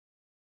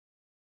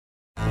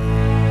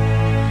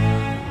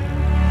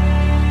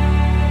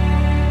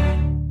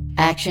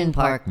Action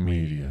Park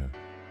Media.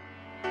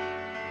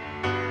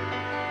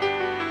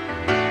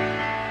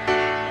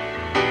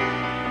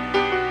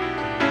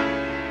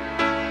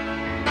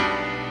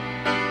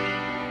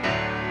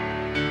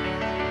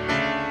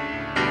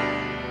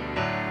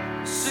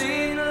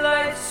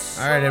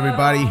 All right,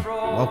 everybody.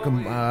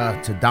 Welcome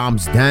to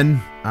Dom's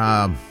Den.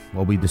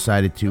 Well, we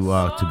decided to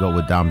go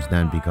with Dom's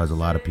Den because a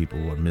lot of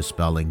people were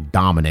misspelling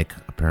Dominic,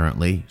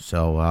 apparently.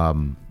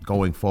 So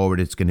going forward,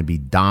 it's going to be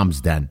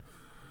Dom's Den.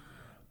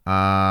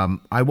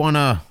 I want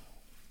to,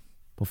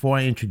 before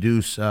I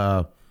introduce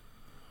my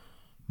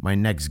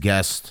next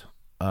guest,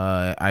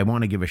 I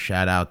want to give a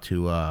shout out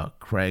to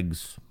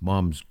Craig's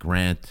mom's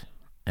Grant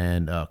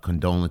and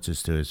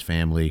condolences to his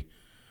family.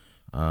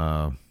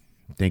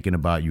 Thinking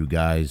about you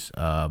guys.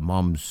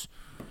 Mom's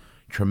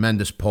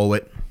tremendous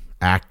poet,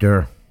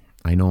 actor.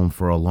 I know him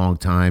for a long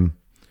time.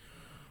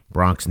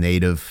 Bronx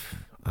native,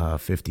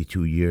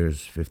 52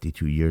 years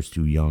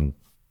too young.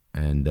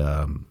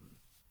 And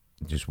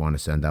just want to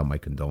send out my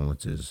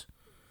condolences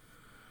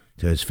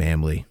to his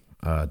family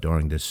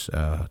during this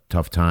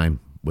tough time.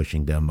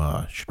 Wishing them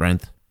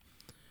strength.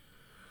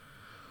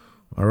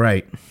 All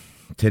right.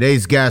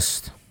 Today's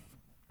guest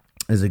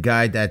is a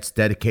guy that's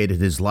dedicated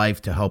his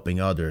life to helping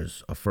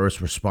others, a first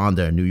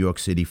responder, a New York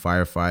City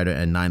firefighter,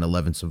 and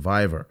 9/11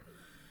 survivor.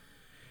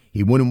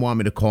 He wouldn't want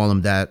me to call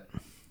him that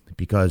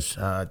because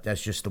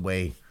that's just the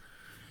way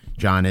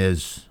John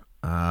is.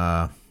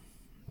 To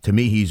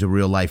me, he's a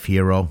real-life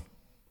hero.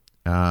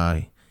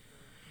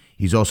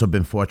 He's also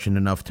been fortunate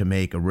enough to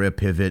make a rare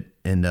pivot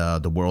in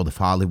the world of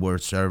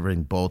Hollywood,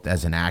 serving both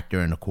as an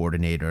actor and a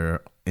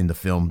coordinator in the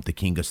film The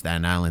King of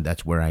Staten Island.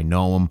 That's where I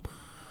know him.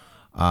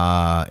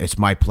 It's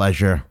my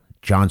pleasure,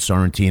 John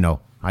Sorrentino.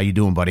 How you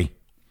doing, buddy?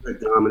 Good,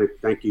 Dominic.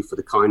 Thank you for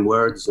the kind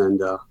words,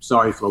 and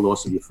sorry for the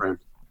loss of your friend.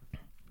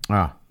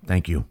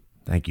 Thank you.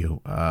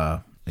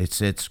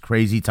 It's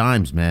crazy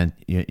times, man.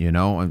 You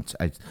know,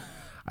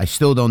 I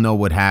still don't know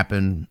what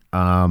happened,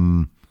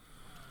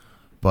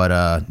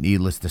 but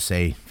needless to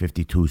say,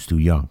 52 is too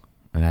young,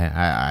 and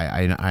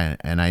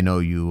I know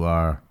you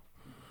are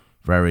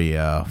very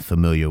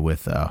familiar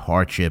with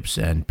hardships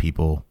and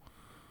people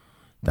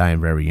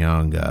dying very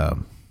young.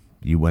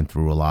 You went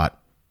through a lot,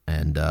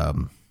 and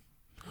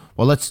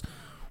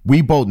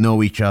we both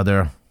know each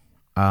other.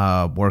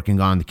 Working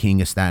on The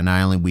King of Staten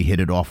Island, we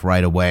hit it off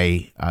right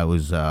away.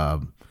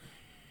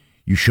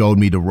 You showed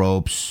me the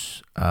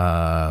ropes.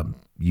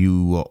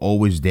 You were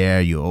always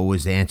there. You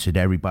always answered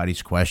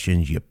everybody's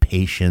questions. Your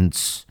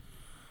patience,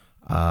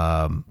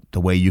 the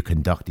way you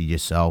conducted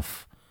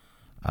yourself.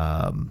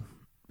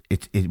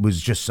 It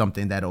was just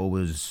something that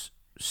always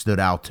stood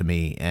out to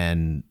me,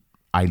 and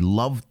I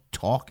loved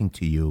talking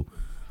to you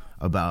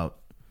about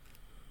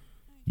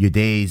your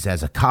days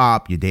as a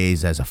cop, your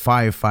days as a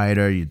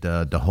firefighter,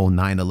 the whole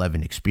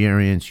 9/11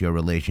 experience, your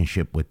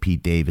relationship with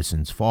Pete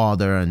Davidson's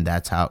father, and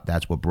that's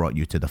what brought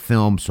you to the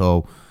film.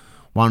 So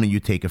why don't you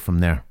take it from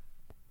there?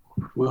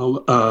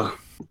 Well,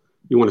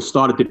 you want to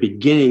start at the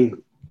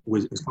beginning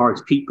with, as far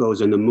as Pete goes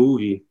in the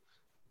movie.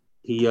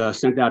 He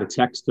sent out a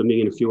text to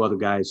me and a few other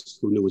guys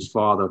who knew his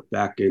father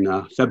back in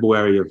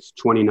February of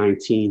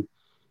 2019.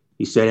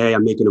 He said, "Hey,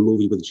 I'm making a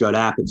movie with Judd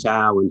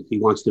Apatow, and he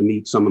wants to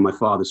meet some of my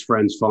father's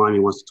friends for him. He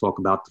wants to talk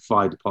about the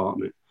fire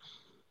department."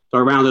 So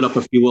I rounded up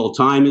a few old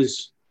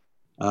timers.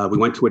 We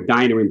went to a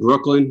diner in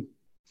Brooklyn.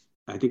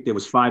 I think there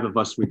was 5 of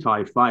us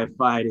retired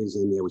firefighters,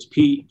 and there was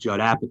Pete,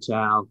 Judd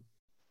Apatow,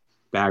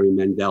 Barry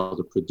Mendel,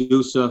 the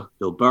producer.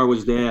 Bill Burr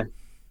was there.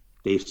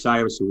 Dave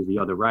Cyrus, who was the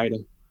other writer.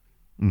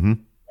 Mm-hmm.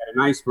 Had a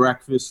nice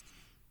breakfast,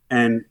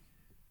 and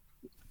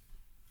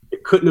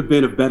it couldn't have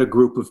been a better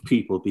group of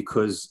people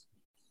because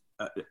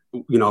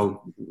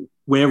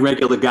we're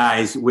regular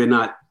guys. We're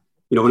not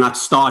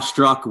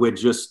starstruck. We're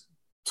just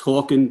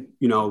talking,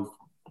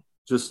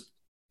 just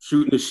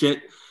shooting the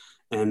shit.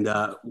 And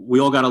we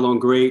all got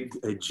along great.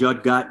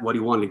 Judd got what he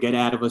wanted to get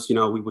out of us.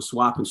 We were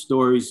swapping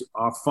stories.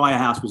 Our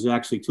firehouse was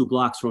actually 2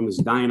 blocks from his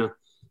diner.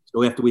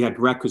 So after we had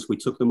breakfast, we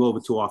took them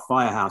over to our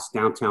firehouse,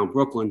 downtown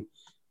Brooklyn,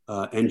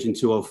 Engine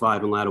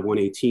 205 and Ladder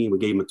 118. We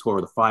gave them a tour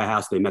of the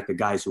firehouse. They met the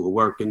guys who were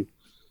working.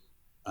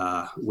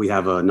 We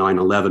have a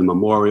 9/11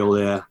 memorial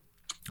there.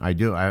 I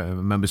do. I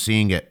remember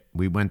seeing it.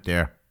 We went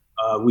there.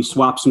 We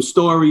swapped some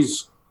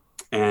stories,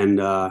 and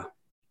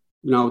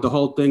the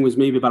whole thing was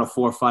maybe about a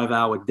 4 or 5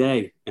 hour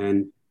day,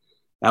 and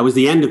that was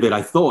the end of it,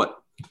 I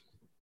thought.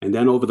 And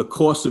then over the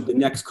course of the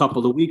next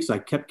couple of weeks, I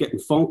kept getting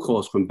phone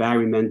calls from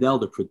Barry Mendel,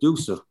 the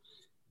producer,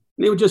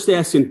 and they were just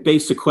asking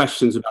basic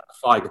questions about the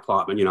fire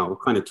department.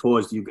 What kind of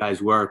tours do you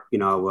guys work?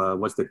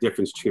 What's the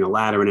difference between a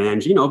ladder and an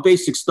engine?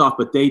 Basic stuff,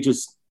 but they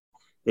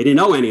didn't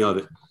know any of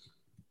it.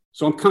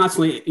 So I'm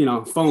constantly,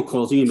 phone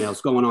calls,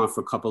 emails going on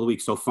for a couple of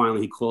weeks. So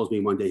finally he calls me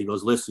one day. He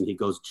goes, "Listen," he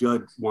goes,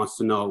 "Judd wants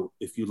to know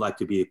if you'd like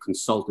to be a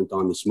consultant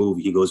on this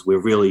movie." He goes,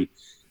 "We're really,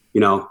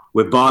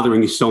 we're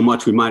bothering you so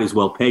much. We might as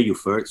well pay you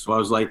for it." So I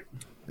was like,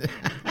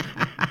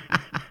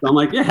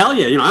 "Yeah, hell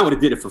yeah. I would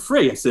have did it for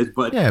free." I said,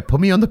 "But yeah, put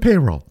me on the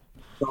payroll."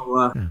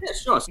 So yeah,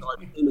 sure. So I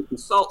became a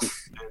consultant,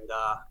 and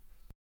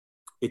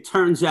it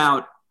turns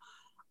out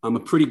I'm a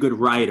pretty good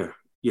writer.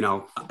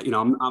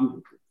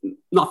 I'm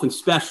nothing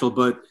special,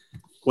 but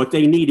what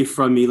they needed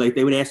from me, like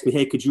they would ask me,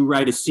 hey, could you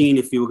write a scene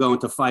if you were going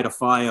to fight a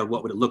fire?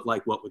 What would it look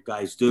like? What would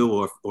guys do?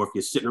 Or if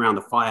you're sitting around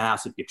the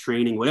firehouse, if you're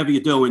training, whatever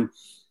you're doing,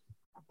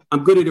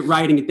 I'm good at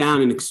writing it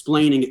down and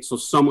explaining it so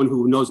someone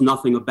who knows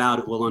nothing about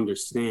it will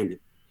understand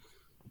it.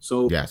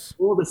 So yes,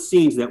 all the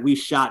scenes that we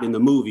shot in the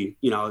movie,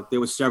 there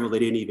were several they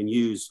didn't even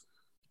use.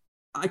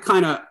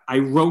 I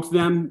wrote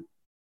them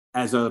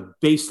as a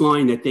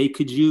baseline that they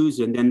could use,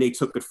 and then they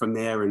took it from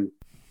there and,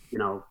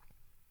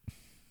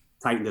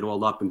 tightened it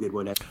all up and did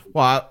whatever.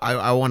 Well,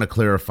 I want to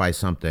clarify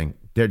something.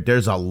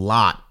 There's a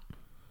lot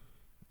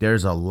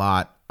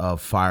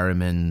of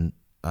firemen,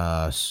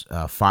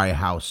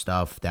 firehouse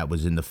stuff that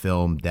was in the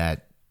film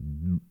that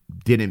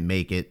didn't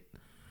make it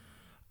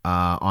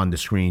on the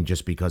screen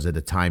just because of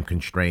the time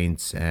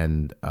constraints,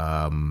 and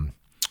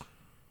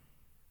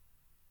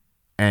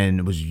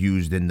it was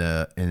used in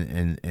the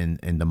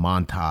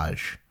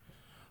montage.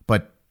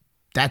 But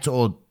that's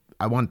all.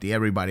 I want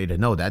everybody to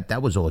know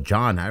that was all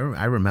John.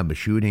 I remember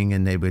shooting,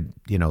 and they would,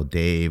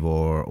 Dave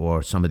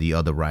or some of the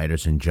other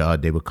writers and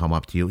Judd, they would come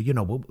up to you,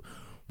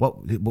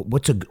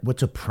 what's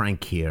a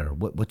prank here?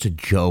 What's a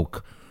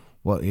joke?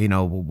 What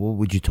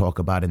would you talk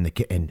about in the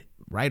and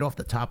right off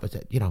the top of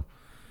it,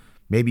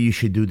 maybe you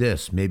should do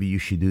this, maybe you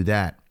should do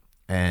that,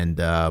 and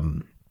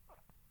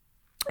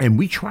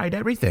we tried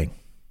everything.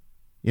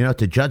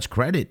 To Judd's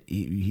credit,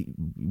 we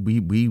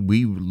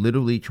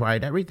literally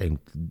tried everything,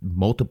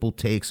 multiple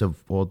takes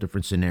of all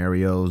different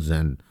scenarios.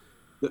 And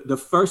the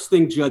first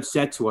thing Judd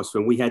said to us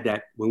when we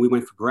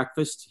went for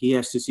breakfast, he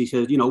asked us, he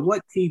said,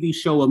 what TV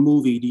show or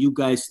movie do you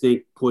guys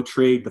think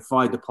portrayed the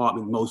fire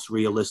department most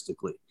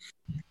realistically?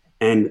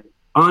 And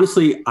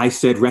honestly, I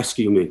said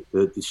Rescue Me,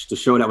 the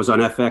show that was on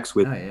FX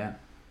with. Oh, yeah.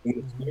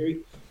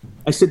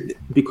 I said,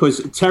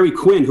 because Terry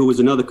Quinn, who was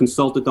another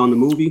consultant on the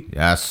movie.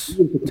 Yes,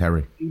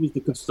 Terry. He was the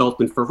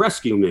consultant for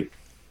Rescue Me.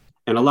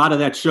 And a lot of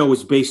that show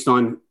was based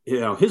on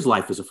his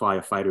life as a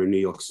firefighter in New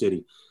York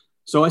City.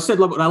 So I said,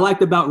 look, what I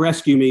liked about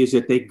Rescue Me is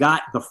that they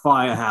got the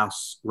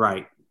firehouse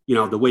right.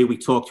 The way we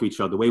talk to each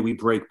other, the way we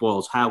break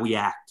balls, how we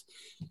act.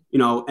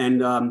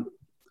 When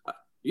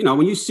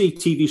you see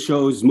TV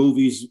shows,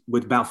 movies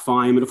about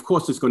firemen, of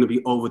course it's going to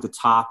be over the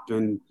top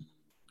and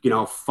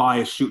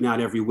fire shooting out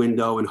every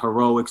window and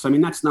heroics. I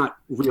mean, that's not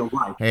real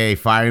life. Hey,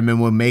 firemen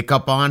with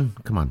makeup on?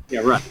 Come on.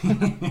 Yeah, right.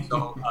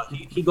 So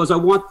he goes, I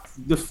want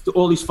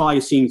all these fire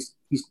scenes,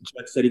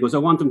 Judd said, he goes, I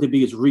want them to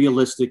be as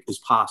realistic as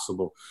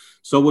possible.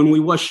 So when we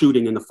were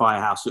shooting in the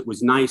firehouse, it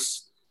was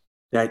nice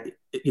that,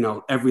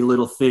 every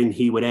little thing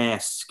he would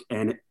ask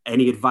and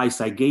any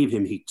advice I gave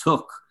him, he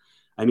took.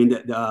 I mean,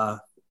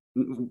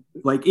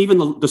 like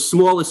even the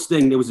smallest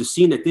thing, there was a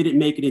scene that didn't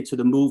make it into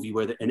the movie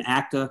where an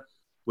actor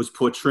was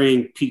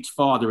portraying Pete's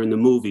father in the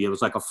movie. It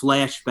was like a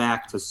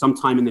flashback to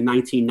sometime in the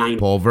 1990s.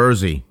 Paul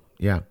Verzi,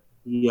 yeah.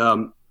 He,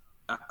 I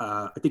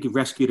think he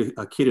rescued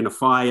a kid in a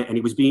fire, and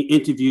he was being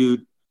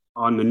interviewed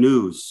on the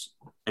news.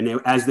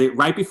 And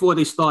right before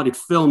they started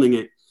filming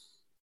it,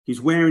 he's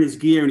wearing his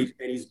gear, and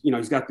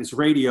he's got this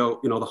radio,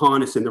 the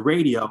harness and the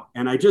radio.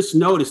 And I just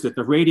noticed that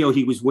the radio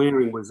he was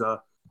wearing was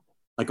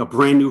like a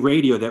brand new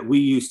radio that we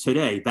use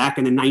today. Back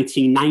in the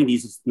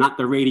 1990s, it's not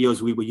the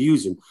radios we were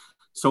using.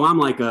 So I'm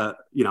like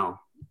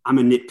I'm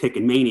a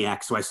nitpicking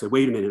maniac. So I said,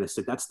 wait a minute. I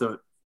said,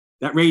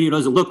 that radio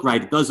doesn't look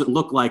right. It doesn't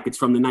look like it's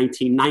from the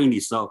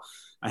 1990s. So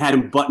I had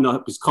him button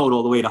up his coat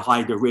all the way to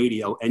hide the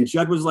radio. And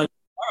Judd was like,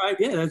 all right,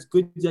 yeah, that's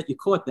good that you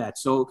caught that.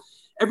 So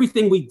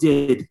everything we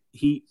did,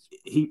 he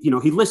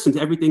listened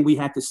to everything we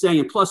had to say.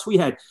 And plus we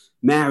had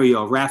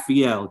Mario,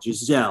 Raphael,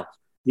 Giselle,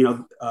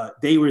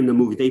 they were in the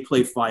movie. They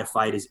played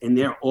firefighters, and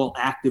they're all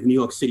active New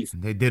York City.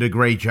 They did a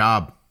great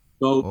job.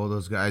 So all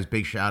those guys,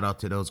 big shout out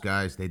to those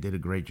guys. They did a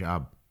great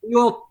job. We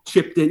all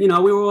chipped in, we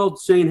were all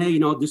saying, hey,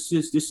 this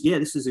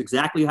is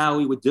exactly how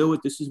we would do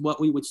it. This is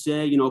what we would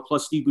say,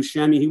 plus Steve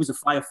Buscemi, he was a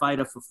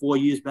firefighter for 4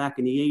 years back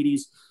in the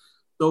 80s.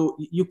 So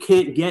you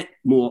can't get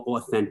more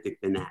authentic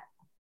than that,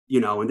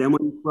 and then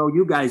when you throw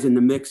you guys in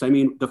the mix, I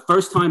mean, the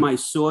first time I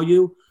saw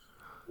you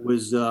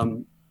was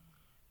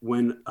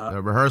when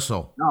the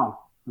rehearsal. No,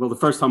 well,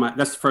 that's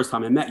the first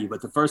time I met you,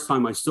 but the first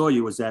time I saw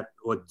you was at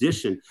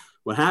audition.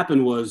 What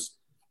happened was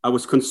I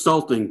was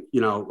consulting,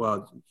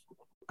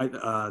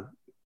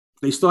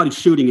 they started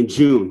shooting in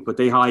June, but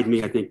they hired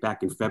me, I think,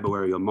 back in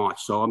February or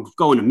March. So I'm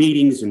going to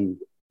meetings and,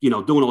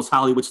 doing all this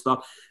Hollywood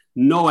stuff.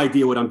 No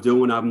idea what I'm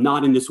doing. I'm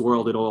not in this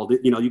world at all.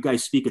 You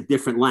guys speak a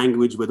different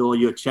language with all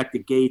your check the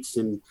gates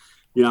and,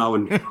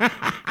 and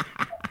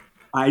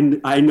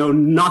I know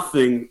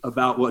nothing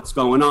about what's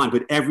going on,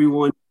 but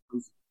everyone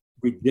was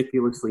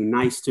ridiculously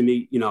nice to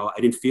me.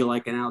 I didn't feel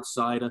like an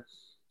outsider.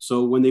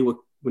 So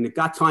when it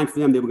got time for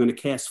them, they were going to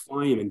cast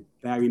firemen.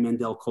 Barry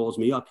Mendel calls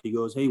me up. He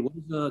goes, hey, what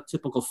does a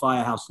typical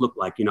firehouse look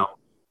like?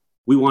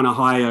 We want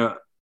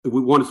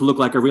it to look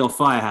like a real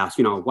firehouse,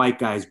 white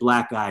guys,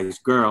 black guys,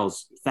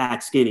 girls,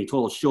 fat, skinny,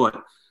 tall, short.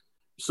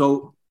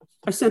 So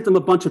I sent them a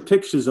bunch of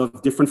pictures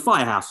of different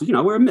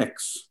firehouses. We're a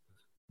mix.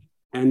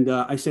 And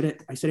I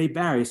said, hey,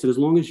 Barry, I said, as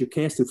long as you're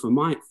casting for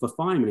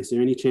fireman, is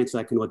there any chance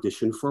I can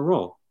audition for a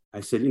role?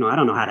 I said, I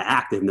don't know how to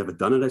act. I've never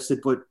done it. I said,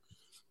 but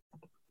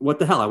what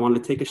the hell? I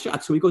wanted to take a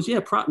shot. So he goes, yeah,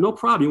 no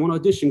problem. You want to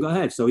audition? Go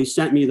ahead. So he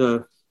sent me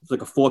it's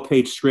like a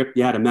 4-page script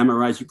you had to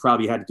memorize. You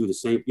probably had to do the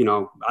same.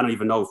 I don't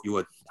even know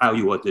how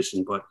you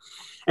auditioned. But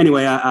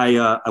anyway,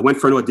 I went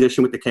for an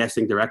audition with the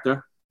casting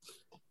director.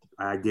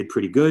 I did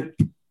pretty good.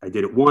 I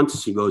did it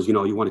once. He goes,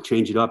 you want to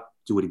change it up,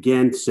 do it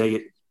again, say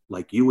it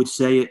like you would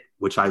say it,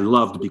 which I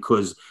loved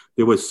because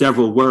there were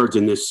several words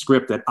in this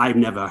script that I've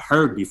never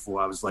heard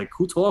before. I was like,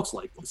 who talks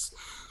like this?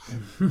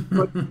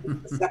 But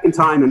the second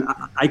time, and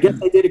I guess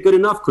I did it good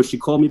enough because she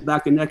called me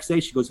back the next day.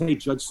 She goes, hey,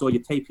 Judge saw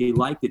your tape. He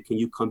liked it. Can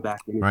you come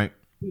back? Right.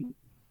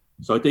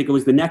 So I think it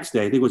was the next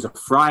day. I think it was a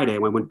Friday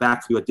when I went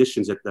back to the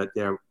auditions at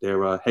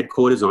their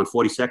headquarters on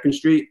 42nd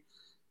Street.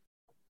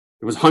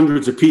 There was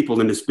hundreds of people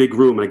in this big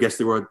room. And I guess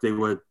they were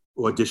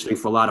auditioning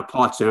for a lot of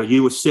parts. And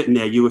you were sitting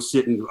there. You were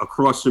sitting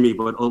across from me,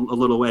 but a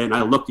little way. And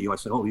I looked at you. I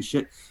said, holy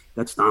shit,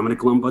 that's Dominic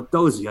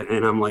Lombardozzi.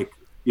 And I'm like,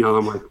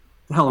 what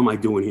the hell am I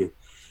doing here?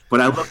 But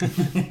I looked at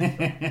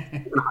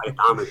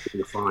Dominic in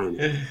the fine.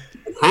 And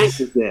Hank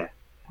was there.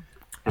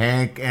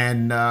 Hank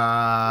and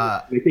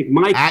I think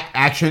Mike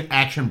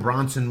Action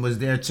Bronson was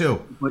there too,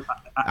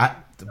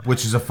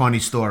 which is a funny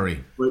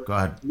story. Go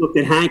ahead. I looked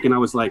at Hank and I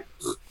was like,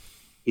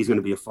 he's going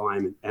to be a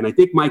fireman. And I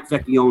think Mike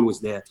Vecchione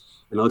was there,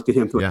 and I looked at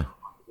him too. Yeah.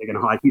 They're going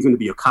to hire. He's going to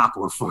be a cop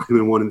or a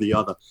fireman, one or the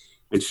other.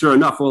 And sure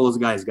enough, all those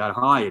guys got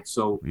hired.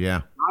 So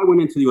yeah, I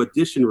went into the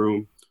audition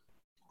room.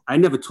 I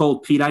never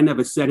told Pete. I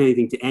never said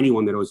anything to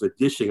anyone that I was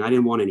auditioning. I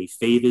didn't want any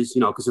favors,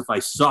 because if I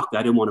sucked,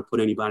 I didn't want to put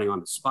anybody on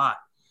the spot.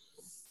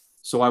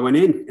 So I went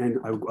in and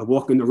I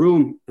walk in the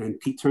room and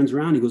Pete turns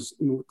around. He goes,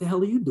 what the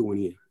hell are you doing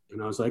here? And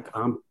I was like,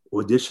 I'm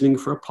auditioning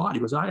for a part. He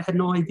goes, I had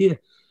no idea.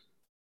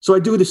 So I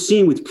do the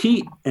scene with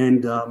Pete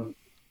and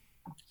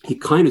he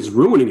kind of is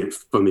ruining it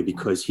for me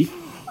because he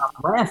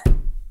stopped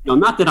laughing.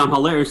 Not that I'm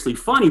hilariously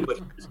funny, but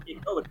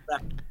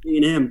me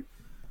and him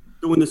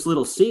doing this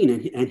little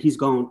scene and he's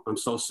going, I'm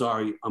so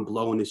sorry. I'm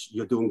blowing this.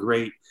 You're doing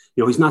great.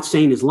 He's not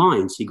saying his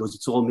lines. He goes,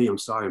 it's all me. I'm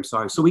sorry.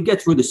 So we get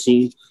through the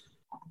scene.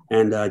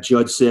 And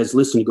Judge says,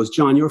 listen, he goes,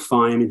 John, you're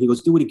fine. And he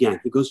goes, do it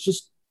again. He goes,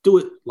 just do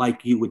it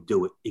like you would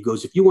do it. He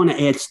goes, if you want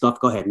to add stuff,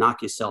 go ahead,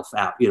 knock yourself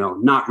out.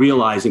 Not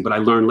realizing, but I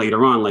learned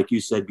later on, like you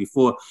said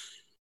before,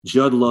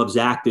 Judd loves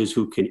actors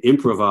who can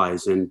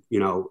improvise. And, he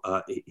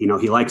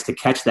likes to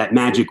catch that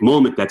magic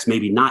moment that's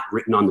maybe not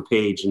written on the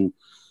page. And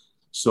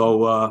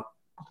so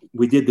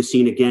we did the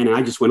scene again, and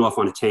I just went off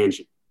on a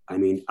tangent. I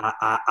mean,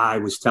 I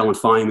was telling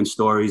fireman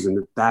stories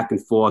and back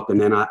and forth. And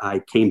then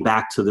I came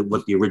back to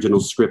what the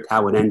original script,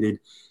 how it ended.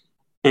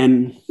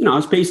 And, I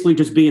was basically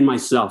just being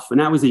myself.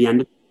 And that was the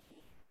end of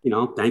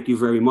it. Thank you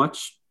very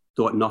much.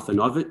 Thought nothing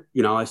of it.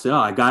 I said,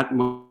 I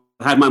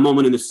had my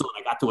moment in the sun.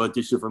 I got to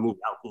audition for a movie.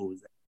 How cool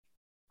was that?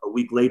 A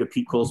week later,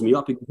 Pete calls me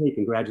up. He goes, hey,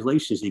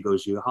 congratulations. He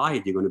goes, you're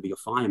hired. You're going to be a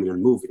fireman in a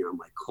movie. And I'm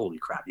like, holy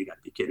crap, you got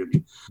to be kidding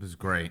me. It was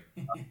great.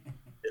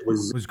 It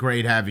was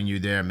great having you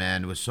there,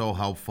 man. It was so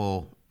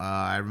helpful.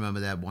 I remember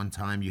that one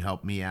time you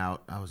helped me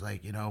out. I was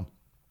like,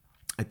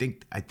 I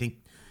think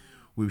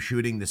we were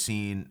shooting the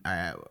scene.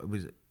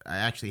 I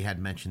actually had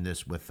mentioned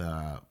this with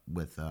Bill.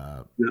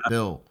 I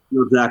know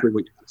exactly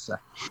what you're going to say.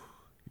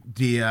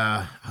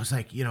 I was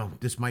like,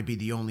 this might be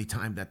the only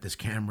time that this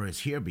camera is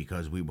here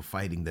because we were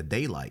fighting the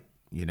daylight,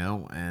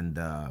 and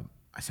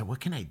I said, what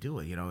can I do?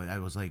 I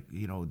was like,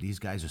 these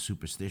guys are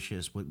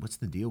superstitious. What's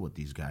the deal with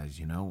these guys,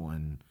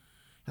 and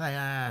like,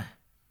 I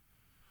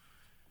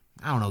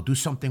don't know, do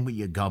something with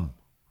your gum.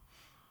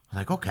 I'm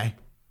like, okay.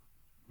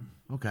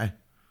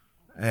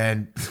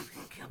 And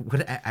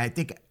I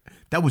think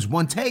that was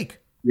one take.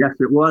 Yes,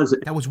 it was.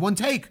 That was one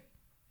take.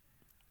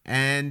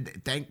 And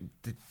thank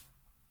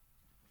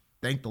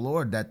the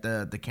Lord that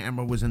the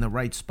camera was in the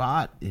right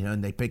spot,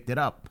 and they picked it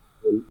up.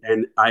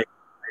 And I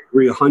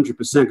agree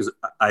 100%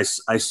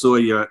 because I saw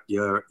your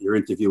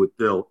interview with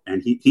Bill,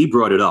 and he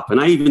brought it up.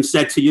 And I even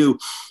said to you,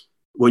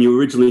 when you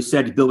originally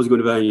said Bill was going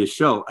to be on your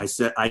show,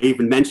 I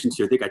even mentioned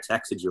to you, I think I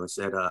texted you, I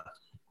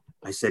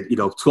said,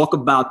 talk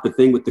about the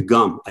thing with the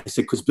gum. I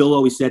said, because Bill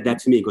always said that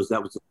to me. He goes,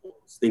 that was the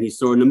first thing he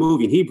saw in the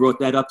movie. And he brought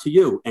that up to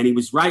you. And he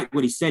was right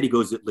what he said. He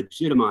goes, it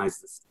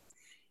legitimized this.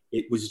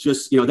 It was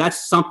just,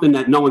 that's something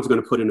that no one's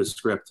going to put in a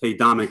script. Hey,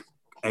 Dominic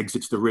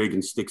exits the rig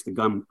and sticks the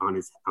gum on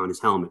his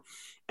helmet.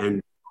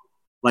 And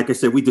like I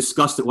said, we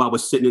discussed it while we're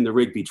sitting in the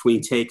rig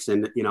between takes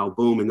and,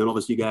 boom. And then all of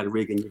a sudden you got a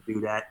rig and you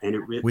do that.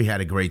 And we had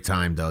a great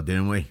time though,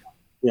 didn't we?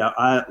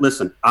 Yeah.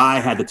 Listen, I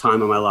had the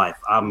time of my life.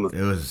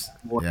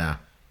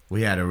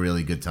 We had a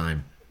really good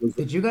time.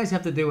 Did you guys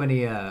have to do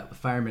any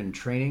fireman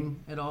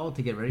training at all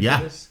to get ready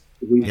for this?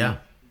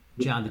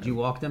 John, did you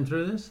walk them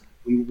through this?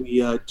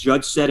 We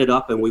Judge set it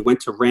up, and we went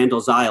to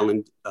Randall's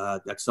Island.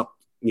 That's up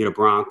near the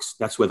Bronx.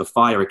 That's where the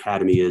fire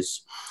academy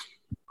is.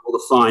 All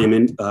the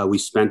firemen, we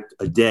spent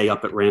a day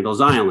up at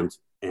Randall's Island,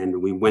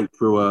 and we went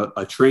through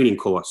a training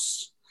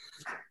course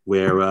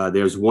where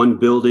there's one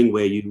building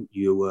where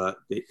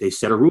they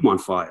set a room on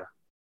fire,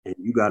 and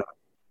you got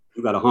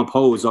a hump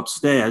hose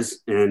upstairs,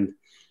 and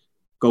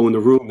go in the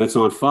room that's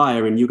on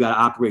fire, and you got to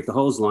operate the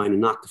hose line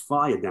and knock the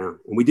fire down.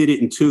 And we did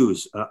it in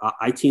twos.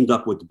 I teamed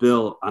up with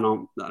Bill.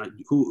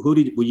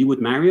 Were you with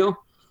Mario?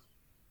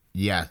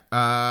 Yeah.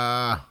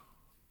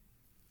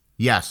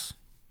 Yes.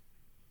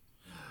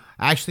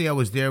 Actually, I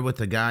was there with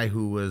the guy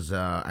who was,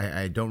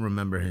 I don't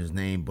remember his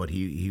name, but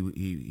he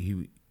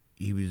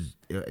was,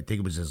 I think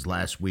it was his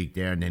last week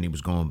there, and then he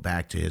was going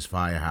back to his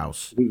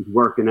firehouse. He was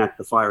working at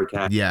the fire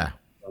academy. Yeah.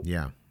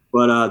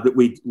 But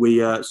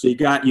so you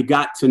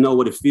got to know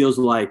what it feels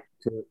like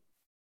to,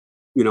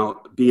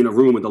 be in a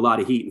room with a lot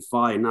of heat and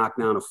fire, knock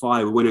down a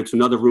fire. We went into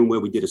another room where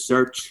we did a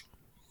search.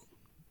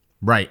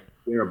 Right.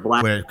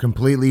 We're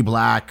completely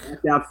black.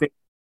 Outfit,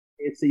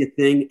 can't see a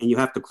thing, and you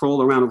have to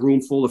crawl around a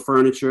room full of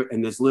furniture,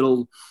 and they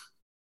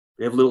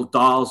have little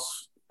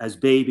dolls as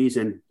babies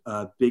and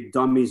big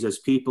dummies as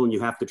people, and you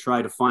have to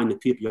try to find the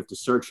people. You have to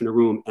search in a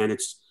room, and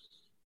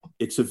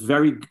it's a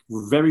very,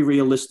 very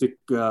realistic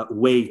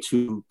way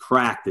to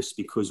practice,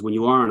 because when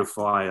you are in a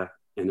fire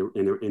and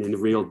in the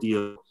real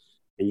deal,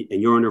 and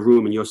you're in a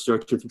room and you're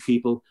searching for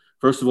people,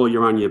 first of all,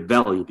 you're on your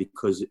belly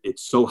because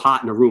it's so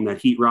hot in a room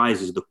that heat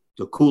rises.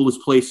 The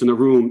coolest place in the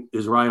room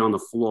is right on the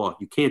floor.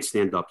 You can't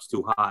stand up. It's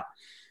too hot.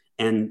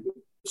 And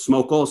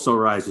smoke also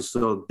rises.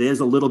 So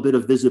there's a little bit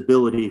of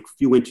visibility, a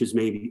few inches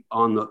maybe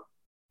on the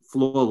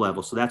floor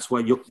level. So that's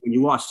why when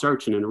you are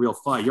searching in a real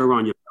fire, you're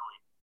on your belly,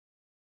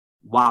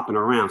 whopping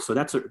around. So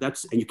and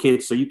you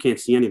can't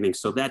see anything.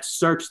 So that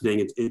search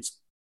thing, it's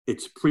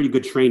a pretty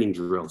good training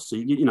drill. So,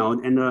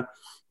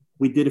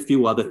 we did a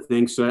few other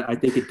things. So I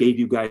think it gave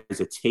you guys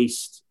a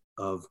taste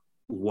of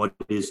what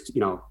it is,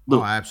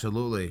 Oh,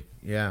 absolutely.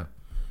 Yeah.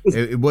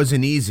 It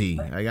wasn't easy.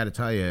 I got to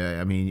tell you,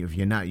 I mean, if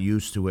you're not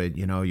used to it,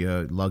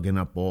 you're lugging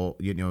up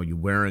you're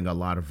wearing a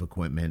lot of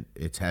equipment.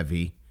 It's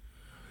heavy.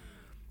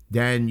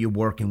 Then you're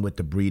working with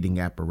the breathing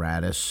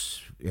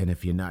apparatus. And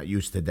if you're not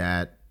used to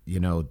that,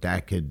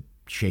 that could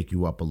shake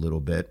you up a little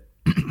bit.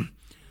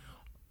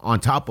 On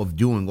top of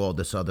doing all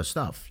this other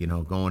stuff,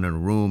 going in a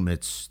room,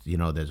 it's,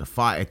 there's a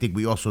fire. I think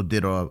we also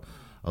did a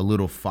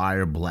little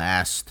fire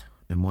blast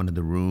in one of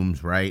the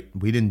rooms, right?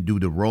 We didn't do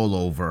the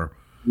rollover,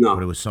 no,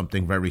 but it was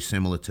something very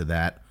similar to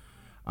that.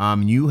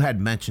 You had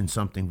mentioned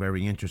something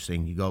very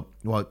interesting. You go,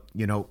 well,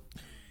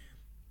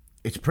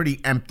 it's pretty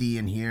empty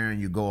in here,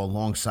 and you go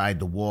alongside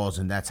the walls,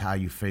 and that's how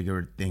you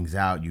figure things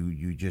out.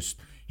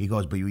 He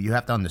goes, but you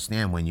have to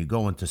understand, when you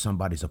go into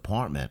somebody's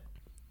apartment,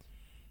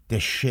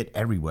 there's shit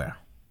everywhere.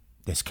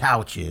 There's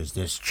couches,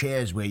 there's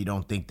chairs where you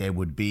don't think they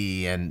would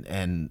be,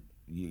 and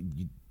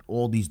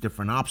all these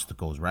different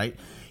obstacles, right?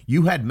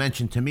 You had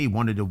mentioned to me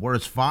one of the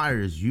worst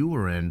fires you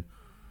were in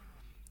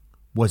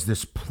was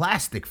this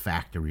plastic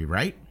factory,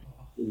 right?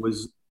 It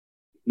was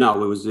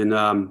in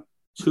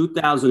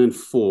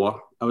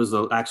 2004. That was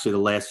actually the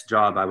last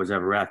job I was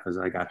ever at, because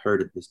I got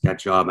hurt at that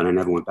job, and I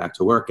never went back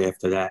to work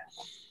after that.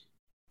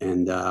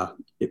 And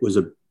it was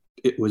a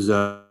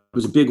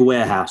big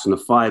warehouse, and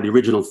the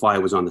original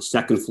fire was on the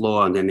second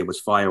floor, and then there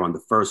was fire on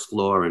the first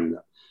floor. And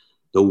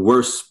the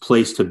worst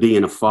place to be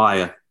in a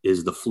fire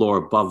is the floor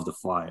above the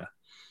fire.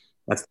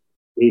 That's the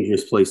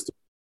dangerous place to be.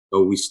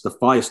 So the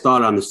fire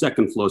started on the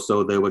second floor,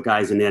 so there were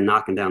guys in there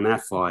knocking down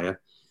that fire.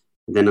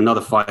 And then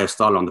another fire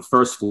started on the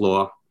first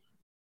floor,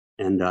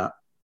 and our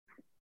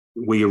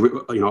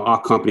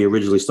company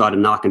originally started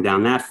knocking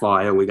down that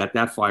fire. We got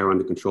that fire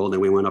under control. Then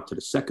we went up to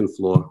the second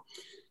floor.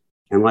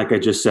 And like I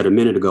just said a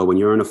minute ago, when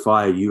you're in a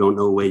fire, you don't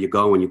know where you're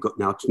going.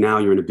 Now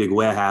you're in a big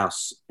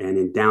warehouse, and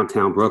in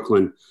downtown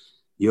Brooklyn,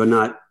 you're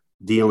not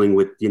dealing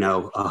with,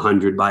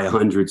 100 by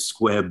 100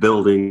 square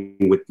building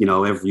with,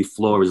 every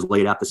floor is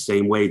laid out the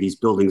same way. These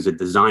buildings are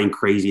designed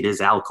crazy.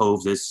 There's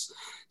alcoves, there's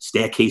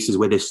staircases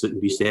where there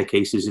shouldn't be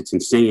staircases. It's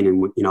insane.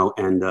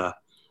 And,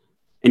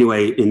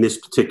 anyway, in this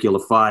particular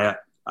fire,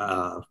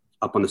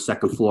 up on the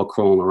second floor,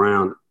 crawling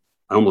around,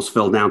 I almost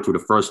fell down through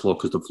the first floor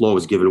because the floor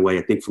was given away,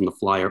 I think, from the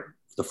fire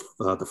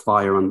on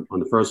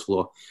the first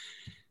floor.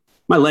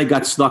 My leg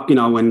got stuck,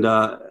 and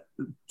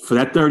for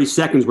that 30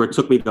 seconds where it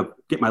took me to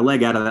get my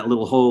leg out of that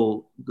little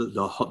hole,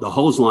 the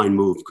hose line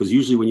moved, because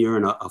usually when you're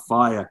in a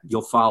fire,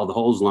 you'll follow the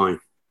hose line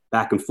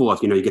back and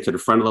forth. You get to the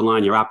front of the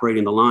line, you're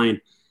operating the line.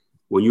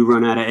 When you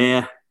run out of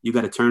air, you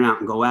got to turn out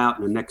and go out,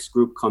 and the next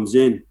group comes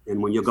in.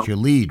 And when you go, it's your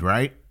lead,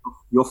 right?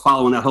 You're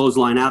following that hose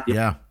line out.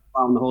 Yeah.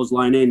 Following the hose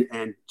line in,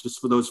 and just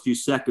for those few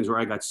seconds where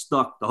I got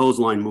stuck, the hose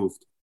line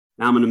moved.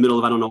 Now I'm in the middle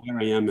of, I don't know where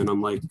I am, and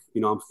I'm like,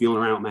 I'm feeling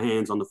around with my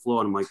hands on the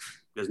floor, and I'm like,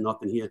 there's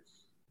nothing here.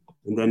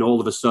 And then all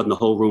of a sudden, the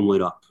whole room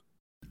lit up.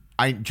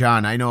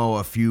 John, I know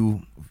a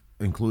few,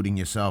 including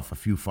yourself, a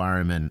few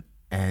firemen,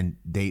 and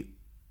they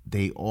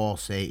all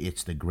say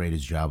it's the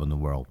greatest job in the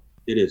world.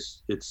 It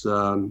is. It's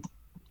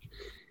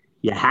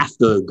you have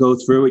to go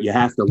through it. You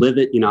have to live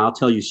it. I'll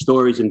tell you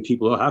stories, and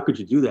people, how could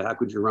you do that? How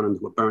could you run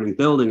into a burning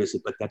building? I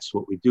said, but that's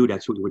what we do.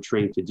 That's what we're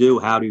trained to do.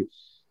 How do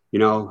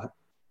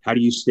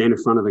you stand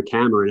in front of a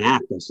camera and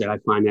act? I said, I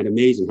find that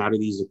amazing. How do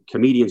these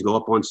comedians go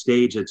up on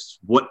stage? It's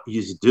what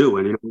you do.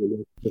 And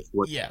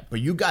yeah,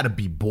 but you got to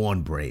be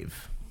born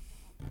brave.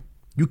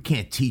 You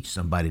can't teach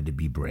somebody to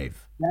be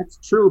brave. That's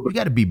true. But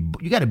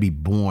you got to be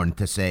born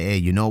to say, hey,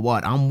 you know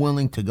what? I'm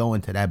willing to go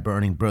into that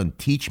burning building.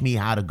 Teach me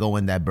how to go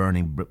in that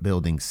burning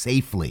building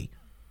safely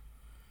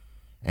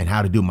and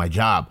how to do my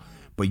job.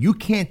 But you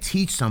can't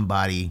teach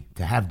somebody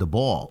to have the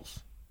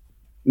balls.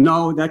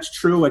 No, that's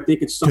true. I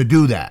think it's to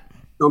do that.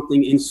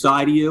 Something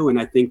inside of you, and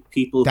I think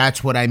people.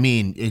 That's what I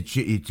mean. It's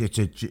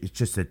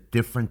just a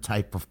different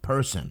type of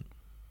person.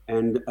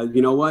 And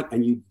you know what?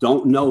 And you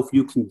don't know if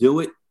you can do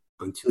it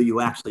until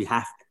you actually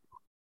have to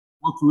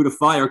go through the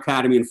fire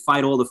academy and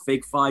fight all the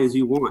fake fires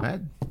you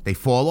want. They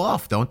fall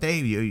off, don't they?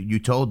 You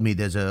told me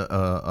there's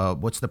a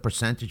what's the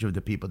percentage of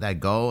the people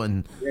that go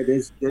and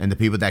and the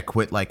people that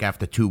quit like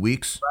after 2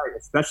 weeks? Right,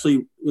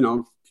 especially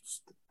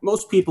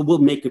most people will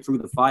make it through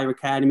the fire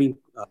academy,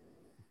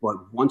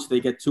 but once they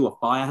get to a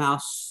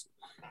firehouse,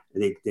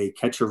 they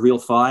catch a real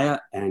fire,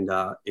 and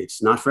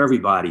it's not for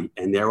everybody.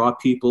 And there are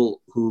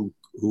people who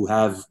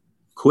have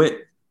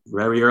quit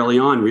very early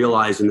on,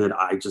 realizing that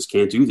I just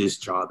can't do this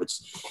job.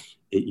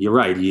 You're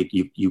right.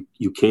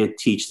 You can't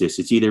teach this.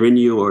 It's either in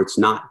you or it's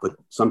not. But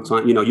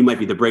sometimes, you might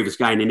be the bravest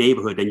guy in the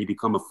neighborhood, and you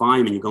become a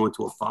fireman. You go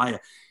into a fire, you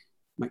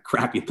might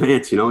crap your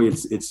pants.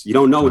 It's you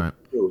don't know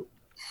what to do.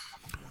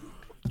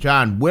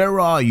 John, where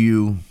are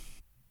you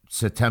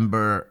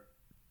September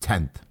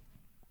 10th?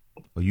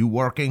 Are you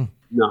working?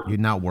 No, you're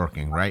not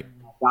working, right?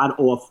 I got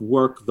off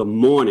work the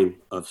morning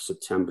of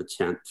September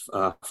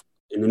 10th.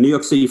 In the New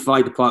York City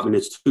Fire Department,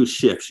 it's 2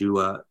 shifts.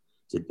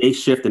 It's a day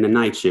shift and a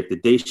night shift. The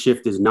day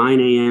shift is 9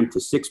 a.m. to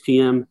 6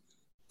 p.m.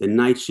 The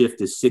night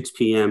shift is 6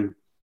 p.m.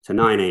 to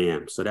 9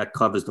 a.m. So that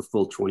covers the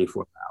full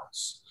 24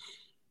 hours.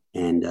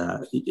 And,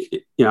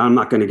 I'm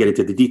not going to get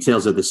into the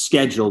details of the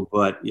schedule,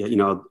 but,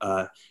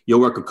 you'll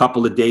work a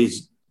couple of day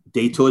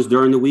tours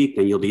during the week,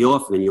 then you'll be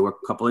off, and then you work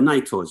a couple of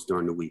night tours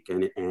during the week.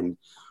 And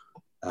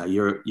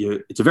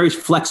it's a very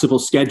flexible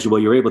schedule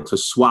where you're able to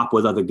swap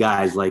with other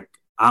guys. Like,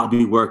 I'll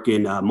be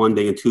working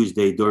Monday and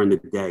Tuesday during the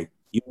day.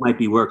 You might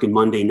be working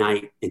Monday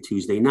night and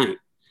Tuesday night.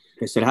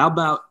 I said, how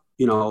about,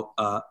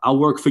 I'll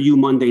work for you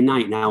Monday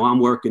night. Now I'm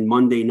working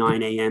Monday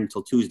 9 a.m.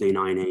 till Tuesday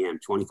 9 a.m.,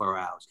 24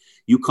 hours.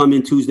 You come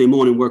in Tuesday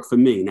morning, work for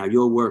me. Now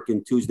you're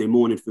working Tuesday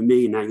morning for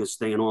me, and now you're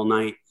staying all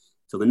night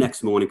till the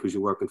next morning because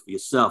you're working for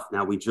yourself.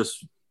 Now we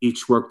just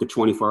each worked a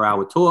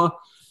 24-hour tour,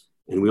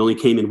 and we only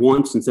came in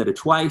once instead of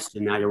twice,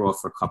 and now you're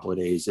off for a couple of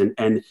days.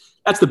 And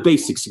that's the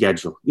basic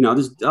schedule.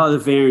 There's other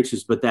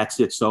variances, but that's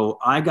it. So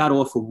I got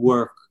off of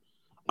work.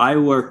 I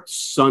worked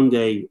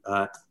Sunday,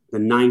 the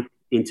 9th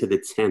into the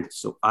 10th.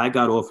 So I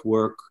got off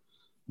work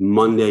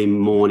Monday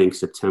morning,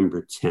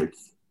 September 10th.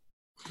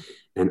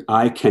 And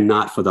I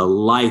cannot for the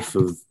life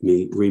of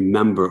me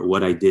remember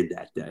what I did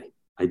that day.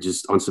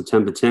 On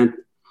September 10th,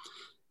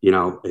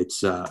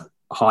 it's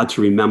hard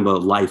to remember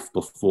life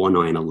before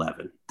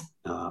 9/11.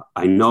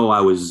 I know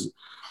I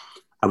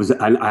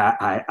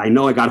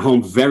know I got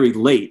home very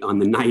late on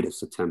the night of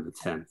September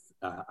 10th.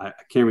 I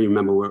can't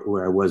remember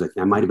where I was.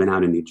 I might have been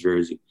out in New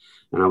Jersey,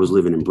 and I was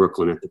living in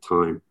Brooklyn at the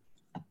time.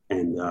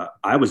 And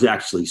I was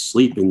actually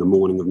sleeping the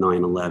morning of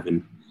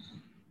 9/11.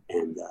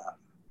 And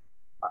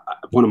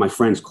one of my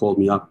friends called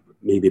me up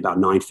maybe about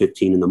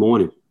 9:15 in the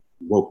morning,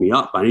 woke me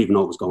up. I didn't even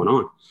know what was going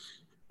on.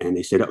 And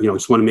they said,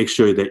 just want to make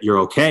sure that you're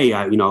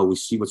okay. We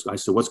see I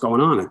said, what's going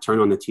on? I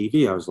turned on the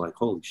TV. I was like,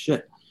 holy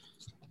shit.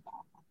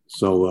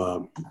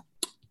 So,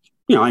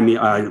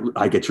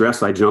 I get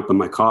dressed, I jump in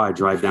my car, I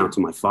drive down to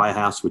my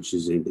firehouse, which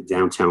is in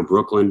downtown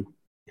Brooklyn.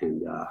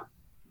 And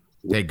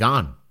they're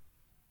gone.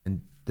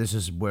 And this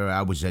is where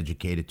I was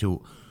educated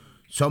too.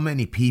 So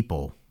many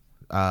people,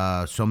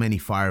 so many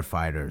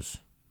firefighters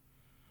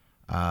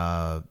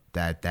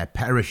that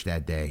perished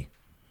that day.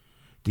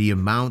 The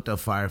amount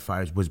of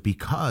firefighters was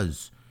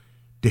because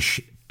the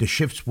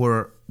shifts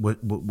were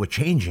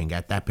changing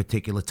at that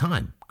particular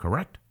time,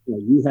 correct?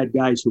 You had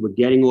guys who were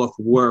getting off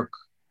work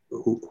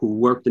who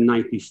worked the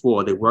night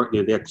before. They worked,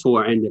 their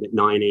tour ended at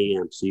 9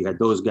 a.m. So you had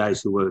those guys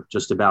who were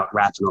just about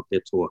wrapping up their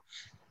tour.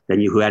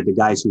 Then you had the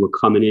guys who were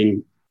coming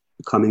in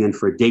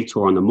for a day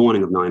tour on the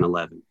morning of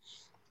 9/11.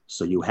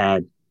 So you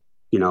had,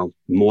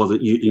 more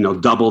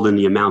than, double than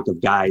the amount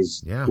of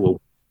guys who were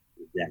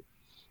dead,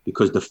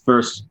 because the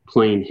first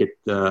plane hit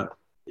the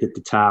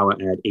tower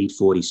at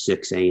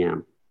 8:46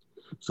 a.m.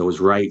 So it was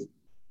right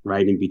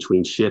in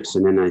between shifts.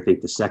 And then I think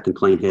the second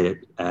plane hit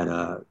it at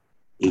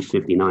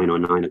 8:59 or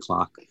 9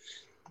 o'clock.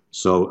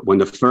 So when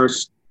the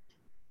first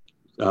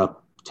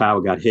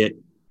tower got hit,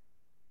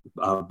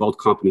 both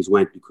companies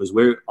went, because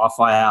our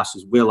firehouse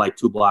we're like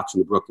 2 blocks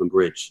from the Brooklyn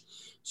Bridge.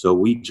 So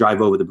we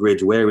drive over the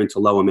bridge. We're into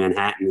Lower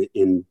Manhattan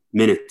in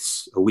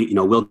minutes.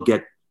 We'll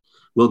get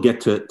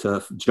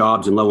to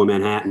jobs in Lower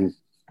Manhattan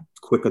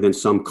quicker than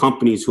some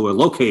companies who are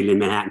located in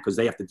Manhattan, because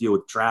they have to deal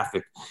with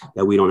traffic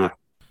that we don't have.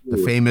 The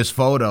famous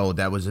photo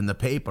that was in the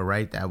paper,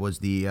 right? That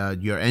was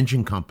your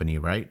engine company,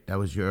 right? That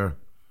was your.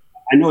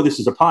 I know this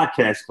is a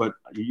podcast, but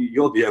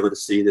you'll be able to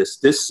see this.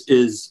 This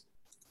is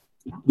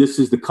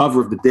the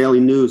cover of the Daily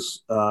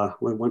News.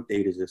 What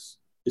date is this?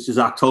 This is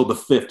October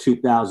 5th,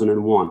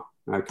 2001.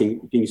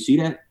 Can you see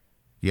that?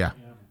 Yeah.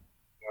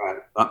 All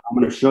right. I'm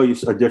going to show you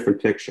a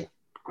different picture.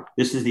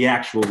 This is the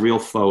actual real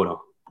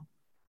photo.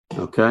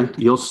 Okay.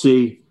 You'll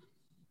see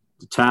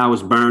the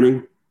tower's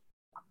burning.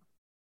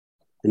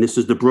 And this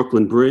is the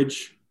Brooklyn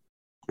Bridge.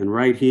 And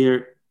right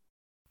here,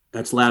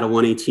 that's ladder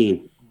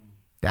 118.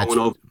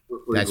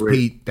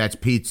 That's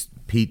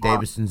Pete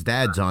Davidson's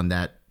dad's on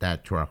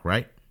that truck,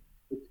 right?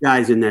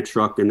 Guys in that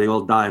truck, and they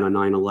all died on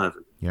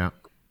 9/11. Yeah.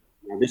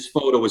 Now, this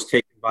photo was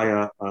taken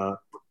by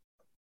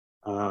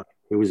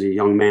he was a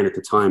young man at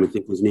the time. I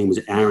think his name was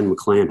Aaron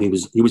McClam.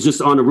 He was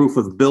just on the roof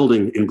of a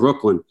building in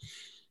Brooklyn,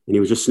 and he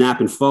was just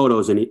snapping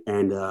photos. And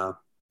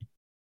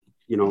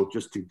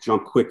just to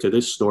jump quick to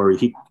this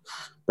story,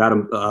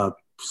 about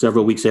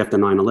several weeks after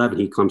 9/11,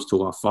 he comes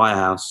to our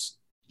firehouse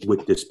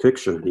with this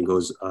picture, and he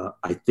goes,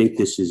 "I think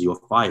this is your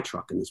fire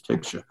truck in this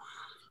picture."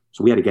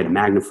 So we had to get a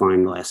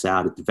magnifying glass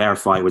out to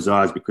verify it was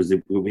ours, because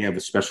we have a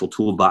special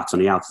toolbox on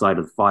the outside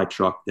of the fire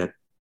truck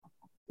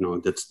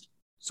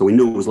so we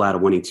knew it was ladder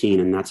 118,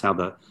 and that's how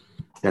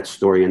that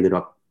story ended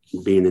up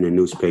being in a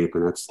newspaper.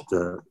 And that's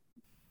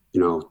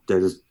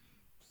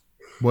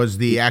Was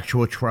the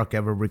actual truck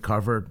ever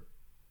recovered?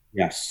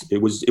 Yes,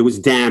 it was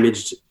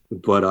damaged,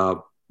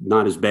 but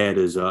not as bad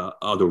as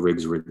other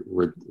rigs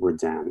were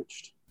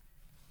damaged.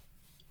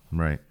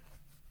 Right.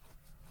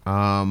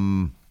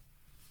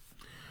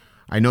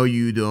 I know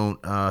you don't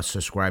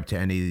subscribe to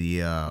any of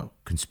the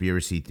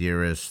conspiracy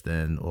theorists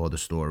and all the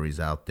stories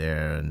out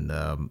there,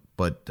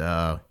 but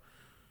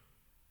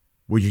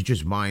would you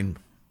just mind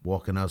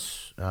walking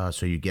us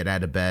so you get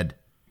out of bed?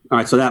 All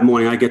right. So that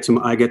morning, I get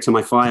to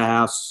my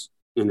firehouse,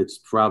 and it's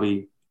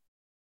probably,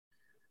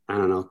 I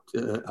don't know.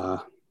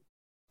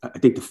 I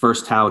think the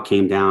first tower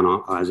came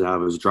down as I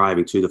was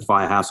driving to the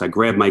firehouse. I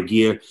grabbed my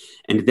gear,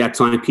 and at that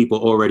time, people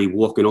already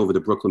walking over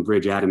the Brooklyn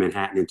Bridge out of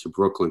Manhattan into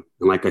Brooklyn.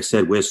 And like I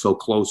said, we're so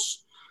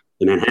close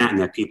in Manhattan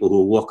that people who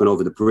were walking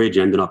over the bridge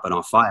ended up at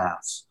our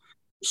firehouse.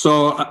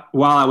 So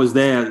while I was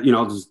there,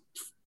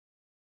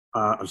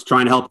 I was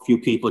trying to help a few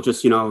people,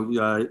 just,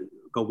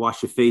 go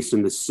wash your face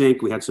in the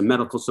sink. We had some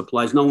medical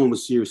supplies. No one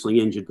was seriously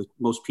injured, but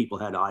most people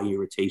had eye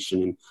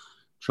irritation and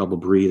trouble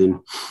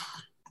breathing.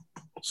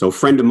 So a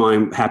friend of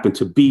mine happened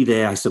to be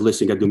there. I said,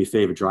 "Listen, you got to do me a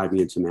favor, drive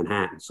me into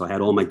Manhattan." So I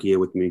had all my gear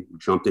with me,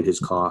 jumped in his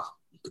car.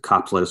 The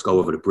cops let us go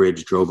over the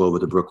bridge, drove over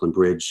the Brooklyn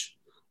Bridge.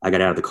 I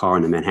got out of the car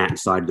on the Manhattan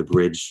side of the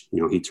bridge.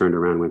 He turned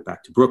around and went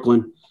back to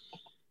Brooklyn.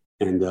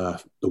 And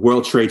the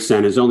World Trade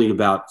Center is only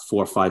about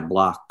 4 or 5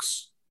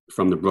 blocks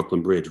from the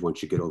Brooklyn Bridge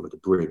once you get over the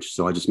bridge.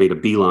 So I just made a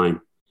beeline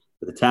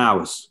for the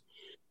towers.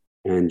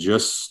 And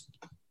just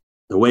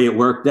the way it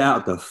worked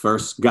out, the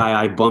first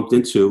guy I bumped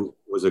into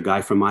was a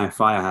guy from my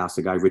firehouse,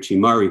 a guy, Richie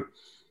Murray.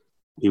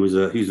 He was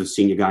a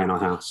senior guy in our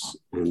house.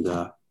 And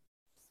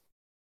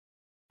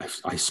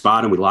I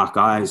spot him, we lock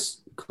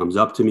eyes. He comes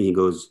up to me, he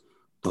goes,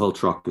 "The whole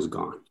truck is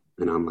gone."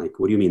 And I'm like,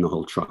 "What do you mean the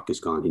whole truck is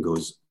gone?" He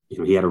goes,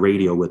 he had a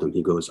radio with him.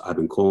 He goes, "I've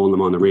been calling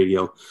them on the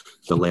radio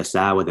the last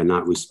hour. They're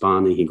not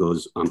responding." He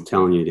goes, "I'm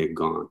telling you, they're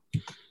gone."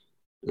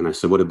 And I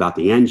said, "What about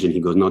the engine?" He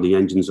goes, "No, the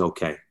engine's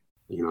okay."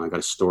 I got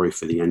a story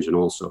for the engine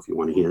also, if you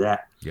want to hear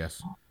that.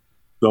 Yes.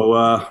 So,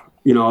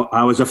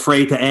 I was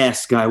afraid to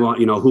ask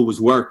who was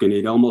working.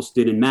 It almost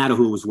didn't matter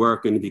who was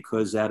working,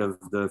 because out of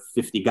the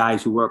 50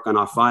 guys who work on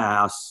our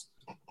firehouse,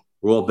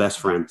 we're all best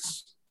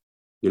friends.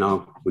 We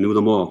knew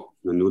them all.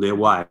 We knew their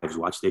wives,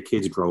 watched their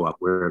kids grow up.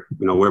 We're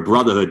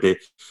brotherhood.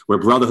 We're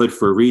brotherhood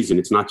for a reason.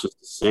 It's not just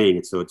a saying.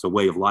 It's a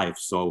way of life.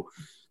 So,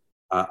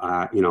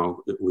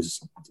 it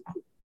was,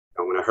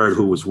 when I heard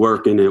who was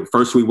working, at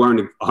first we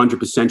weren't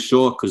 100%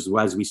 sure, because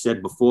as we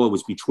said before, it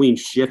was between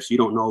shifts. You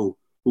don't know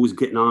who was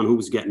getting on, who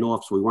was getting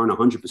off. So we weren't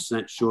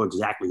 100% sure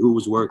exactly who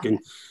was working,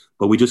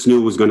 but we just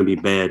knew it was going to be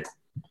bad.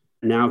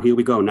 Now here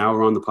we go. Now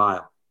we're on the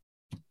pile.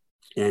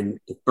 And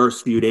the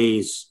first few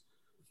days,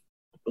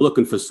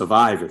 looking for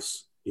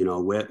survivors.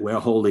 We're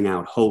holding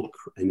out hope.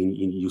 I mean,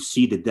 you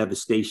see the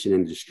devastation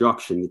and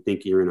destruction. You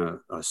think you're in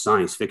a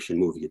science fiction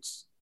movie.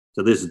 It's,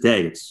 to this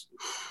day, it's,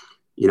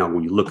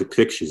 when you look at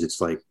pictures,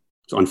 it's like,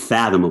 it's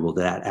unfathomable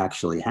that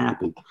actually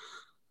happened.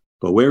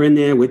 But we're in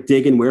there, we're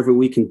digging wherever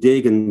we can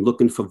dig and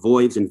looking for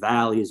voids and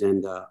valleys.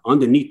 And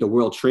underneath the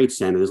World Trade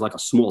Center, there's like a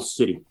small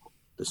city.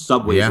 The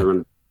subways are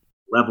in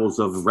levels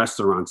of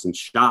restaurants and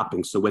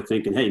shopping. So we're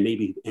thinking, hey,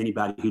 maybe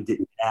anybody who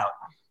didn't get out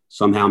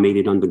somehow made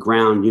it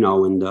underground,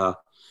 and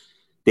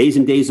days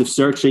and days of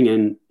searching,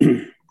 and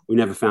we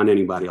never found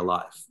anybody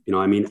alive.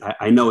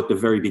 I know at the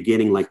very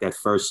beginning, like that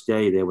first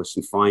day, there was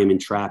some firemen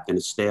trapped in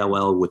a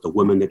stairwell with the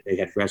woman that they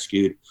had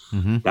rescued.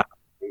 Mm-hmm. That was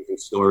an amazing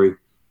story.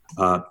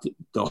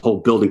 The whole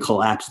building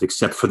collapsed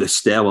except for the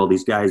stairwell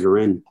these guys are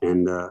in,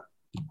 and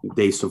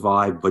they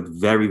survived, but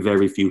very,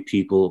 very few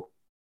people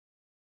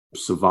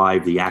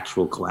survived the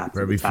actual collapse.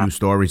 Very few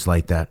stories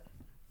like that.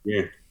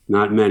 Yeah,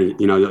 not many.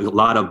 A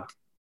lot of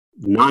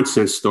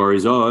nonsense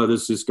stories. Oh,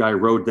 this guy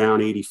rode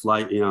down 80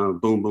 flight,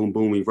 boom, boom,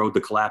 boom. He rode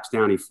the collapse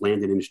down. He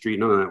landed in the street.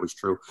 None of that was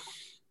true.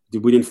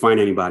 We didn't find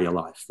anybody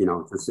alive,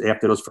 just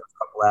after those first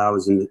couple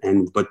hours.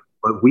 But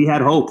we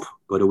had hope,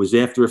 but it was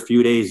after a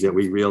few days that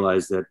we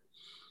realized that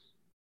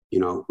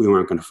we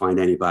weren't going to find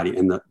anybody.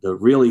 And the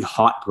really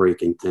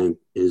heartbreaking thing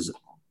is,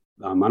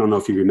 I don't know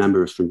if you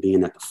remember us from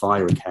being at the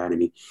fire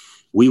academy.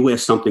 We wear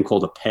something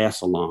called a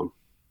pass alarm.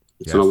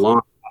 It's an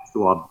alarm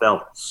to our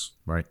belts.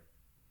 Right.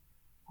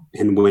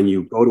 And when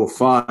you go to a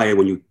fire,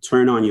 when you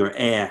turn on your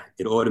air,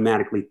 it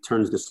automatically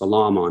turns this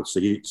alarm on.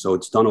 So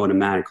it's done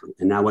automatically.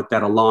 And now what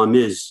that alarm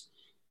is,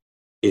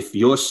 if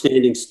you're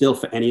standing still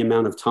for any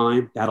amount of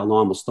time, that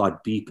alarm will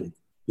start beeping.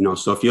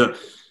 So if you're,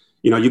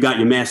 you got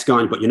your mask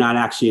on, but you're not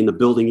actually in the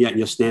building yet, and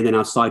you're standing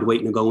outside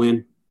waiting to go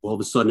in, all of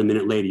a sudden, a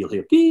minute later, you'll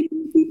hear beep,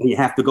 beep, beep, and you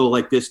have to go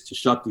like this to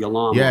shut the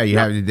alarm. Yeah, you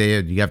have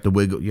to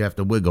wiggle. You have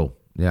to wiggle.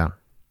 Yeah.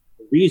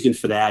 The reason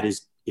for that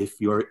is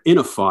if you're in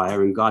a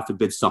fire and God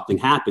forbid something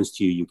happens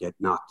to you, you get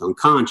knocked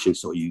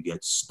unconscious or you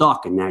get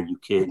stuck and now you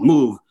can't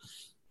move.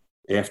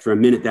 After a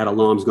minute, that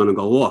alarm's going to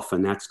go off,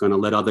 and that's going to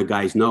let other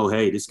guys know,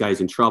 hey, this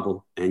guy's in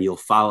trouble, and you'll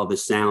follow the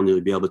sound and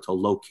you'll be able to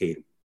locate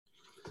him.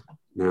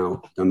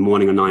 Now, the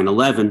morning of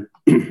 9/11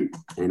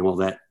 and all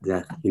that,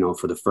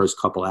 for the first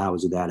couple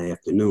hours of that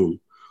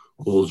afternoon,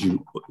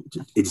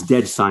 it's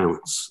dead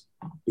silence.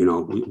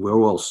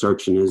 We're all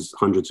searching. There's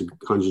hundreds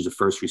of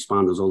first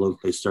responders all over the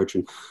place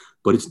searching,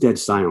 but it's dead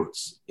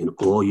silence. And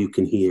all you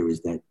can hear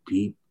is that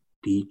beep,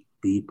 beep,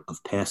 beep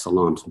of pass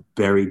alarms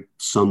buried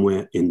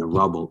somewhere in the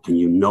rubble. And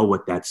you know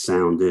what that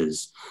sound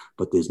is,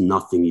 but there's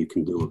nothing you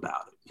can do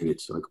about it. And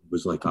it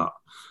was like a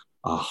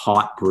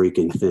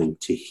heartbreaking thing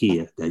to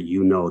hear that,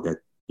 that,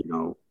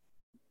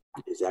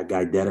 is that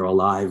guy dead or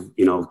alive?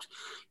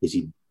 Is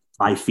he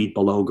 5 feet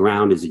below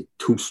ground? Is he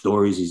 2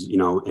 stories?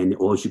 And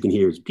all you can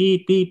hear is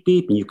beep, beep,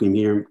 beep. And you can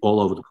hear him all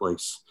over the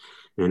place.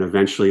 And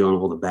eventually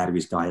all the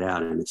batteries died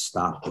out and it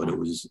stopped. But it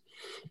was,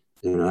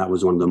 that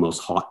was one of the most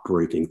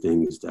heartbreaking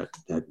things that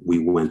we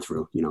went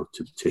through,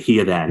 to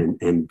hear that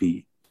and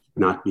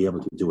not be able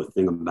to do a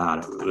thing about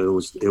it.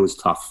 It was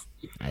tough.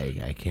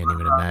 I can't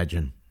even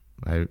imagine.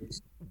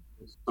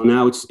 So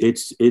now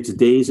it's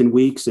days and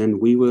weeks, and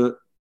we were,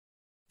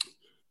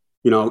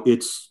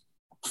 it's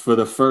for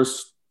the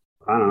first,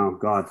 I don't know,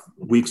 God,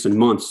 weeks and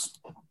months,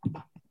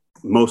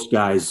 most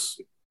guys,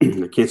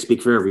 I can't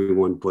speak for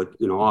everyone, but,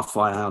 our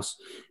firehouse,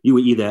 you were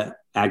either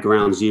at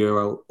ground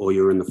zero or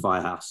you're in the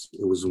firehouse.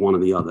 It was one or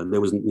the other.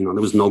 There was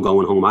no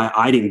going home.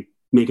 I didn't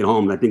make it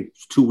home. I think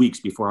 2 weeks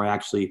before I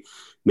actually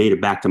made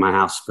it back to my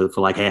house for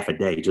like half a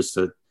day, just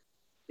to,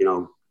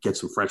 get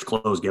some fresh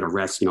clothes, get a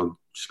rest,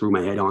 screw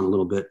my head on a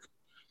little bit.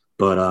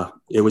 But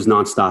it was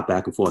nonstop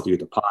back and forth. You at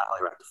the pilot,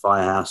 at the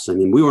firehouse. I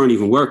mean, we weren't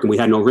even working. We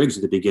had no rigs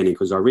at the beginning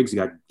because our rigs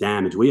got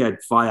damaged. We had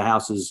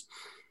firehouses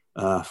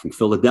from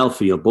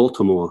Philadelphia,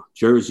 Baltimore,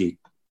 Jersey,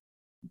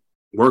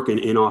 working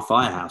in our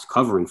firehouse,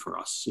 covering for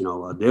us.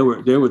 There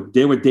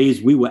were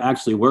days we were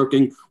actually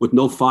working with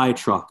no fire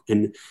truck,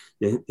 and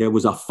there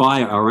was a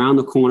fire around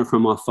the corner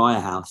from our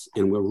firehouse,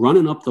 and we're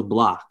running up the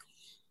block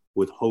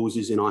with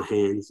hoses in our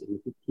hands and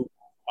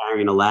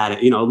carrying a ladder.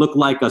 It looked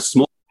like a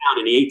small town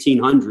in the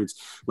 1800s.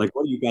 Like,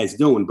 what are you guys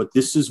doing? But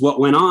this is what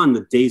went on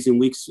the days and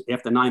weeks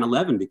after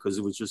 9/11, because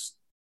it was just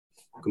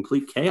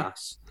complete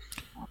chaos.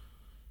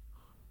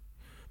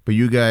 But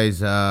you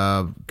guys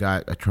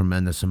got a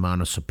tremendous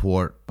amount of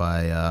support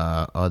by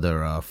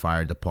other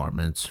fire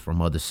departments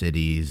from other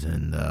cities,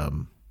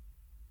 and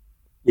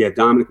yeah,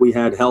 Dominic, we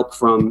had help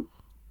from,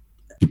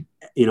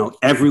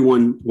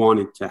 everyone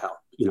wanted to help.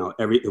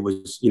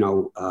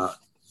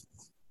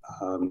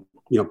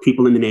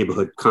 People in the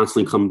neighborhood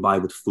constantly coming by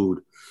with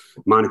food,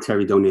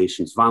 monetary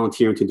donations,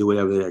 volunteering to do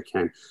whatever they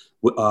can.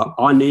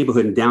 Our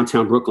neighborhood in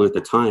downtown Brooklyn at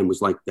the time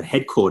was like the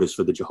headquarters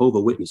for the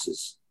Jehovah's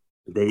Witnesses.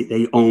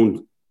 They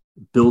owned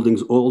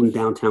buildings all in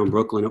downtown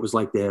Brooklyn. It was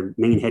like their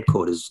main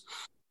headquarters.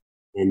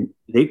 And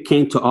they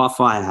came to our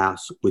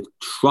firehouse with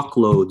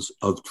truckloads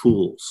of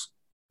tools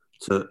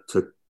to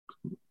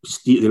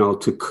steal,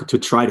 to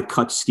try to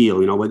cut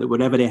steel,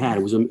 whatever they had.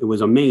 It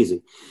was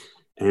amazing.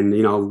 And,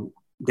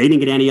 they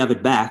didn't get any of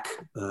it back.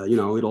 It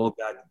all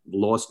got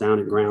lost down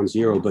at ground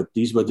zero. But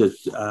these were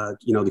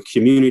the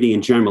community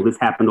in general. This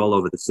happened all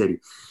over the city,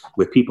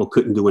 where people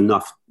couldn't do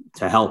enough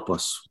to help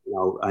us.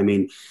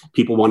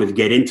 People wanted to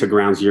get into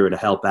ground zero to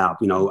help out.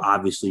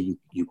 Obviously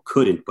you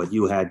couldn't, but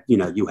you had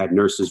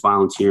nurses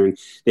volunteering.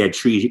 They had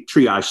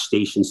triage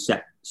stations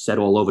set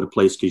all over the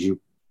place, because you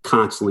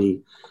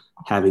constantly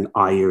having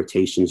eye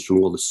irritations from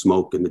all the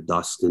smoke and the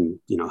dust, and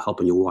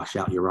helping you wash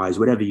out your eyes,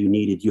 whatever you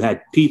needed. You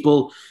had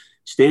people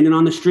standing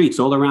on the streets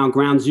all around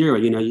ground zero.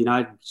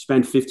 I'd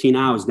spend 15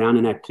 hours down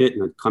in that pit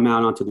and I'd come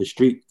out onto the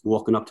street,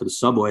 walking up to the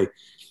subway,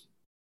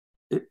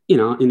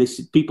 and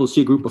people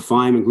see a group of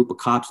firemen, a group of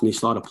cops, and they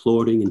start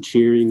applauding and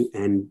cheering.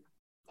 And,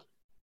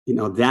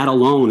 that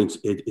alone,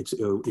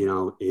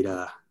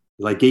 it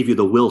like gave you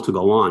the will to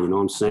go on. You know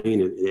what I'm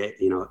saying?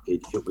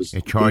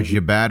 It charged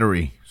your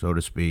battery, so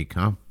to speak,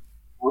 huh?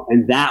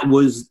 And that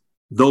was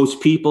those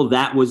people,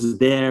 that was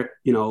their,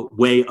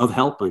 way of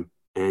helping.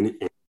 And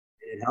it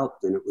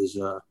helped. And it was,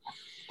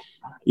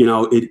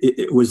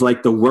 it was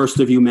like the worst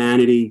of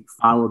humanity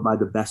followed by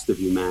the best of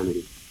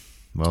humanity.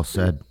 Well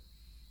said.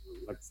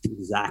 That's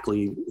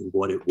exactly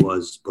what it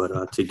was.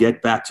 But to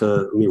get back to,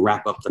 let me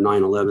wrap up the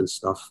 9/11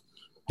 stuff.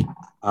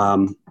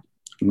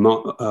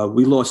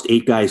 We lost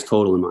 8 guys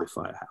total in my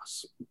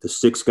firehouse. The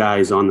 6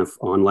 guys on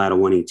ladder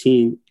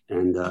 118,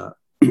 and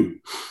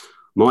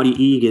Marty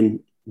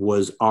Egan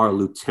was our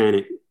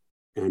lieutenant,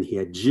 and he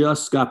had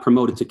just got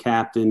promoted to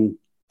captain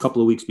a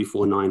couple of weeks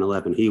before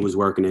 9/11. He was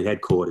working at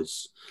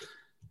headquarters,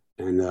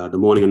 and the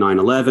morning of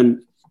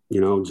 9/11,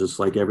 just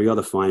like every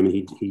other fireman,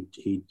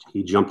 he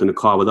jumped in the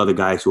car with other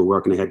guys who were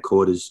working at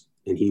headquarters,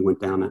 and he went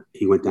down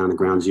to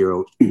ground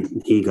zero.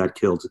 He got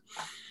killed,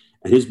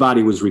 and his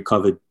body was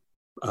recovered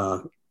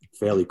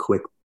fairly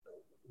quick.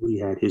 We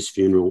had his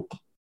funeral,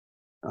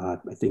 I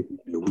think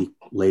a week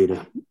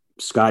later.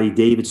 Scotty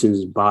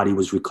Davidson's body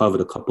was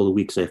recovered a couple of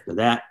weeks after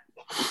that.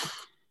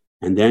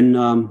 And then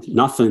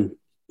nothing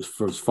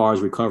for as far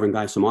as recovering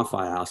guys from our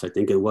firehouse. I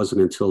think it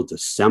wasn't until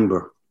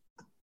December,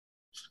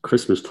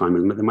 Christmas time.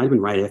 It might have been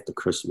right after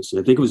Christmas.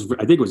 I think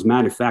it was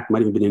matter of fact,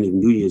 might have been in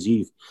New Year's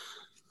Eve.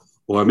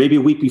 Or maybe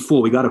a week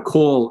before, we got a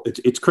call.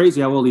 It's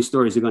crazy how all these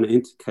stories are going to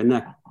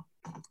interconnect.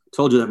 I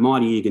told you that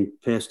Marty Egan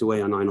passed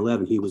away on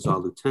 9/11. He was our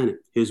lieutenant.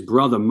 His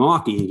brother,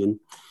 Mark Egan,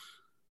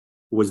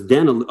 was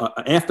then,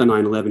 after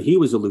 9/11, he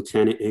was a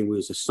lieutenant and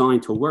was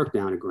assigned to work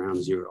down at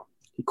ground zero.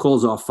 He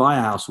calls our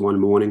firehouse one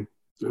morning,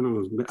 I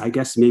don't know, I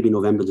guess maybe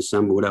November,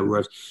 December, whatever it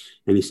was.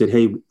 And he said,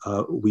 hey,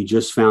 we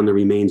just found the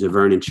remains of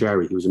Vernon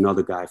Cherry. He was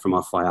another guy from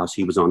our firehouse.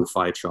 He was on the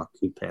fire truck.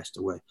 He passed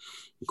away.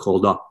 He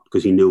called up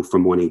because he knew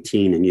from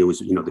 118 and knew his,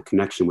 the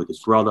connection with his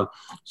brother.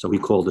 So he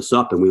called us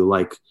up and we were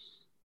like,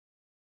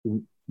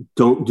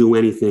 don't do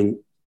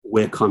anything.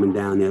 We're coming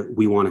down there.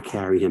 We want to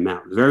carry him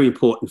out. Very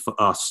important for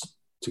us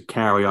to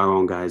carry our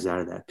own guys out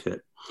of that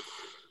pit.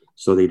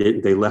 So they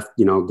didn't. They left.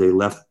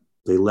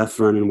 They left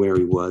Vernon where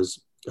he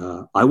was.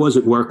 I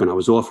wasn't working. I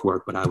was off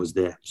work, but I was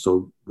there.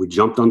 So we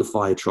jumped on the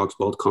fire trucks,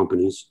 both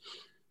companies,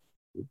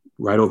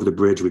 right over the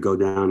bridge. We go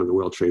down to the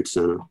World Trade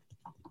Center,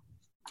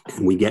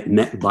 and we get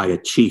met by a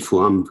chief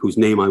whose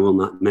name I will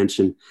not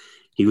mention.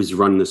 He was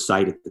running the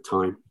site at the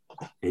time,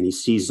 and he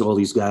sees all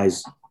these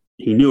guys.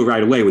 He knew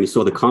right away when he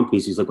saw the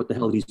companies. He's like, "What the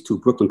hell are these 2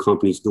 Brooklyn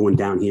companies doing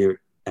down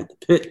here at the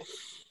pit?"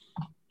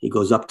 He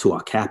goes up to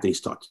our captain. He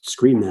starts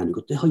screaming at him. He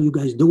goes, "What the hell are you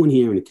guys doing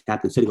here?" And the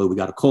captain said, "We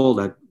got a call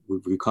that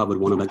we've recovered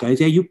one of the guys.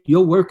 Yeah,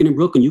 you're working in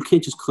Brooklyn. You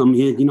can't just come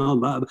here, blah,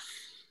 blah."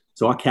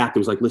 So our captain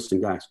was like, "Listen,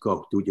 guys,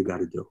 go. Do what you got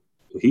to do."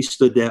 So he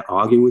stood there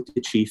arguing with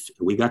the chief,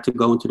 and we got to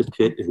go into the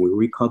pit, and we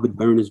recovered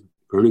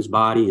Vernon's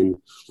body,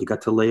 and we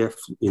got to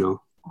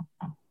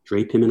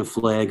drape him in a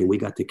flag, and we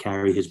got to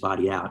carry his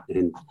body out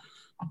and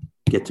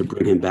get to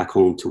bring him back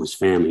home to his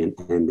family.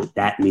 And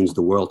that means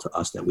the world to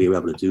us that we were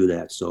able to do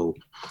that. So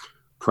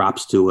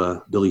props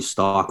to Billy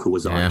Stark, who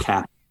was our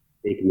captain,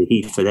 taking the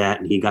heat for that.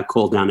 And he got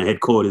called down to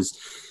headquarters.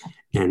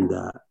 And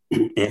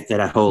after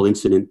that whole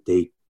incident,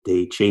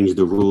 they changed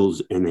the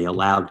rules and they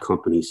allowed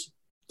companies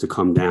to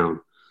come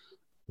down.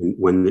 And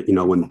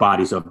when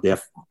bodies of their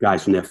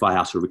guys from their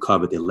firehouse were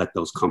recovered, they let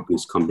those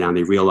companies come down.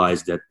 They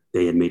realized that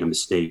they had made a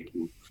mistake.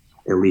 And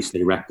at least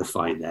they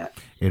rectified that.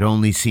 It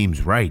only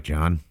seems right,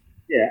 John.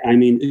 Yeah, I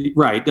mean,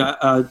 right.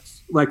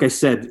 Like I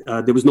said,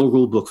 there was no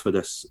rule book for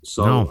this.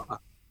 So no.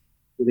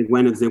 They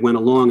went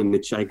along, and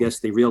I guess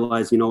they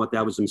realized,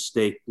 that was a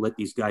mistake. Let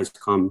these guys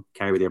come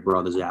carry their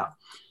brothers out.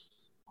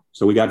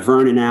 So we got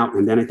Vernon out,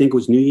 and then I think it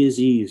was New Year's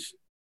Eve.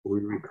 We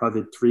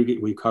recovered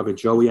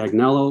Joey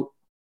Agnello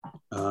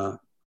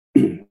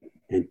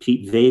and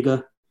Pete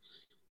Vega.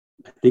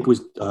 I think it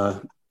was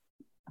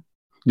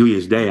New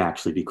Year's Day,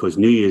 actually, because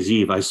New Year's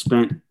Eve, I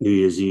spent New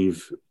Year's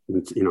Eve,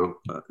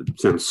 it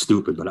sounds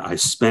stupid, but I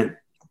spent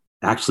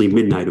actually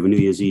midnight of New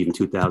Year's Eve in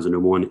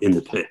 2001 in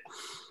the pit.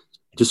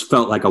 I just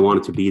felt like I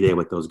wanted to be there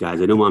with those guys.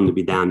 I didn't want them to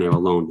be down there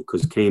alone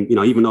because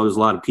even though there's a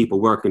lot of people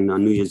working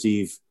on New Year's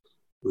Eve,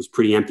 it was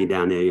pretty empty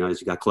down there.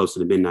 As you got closer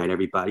to midnight,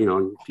 everybody,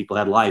 people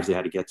had lives they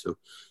had to get to.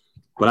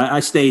 But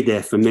I stayed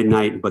there for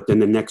midnight. But then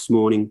the next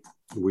morning,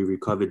 we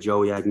recovered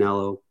Joey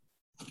Agnello,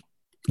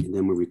 and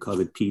then we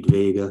recovered Pete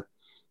Vega,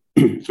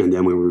 and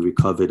then we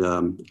recovered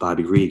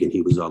Bobby Regan.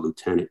 He was our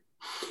lieutenant.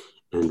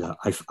 And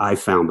I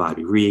found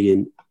Bobby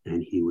Regan,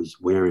 and he was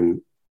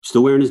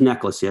still wearing his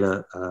necklace. He had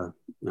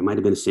it might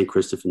have been a St.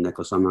 Christopher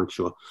necklace. I'm not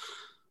sure.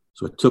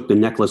 So I took the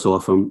necklace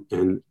off him,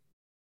 and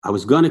I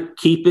was going to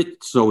keep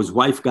it. So his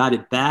wife got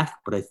it back,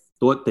 but I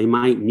thought they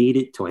might need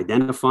it to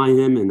identify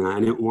him. And I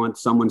didn't want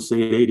someone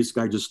saying, "Hey, this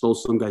guy just stole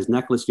some guy's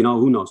necklace."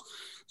 Who knows?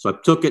 So I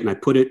took it and I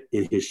put it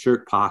in his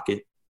shirt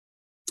pocket,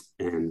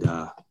 and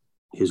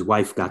his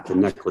wife got the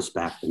necklace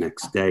back the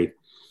next day.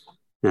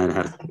 And I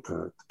had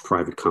a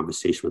private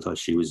conversation with her.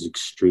 She was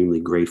extremely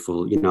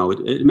grateful.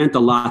 It meant a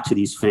lot to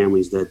these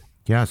families that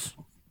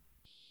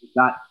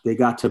they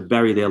got to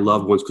bury their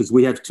loved ones, because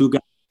we have 2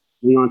 guys,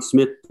 Leon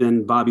Smith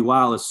and Bobby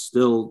Wallace,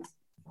 still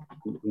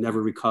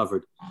never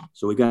recovered.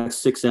 So we got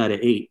 6 out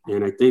of 8.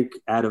 And I think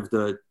out of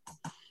the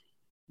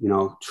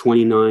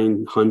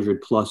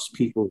 2,900 plus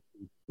people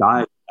who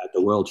died at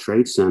the World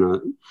Trade Center,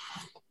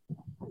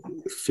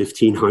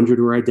 1,500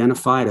 were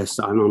identified. I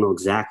don't know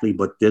exactly,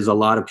 but there's a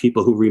lot of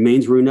people who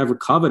remains were never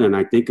covered. And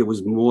I think it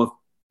was more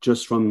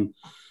just from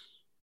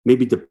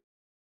maybe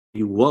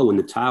when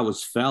the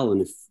towers fell,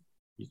 and if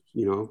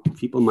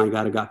people might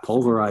got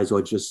pulverized,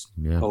 or just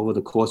over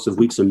the course of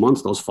weeks and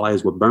months, those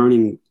fires were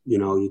burning,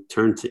 you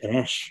turned to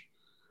ash.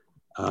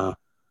 So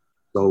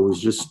it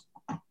was just,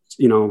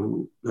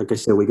 like I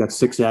said, we got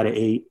 6 out of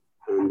 8,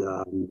 and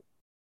it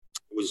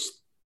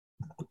was,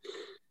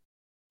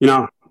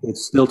 it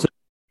still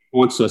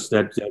haunts us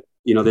that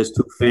there's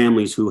 2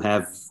 families who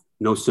have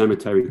no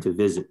cemetery to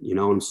visit. You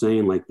know what I'm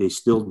saying? Like, they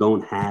still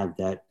don't have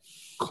that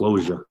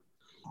closure.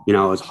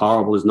 As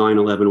horrible as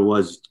 9/11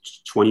 was,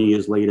 20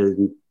 years later,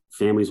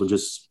 families will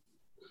just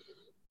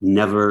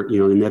never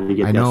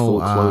get that full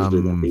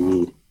closure that they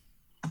need.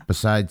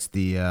 Besides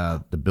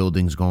the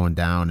buildings going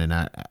down and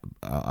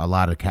a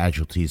lot of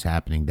casualties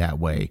happening that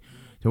way,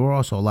 there were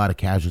also a lot of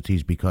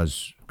casualties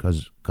because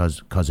of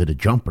the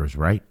jumpers,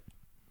 right?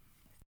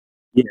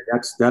 Yeah,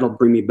 that'll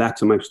bring me back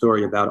to my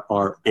story about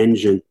our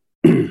engine.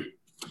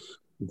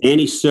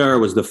 Danny Sir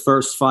was the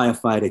first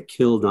firefighter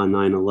killed on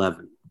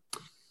 9/11.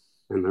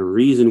 And the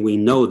reason we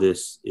know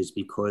this is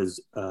because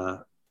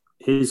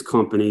his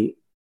company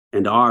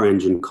and our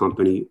engine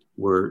company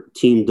were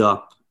teamed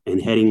up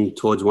and heading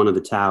towards one of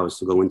the towers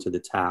to go into the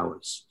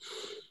towers.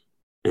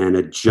 And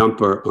a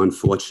jumper,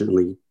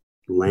 unfortunately,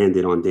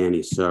 landed on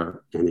Danny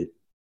Sir, and it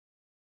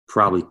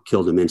probably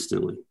killed him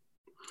instantly.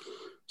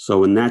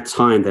 So in that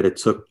time that it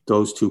took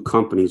those 2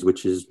 companies,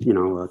 which is,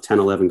 10,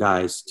 11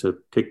 guys, to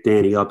pick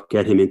Danny up,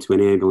 get him into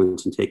an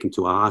ambulance and take him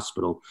to a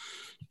hospital,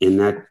 in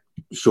that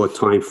short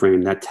time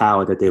frame, that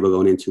tower that they were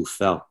going into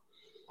fell.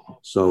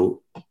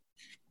 So,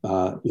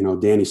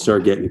 Danny Sir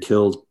getting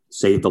killed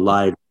saved the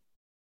life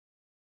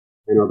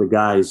and other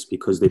guys,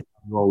 because they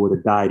all would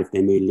have died if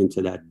they made it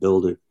into that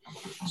building.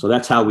 So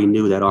that's how we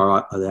knew that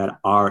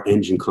our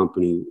engine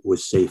company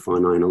was safe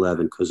on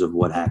 9/11, because of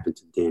what happened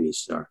to Danny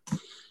Sir.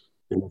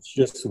 And it's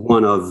just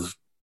one of,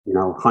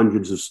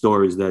 hundreds of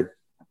stories that,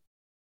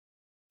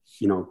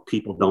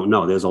 people don't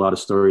know. There's a lot of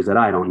stories that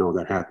I don't know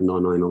that happened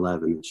on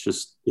 9/11. It's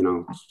just,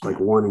 it's like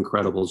one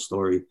incredible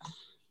story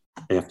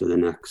after the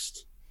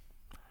next.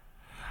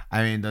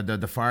 I mean,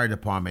 the fire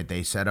department,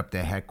 they set up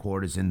their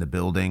headquarters in the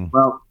building.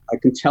 Well, I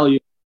can tell you,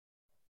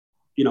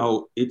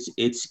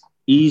 it's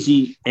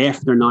easy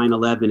after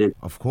 9/11, and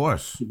of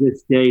course, to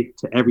this day,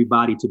 to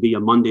everybody to be a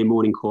Monday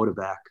morning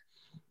quarterback.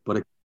 But I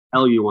can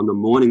tell you, on the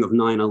morning of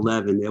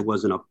 9/11, there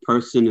wasn't a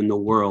person in the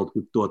world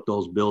who thought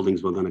those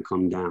buildings were going to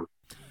come down.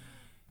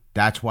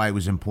 That's why it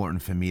was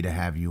important for me to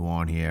have you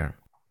on here.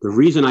 The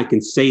reason I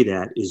can say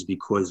that is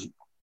because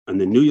in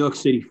the New York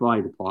City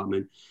Fire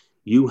Department,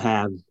 you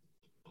have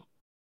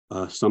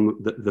some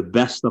of the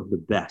best of the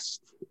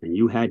best. And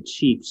you had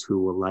chiefs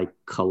who were like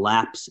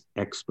collapse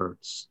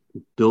experts,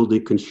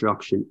 building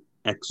construction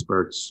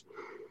experts,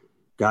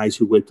 guys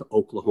who went to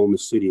Oklahoma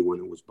City when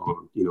it was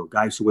bombed,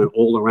 guys who went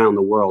all around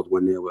the world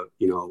when there were,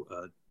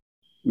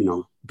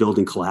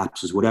 building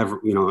collapses, whatever,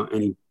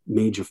 any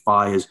major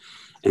fires,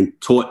 and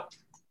taught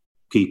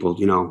people,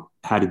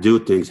 how to do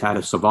things, how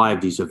to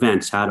survive these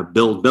events, how to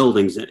build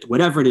buildings,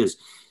 whatever it is.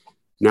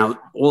 Now,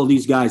 all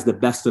these guys, the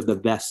best of the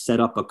best,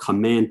 set up a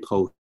command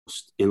post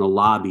in the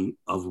lobby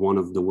of one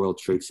of the World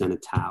Trade Center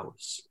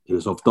towers.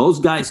 And so if those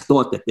guys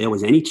thought that there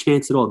was any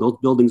chance at all those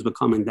buildings were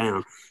coming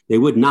down, they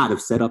would not have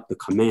set up the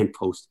command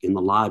post in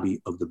the lobby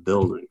of the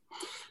building.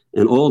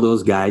 And all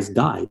those guys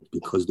died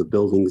because the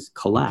buildings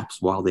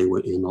collapsed while they were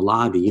in the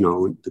lobby.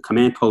 The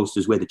command post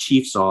is where the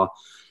chiefs are,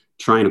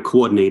 trying to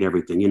coordinate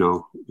everything,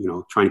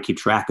 trying to keep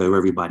track of where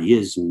everybody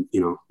is, and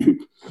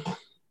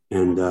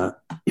and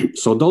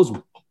so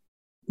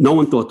no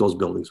one thought those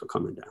buildings were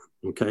coming down.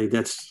 Okay,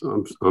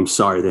 I'm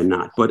sorry, they're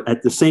not. But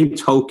at the same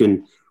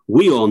token,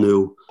 we all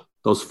knew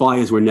those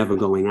fires were never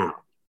going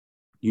out.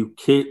 You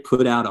can't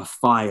put out a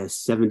fire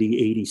 70,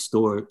 80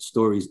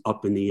 stories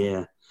up in the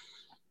air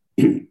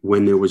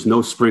when there was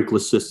no sprinkler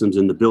systems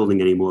in the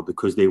building anymore,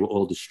 because they were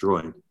all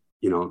destroyed.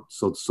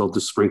 So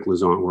the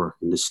sprinklers aren't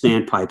working. The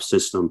standpipe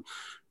system,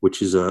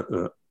 which is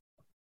a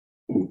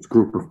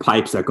group of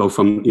pipes that go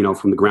from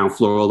the ground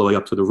floor all the way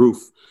up to the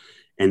roof,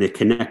 and they're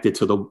connected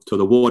to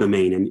the water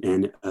main,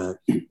 and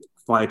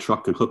fire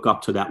truck can hook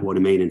up to that water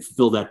main and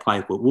fill that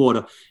pipe with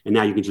water. And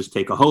now you can just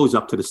take a hose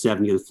up to the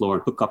 70th floor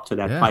and hook up to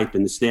that pipe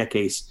in the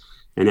staircase,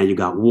 and now you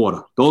got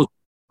water. Those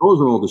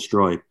are all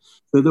destroyed.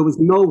 So there was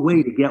no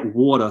way to get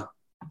water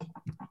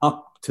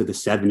up to the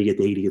 70th,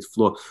 80th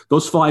floor.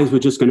 Those fires were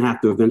just going to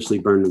have to eventually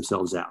burn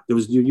themselves out.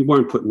 You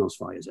weren't putting those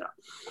fires out.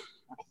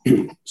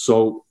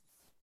 So,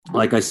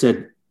 like I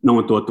said, no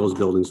one thought those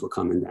buildings were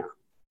coming down.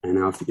 And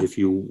now if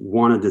you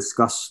want to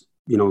discuss,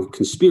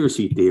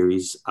 conspiracy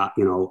theories,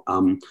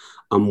 I'm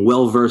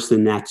well versed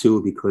in that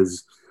too,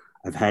 because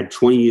I've had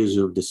 20 years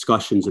of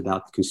discussions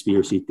about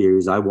conspiracy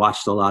theories. I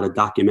watched a lot of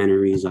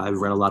documentaries. I've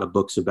read a lot of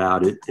books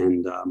about it.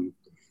 And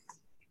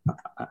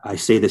I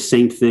say the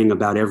same thing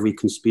about every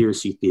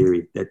conspiracy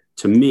theory, that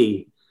to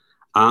me,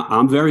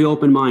 I'm very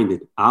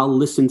open-minded. I'll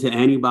listen to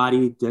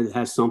anybody that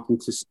has something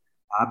to say.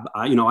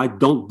 I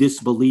don't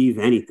disbelieve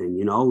anything.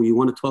 You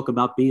want to talk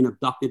about being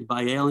abducted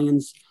by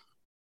aliens,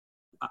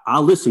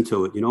 I'll listen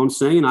to it. You know what I'm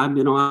saying?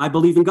 I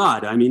believe in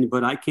God.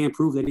 But I can't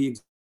prove that he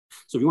exists.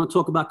 So if you want to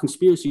talk about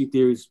conspiracy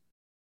theories,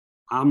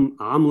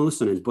 I'm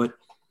listening. But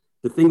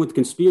the thing with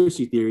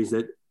conspiracy theories is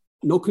that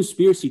no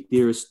conspiracy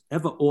theorist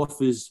ever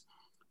offers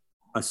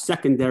a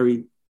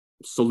secondary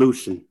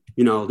solution.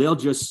 They'll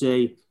just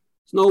say,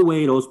 there's no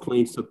way those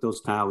planes took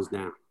those towers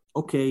down.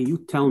 Okay, you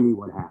tell me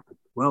what happened.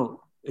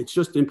 Well, it's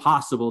just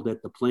impossible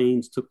that the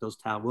planes took those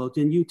towers. Well,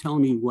 then you tell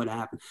me what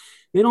happened.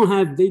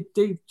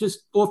 They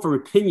just offer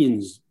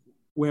opinions,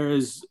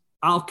 whereas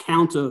I'll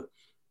counter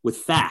with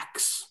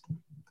facts.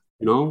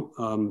 You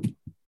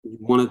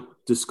want to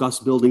discuss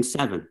Building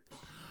 7?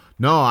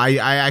 No, I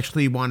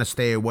actually want to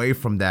stay away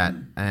from that,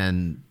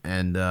 and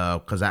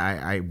because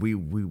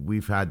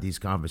we've had these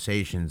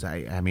conversations.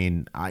 I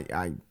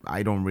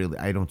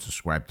don't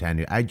subscribe to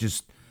any.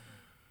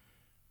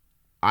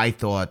 I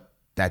thought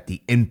that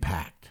the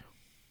impact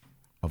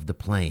of the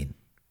plane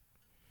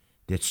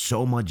did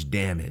so much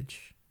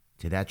damage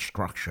to that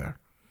structure,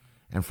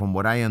 and from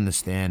what I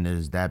understand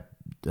is that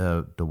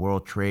the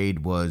World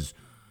Trade was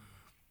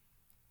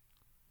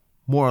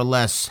more or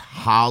less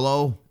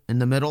hollow in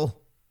the middle.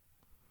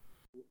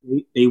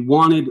 They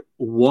wanted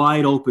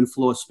wide open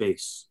floor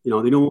space. They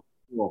don't want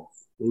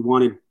walls. They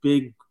wanted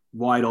big,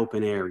 wide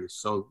open areas.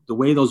 So the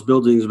way those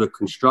buildings were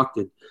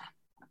constructed,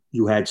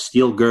 you had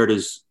steel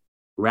girders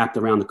wrapped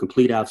around the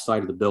complete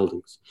outside of the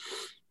buildings.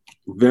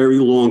 Very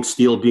long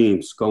steel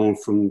beams going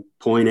from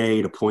point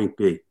A to point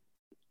B,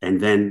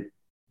 and then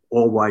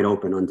all wide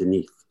open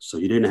underneath. So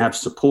you didn't have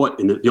support.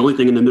 The only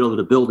thing in the middle of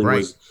the building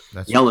was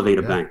the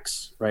elevator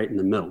banks right in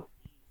the middle.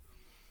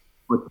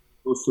 But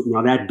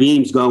now that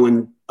beam's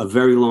going a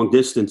very long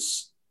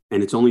distance,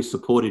 and it's only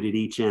supported at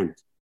each end.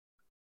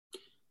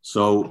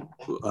 So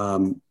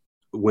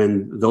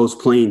when those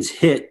planes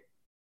hit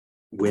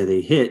where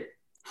they hit,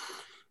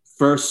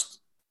 first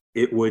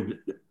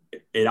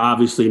it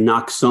obviously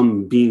knocked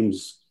some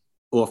beams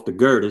off the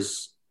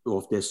girders,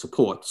 off their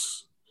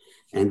supports,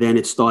 and then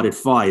it started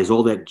fires.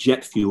 All that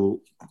jet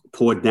fuel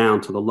poured down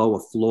to the lower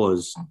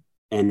floors,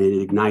 and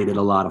it ignited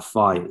a lot of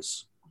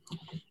fires.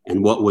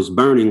 And what was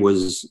burning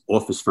was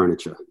office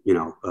furniture,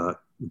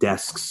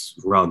 desks,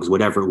 rugs,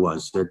 whatever it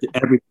was.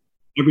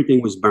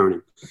 Everything was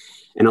burning.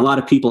 And a lot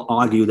of people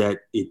argue that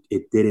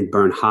it didn't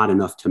burn hot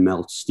enough to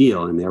melt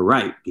steel. And they're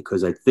right,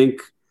 because I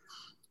think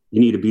you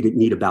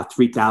need about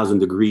 3,000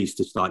 degrees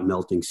to start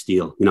melting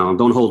steel.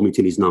 Don't hold me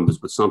to these numbers,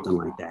 but something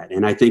like that.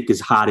 And I think as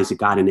hot as it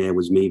got in there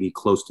was maybe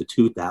close to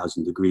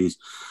 2,000 degrees.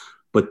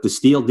 But the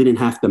steel didn't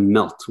have to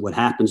melt. What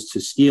happens to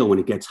steel when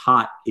it gets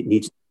hot, it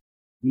needs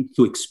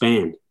to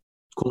expand.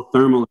 It's called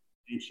thermal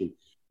expansion.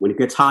 When it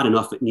gets hot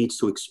enough, it needs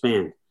to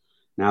expand.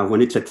 Now,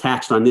 when it's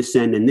attached on this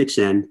end and this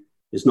end,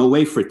 there's no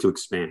way for it to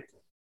expand.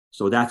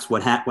 So that's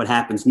what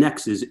happens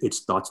next is it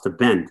starts to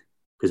bend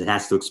because it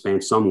has to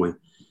expand somewhere.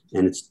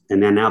 And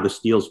then now a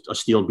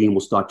steel beam will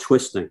start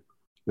twisting.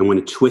 And when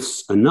it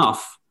twists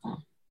enough,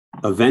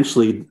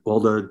 eventually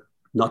all the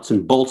nuts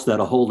and bolts that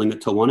are holding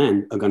it to one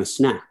end are going to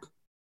snap.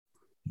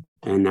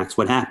 And that's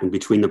what happened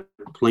between the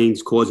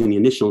planes causing the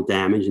initial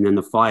damage and then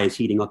the fires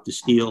heating up the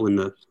steel and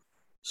the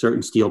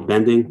certain steel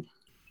bending.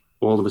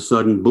 All of a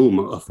sudden, boom,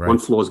 one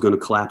floor is going to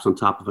collapse on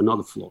top of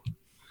another floor.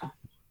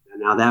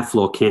 And now that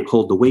floor can't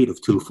hold the weight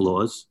of two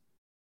floors,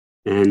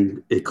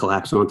 and it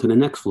collapses onto the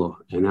next floor.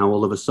 And now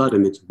all of a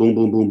sudden, it's boom,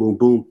 boom, boom, boom,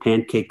 boom,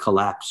 pancake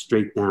collapse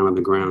straight down on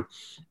the ground.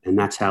 And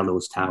that's how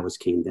those towers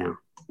came down.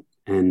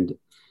 And,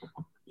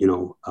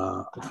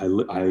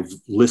 I've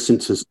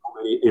listened to so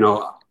many,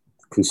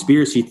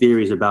 conspiracy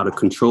theories about a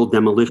controlled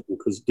demolition,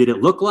 because did it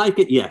look like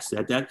it? Yes.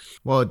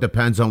 Well, it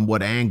depends on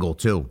what angle,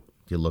 too,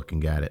 you're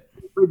looking at it.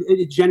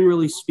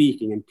 Generally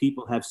speaking, and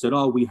people have said,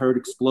 we heard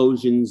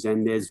explosions,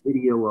 and there's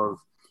video of,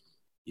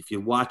 if you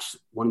watch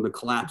one of the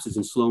collapses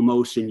in slow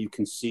motion, you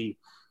can see,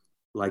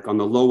 like on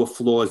the lower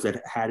floors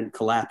that hadn't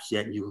collapsed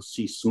yet, you'll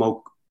see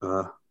smoke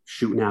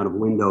shooting out of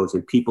windows,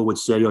 and people would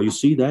say, you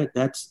see that?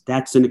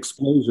 That's an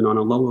explosion on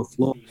a lower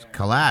floor.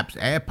 Collapse,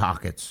 air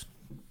pockets.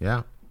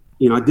 Yeah.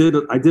 I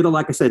did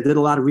like I said, did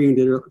a lot of reading,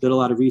 did a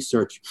lot of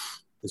research,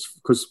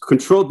 because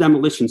controlled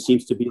demolition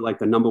seems to be like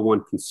the number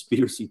one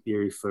conspiracy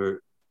theory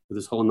for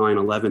this whole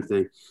 9/11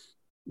 thing.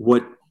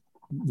 What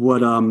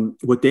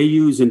they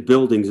use in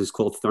buildings is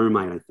called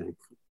thermite, I think.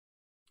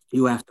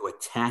 You have to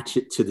attach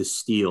it to the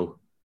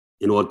steel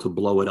in order to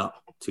blow it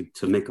up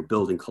to make a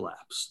building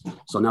collapse.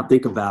 So now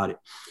think about it.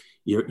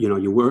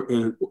 You work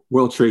in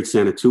World Trade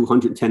Center,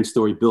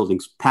 210-story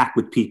buildings packed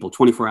with people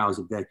 24 hours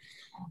a day.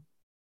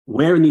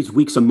 Where in these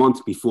weeks a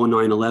month before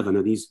 9/11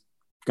 are these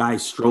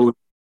guys strolling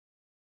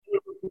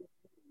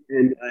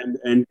and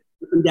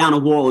ripping down a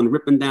wall and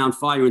ripping down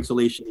fire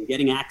insulation and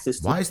getting access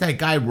to... Why is that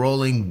guy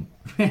rolling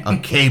a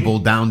cable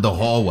down the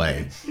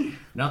hallway?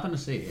 Nothing to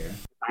see here.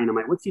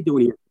 Dynamite. What's he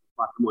doing here?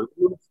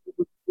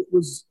 It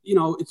was,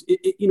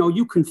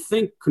 you can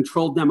think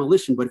controlled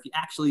demolition, but if you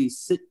actually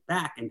sit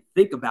back and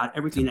think about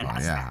everything that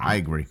has happened, I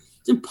agree.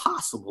 It's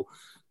impossible.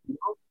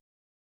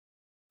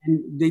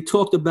 And they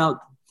talked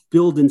about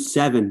Building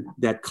 7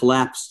 that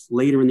collapsed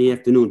later in the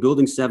afternoon.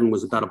 Building 7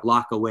 was about a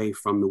block away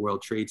from the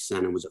World Trade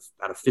Center. It was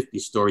about a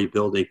 50-story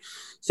building.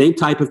 Same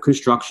type of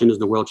construction as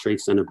the World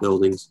Trade Center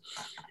buildings.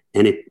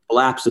 and it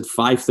collapsed at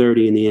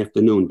 5:30 in the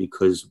afternoon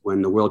because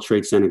when the World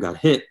Trade Center got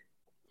hit,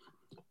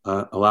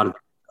 a lot of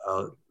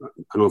I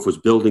don't know if it was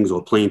buildings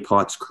or plane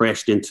parts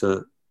crashed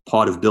into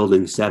part of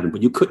Building 7,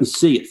 but you couldn't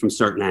see it from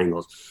certain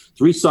angles.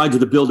 3 sides of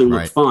the building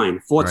looked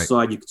fine. 4th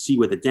side, you could see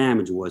where the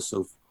damage was.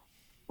 So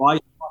fire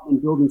in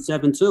Building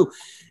 7 too,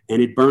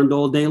 and it burned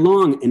all day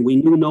long. And we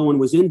knew no one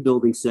was in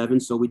Building 7,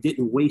 so we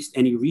didn't waste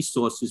any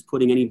resources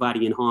putting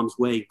anybody in harm's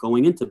way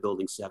going into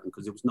Building 7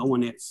 because there was no one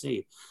there to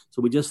save.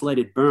 So we just let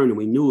it burn, and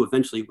we knew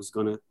eventually it was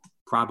going to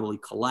probably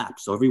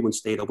collapse. So everyone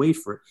stayed away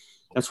from it.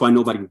 That's why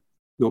nobody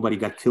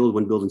got killed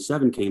when Building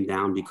 7 came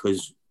down,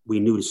 because we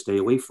knew to stay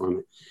away from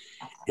it.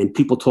 And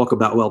people talk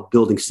about, well,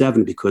 Building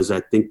 7, because I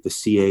think the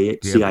CIA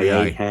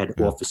had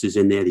offices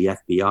in there. The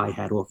FBI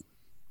had offices.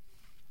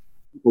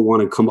 People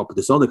want to come up with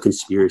this other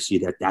conspiracy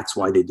that's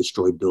why they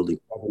destroyed Building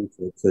 7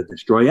 to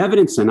destroy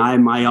evidence. And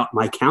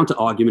my counter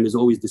argument is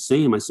always the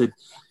same. I said,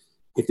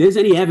 if there's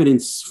any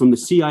evidence from the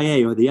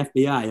CIA or the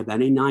FBI about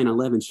any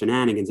 9/11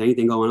 shenanigans,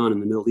 anything going on in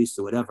the Middle East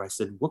or whatever, I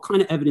said, what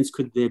kind of evidence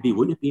could there be?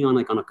 Wouldn't it be on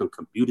a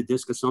computer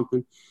disk or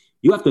something?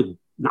 You have to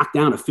knock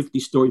down a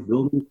 50-story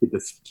building to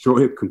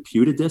destroy a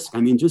computer disk?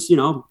 I mean, just,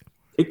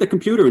 take the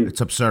computer and...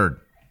 It's absurd.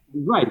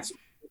 Right. It's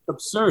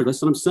absurd.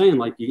 That's what I'm saying.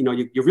 Like, you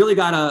really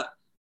got to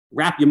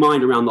wrap your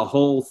mind around the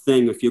whole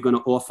thing if you're going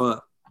to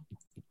offer,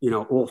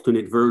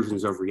 alternate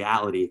versions of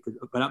reality.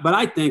 But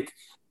I think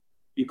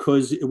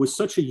because it was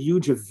such a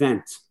huge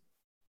event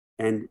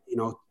and,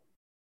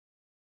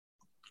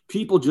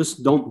 people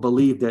just don't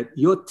believe that.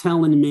 You're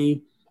telling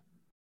me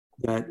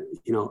that,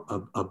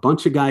 a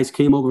bunch of guys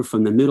came over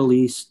from the Middle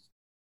East,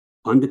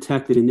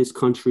 undetected in this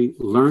country,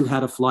 learned how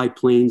to fly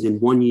planes in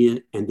 1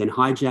 year, and then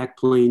hijacked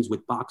planes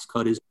with box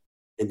cutters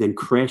and then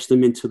crashed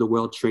them into the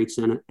World Trade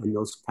Center, and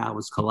those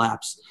towers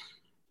collapsed.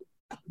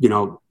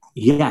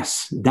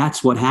 Yes,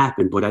 that's what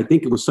happened. But I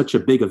think it was such a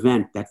big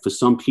event that for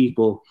some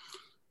people,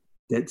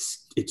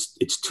 it's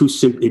too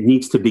simple. It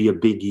needs to be a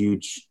big,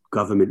 huge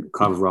government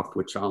cover-up,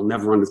 which I'll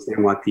never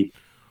understand why people...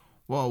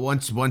 Well,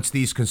 once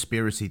these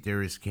conspiracy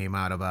theories came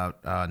out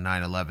about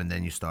 9/11,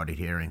 then you started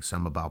hearing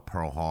some about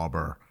Pearl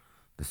Harbor,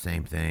 the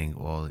same thing.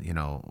 Well,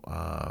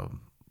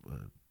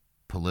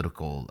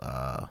 political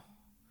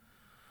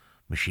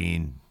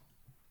machine,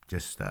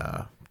 just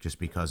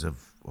because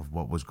of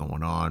what was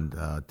going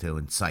on to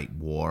incite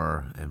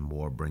war, and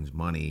war brings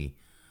money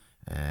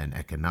and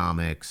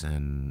economics,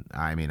 and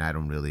I mean,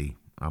 I'm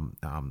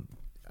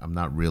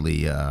not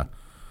really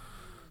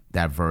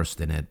that versed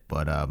in it,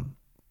 but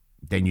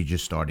then you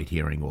just started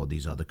hearing all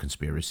these other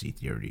conspiracy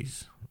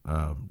theories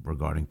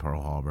regarding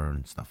Pearl Harbor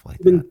and stuff like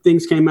that.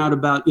 Things came out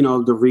about,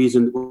 the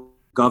reason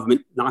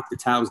government knocked the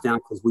towers down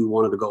because we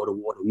wanted to go to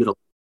war in the middle.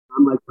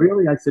 I'm like,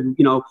 really? I said,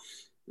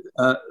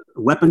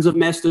 weapons of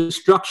mass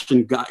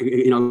destruction got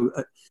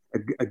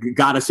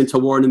us into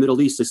war in the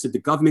Middle East. I said the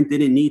government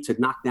didn't need to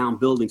knock down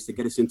buildings to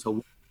get us into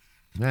war.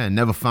 Yeah,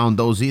 never found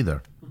those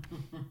either.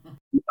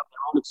 Their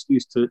own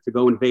excuse to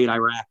go invade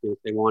Iraq if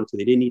they wanted to.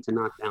 They didn't need to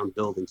knock down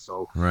buildings.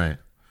 So right.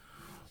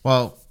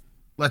 Well,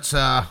 let's.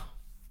 I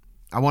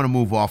want to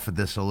move off of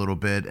this a little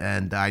bit,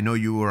 and I know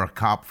you were a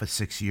cop for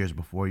 6 years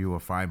before you were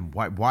a fireman.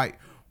 Why?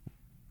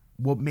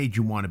 What made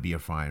you want to be a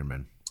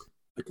fireman?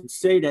 I can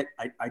say that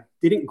I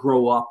didn't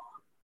grow up.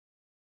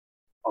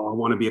 Oh, I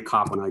want to be a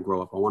cop when I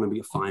grow up. I want to be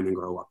a fireman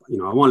grow up.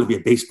 I wanted to be a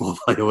baseball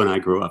player when I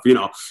grew up. Me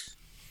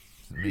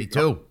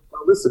too.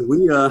 Well, listen,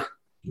 we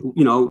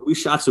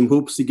shot some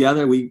hoops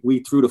together.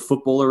 We threw the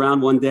football around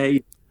one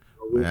day.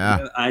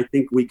 Yeah. I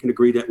think we can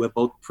agree that we're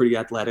both pretty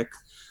athletic.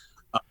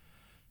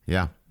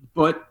 Yeah.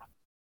 But,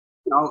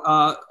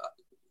 I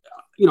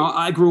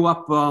grew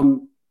up,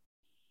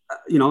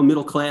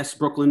 middle class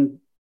Brooklyn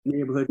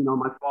neighborhood.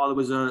 My father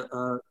was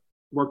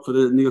worked for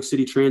the New York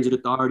City Transit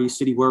Authority,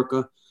 city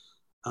worker.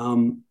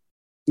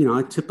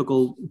 A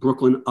typical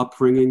Brooklyn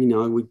upbringing.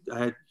 I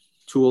had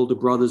 2 older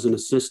brothers and a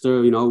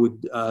sister.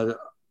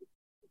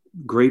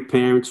 Great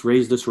parents,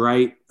 raised us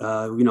right.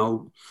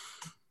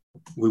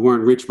 We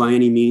weren't rich by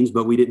any means,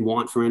 but we didn't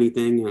want for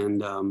anything.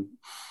 And,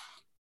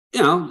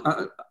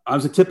 I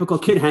was a typical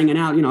kid hanging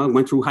out. I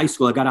went through high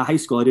school. I got out of high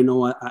school. I didn't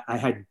know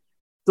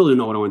still didn't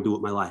know what I want to do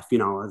with my life.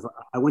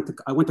 I went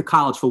to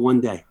college for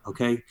 1 day.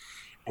 Okay.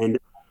 And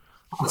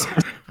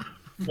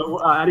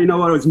so I didn't know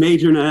what I was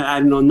majoring in. I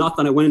didn't know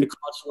nothing. I went into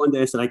college for 1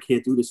 day. I said, I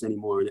can't do this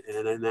anymore.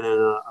 And then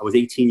I was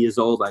 18 years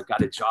old. I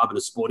got a job in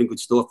a sporting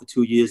goods store for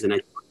 2 years, and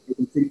then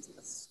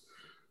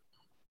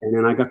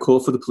I got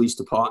called for the police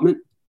department,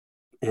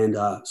 and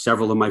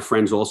several of my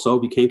friends also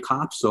became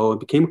cops. So I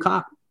became a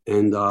cop,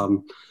 and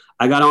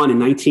I got on in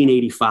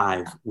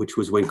 1985, which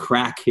was when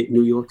crack hit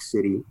New York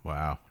City.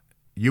 Wow.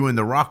 You in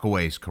the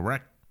Rockaways,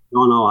 correct?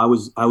 No, I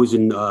was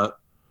in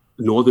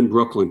northern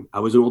Brooklyn.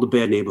 I was in all the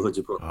bad neighborhoods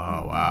of Brooklyn.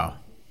 Oh, wow.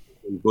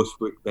 In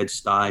Bushwick,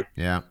 Bed-Stuy,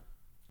 yeah,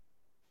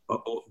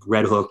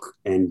 Red Hook.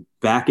 And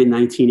back in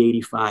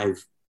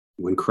 1985,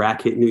 when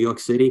crack hit New York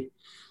City,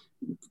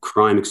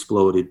 crime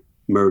exploded,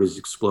 murders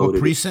exploded.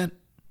 What precinct?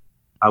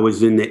 I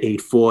was in the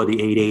 8-4, the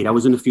 8-8. I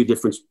was in a few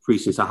different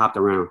precincts. I hopped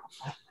around.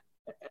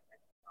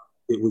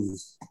 It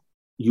was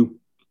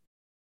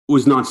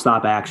was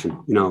nonstop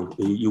action. You know,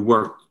 you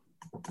worked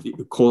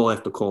call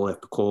after call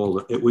after call.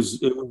 It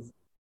was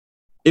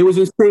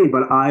insane,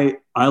 but I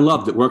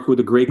loved it. Worked with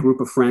a great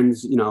group of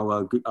friends. You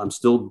know, I'm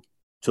still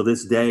to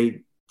this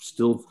day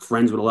still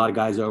friends with a lot of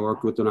guys I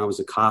worked with when I was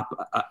a cop.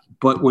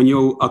 But when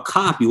you're a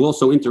cop, you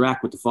also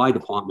interact with the fire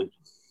department.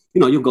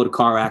 You know, you'll go to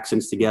car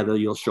accidents together.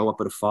 You'll show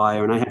up at a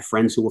fire. And I had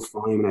friends who were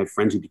firemen. I had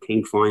friends who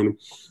became firemen.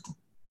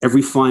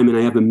 Every fireman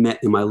I ever met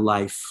in my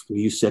life,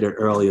 you said it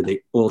earlier, they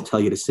all tell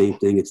you the same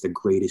thing. It's the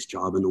greatest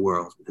job in the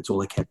world. That's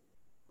all I kept.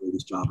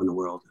 Greatest job in the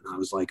world. And I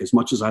was like, as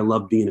much as I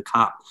loved being a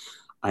cop,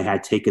 I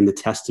had taken the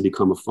test to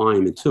become a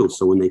fireman too.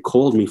 So when they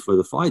called me for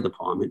the fire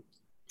department,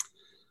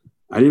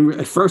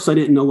 at first I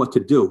didn't know what to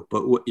do,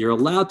 but what you're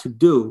allowed to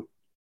do,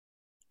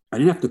 I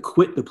didn't have to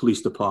quit the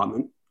police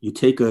department. You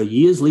take a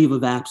year's leave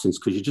of absence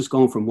because you're just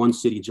going from one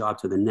city job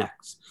to the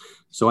next.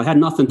 So I had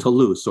nothing to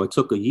lose. So I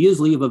took a year's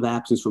leave of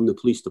absence from the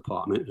police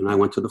department and I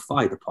went to the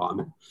fire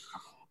department.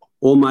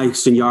 All my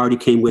seniority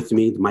came with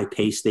me. My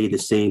pay stayed the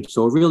same.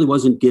 So it really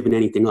wasn't giving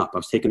anything up. I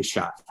was taking a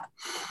shot.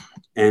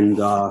 And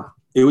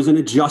it was an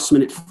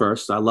adjustment at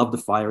first. I loved the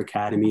fire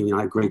academy. You know,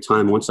 I had a great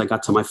time. Once I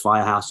got to my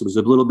firehouse, it was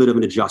a little bit of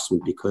an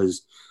adjustment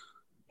because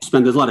you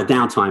spend a lot of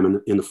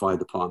downtime in the fire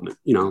department.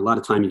 You know, a lot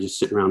of time you're just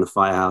sitting around the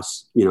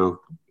firehouse, you know,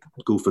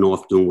 goofing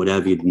off, doing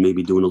whatever, you'd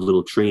maybe doing a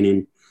little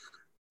training.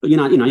 But you're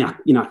not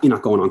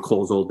going on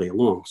calls all day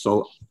long.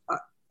 So I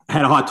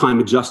had a hard time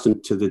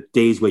adjusting to the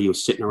days where you were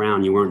sitting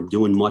around, you weren't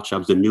doing much. I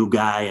was a new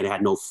guy and I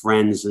had no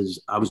friends.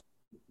 I was in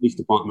the police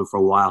department for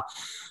a while.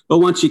 But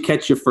once you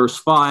catch your first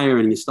fire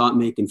and you start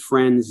making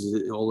friends,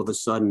 all of a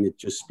sudden it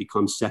just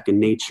becomes second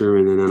nature.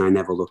 And then I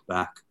never looked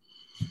back.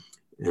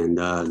 And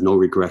no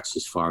regrets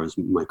as far as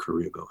my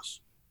career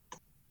goes.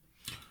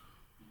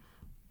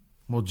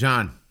 Well,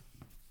 John,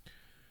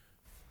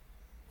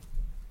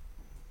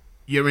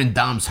 you're in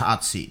Dom's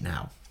hot seat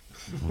now,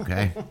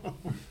 okay?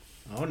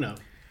 Oh, no.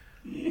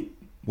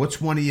 What's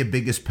one of your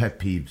biggest pet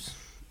peeves?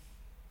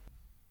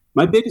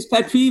 My biggest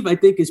pet peeve, I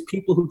think, is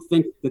people who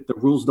think that the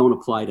rules don't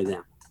apply to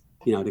them.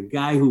 You know, the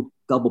guy who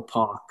double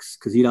parks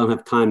because he don't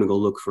have time to go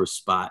look for a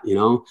spot, you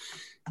know?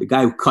 The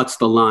guy who cuts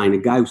the line, the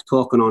guy who's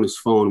talking on his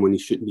phone when he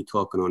shouldn't be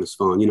talking on his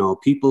phone. You know,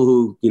 people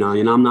who, you know,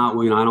 and I'm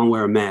not, you know, I don't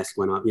wear a mask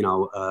when I'm, you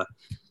know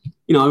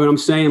what I'm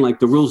saying? Like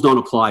the rules don't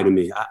apply to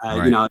me.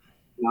 Right. You know,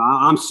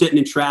 I'm sitting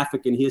in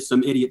traffic and here's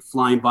some idiot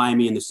flying by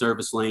me in the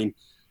service lane,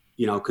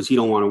 you know, because he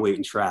don't want to wait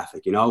in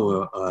traffic, you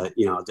know,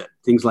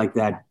 things like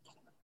that,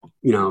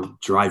 you know,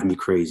 drive me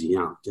crazy. You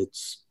know,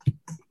 it's,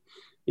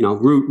 you know,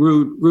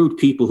 rude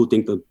people who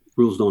think the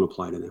rules don't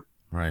apply to them.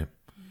 Right.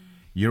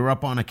 You're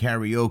up on a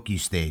karaoke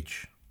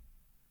stage.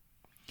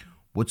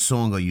 What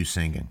song are you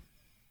singing?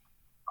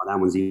 Oh, that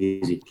one's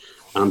easy.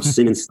 I'm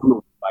singing Summer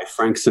Wind by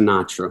Frank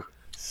Sinatra.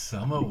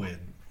 Summer Wind.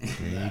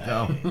 There you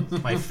go.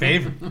 My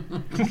favorite.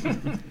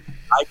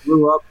 I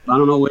grew up, I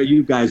don't know where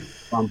you guys are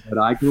from, but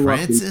I grew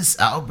Francis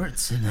Albert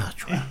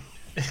Sinatra.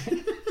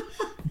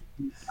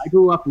 I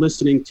grew up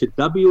listening to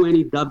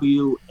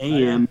WNEW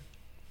AM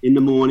in the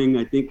morning.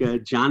 I think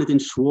Jonathan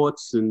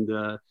Schwartz and,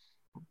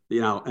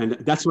 you know, and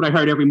that's what I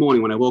heard every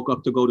morning when I woke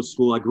up to go to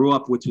school. I grew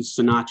up with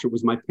Sinatra. It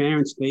was my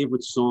parents'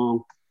 favorite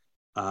song.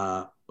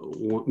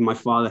 My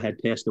father had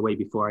passed away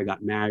before I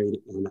got married,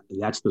 and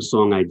that's the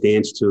song I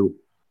danced to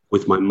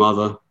with my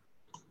mother.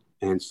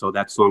 And so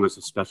that song is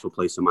a special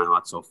place in my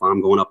heart. So if I'm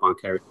going up on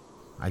karaoke,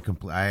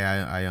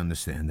 I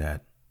understand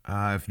that.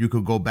 If you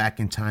could go back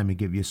in time and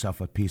give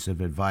yourself a piece of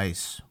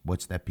advice,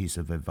 what's that piece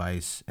of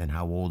advice and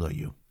how old are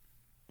you?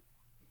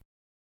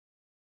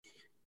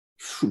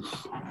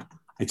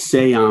 I'd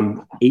say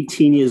I'm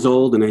 18 years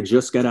old and I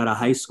just got out of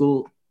high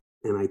school,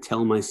 and I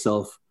tell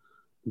myself,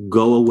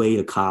 go away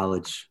to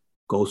college,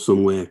 go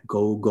somewhere,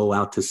 go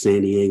out to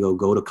San Diego,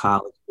 go to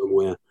college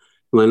somewhere.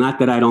 Well, not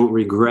that I don't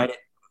regret it.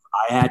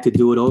 If I had to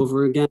do it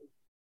over again,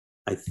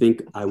 I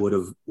think I would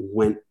have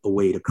went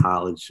away to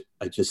college.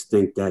 I just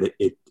think that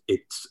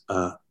it's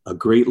a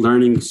great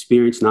learning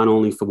experience, not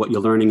only for what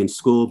you're learning in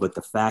school, but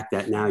the fact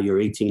that now you're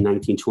 18,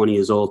 19, 20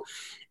 years old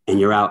and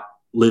you're out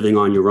living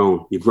on your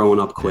own. You're growing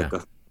up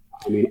quicker.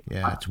 Yeah. I mean,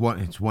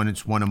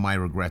 it's one of my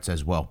regrets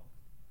as well.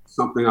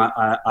 Something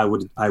I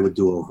would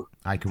do over.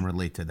 I can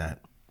relate to that.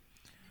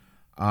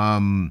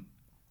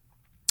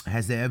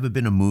 Has there ever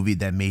been a movie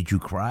that made you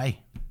cry?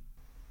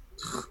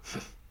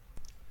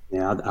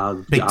 Yeah,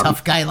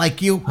 tough guy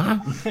like you, huh?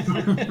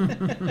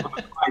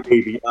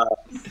 Baby.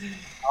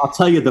 I'll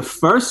tell you the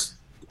first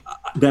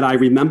that I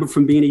remember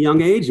from being a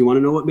young age. You want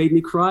to know what made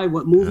me cry?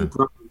 What movie?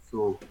 Brian's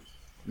Song.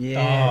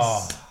 Yes.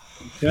 Oh.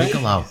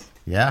 Piccolo.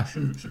 Yeah.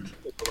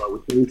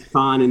 With James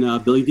Caan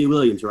and Billy D.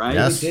 Williams, right?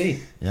 Yes.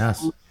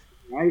 Yes.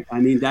 Right. I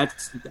mean, that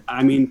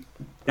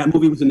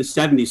movie was in the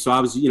 70s, so I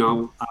was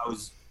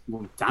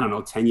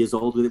 10 years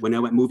old when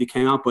that movie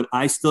came out, but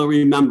I still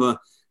remember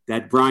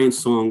that Brian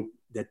Song,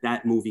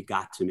 that movie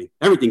got to me.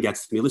 Everything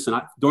gets to me. Listen,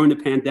 during the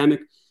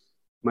pandemic,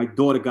 my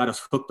daughter got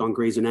us hooked on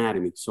Grey's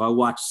Anatomy, so I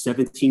watched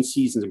 17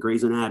 seasons of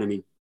Grey's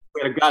Anatomy.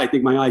 Swear to God, I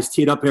think my eyes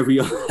teared up every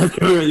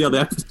other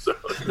episode.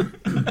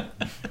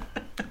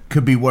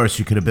 Could be worse.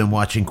 You could have been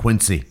watching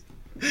Quincy.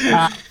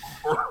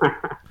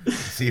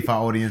 See if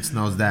our audience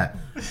knows that.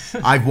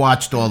 I've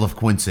watched all of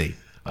Quincy.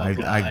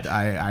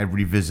 I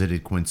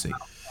revisited Quincy.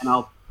 And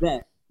I'll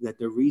bet that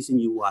the reason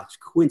you watch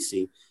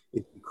Quincy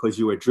is because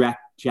you were a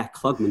Jack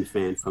Klugman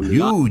fan from the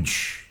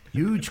huge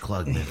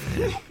Klugman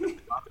fan.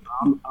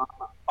 I'm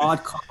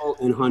odd couple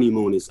and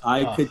honeymooners.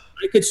 I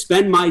could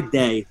spend my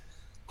day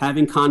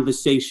having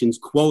conversations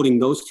quoting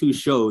those two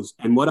shows,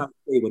 and what I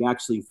say would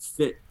actually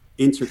fit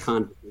into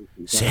conversations.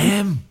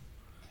 Sam,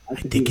 I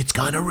think it's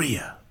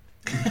gonorrhea.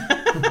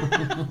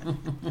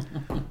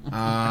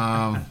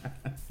 I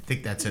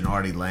think that's an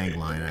Artie Lang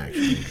line,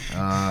 actually.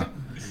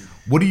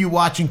 What are you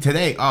watching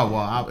today? Oh,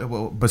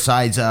 well,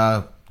 besides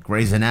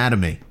Grey's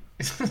Anatomy.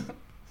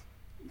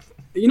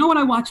 You know what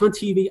I watch on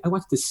TV? I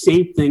watch the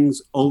same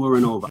things over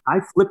and over. I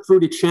flip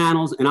through the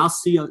channels and I'll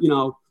see,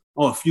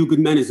 A Few Good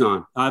Men is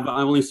on. I've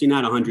only seen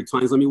that 100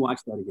 times. Let me watch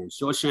that again.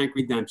 Shawshank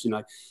Redemption.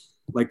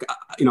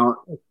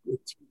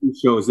 TV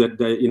shows that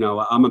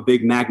I'm a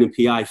big Magnum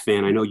PI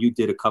fan. I know you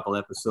did a couple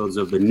episodes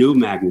of the new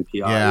Magnum PI.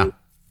 Yeah.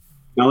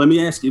 Now, let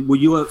me ask you, were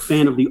you a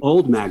fan of the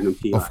old Magnum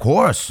PI? Of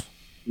course.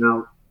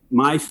 Now,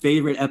 my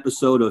favorite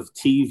episode of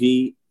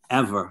TV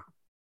ever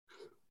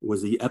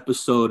was the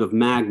episode of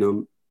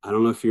Magnum. I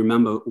don't know if you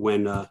remember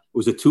when it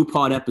was a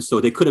 2-part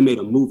episode. They could have made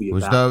a movie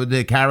about it. Was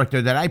the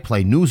character that I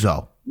played,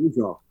 Nuzzo.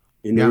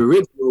 In the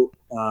original...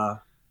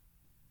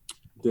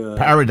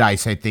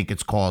 Paradise, I think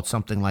it's called,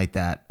 something like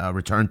that.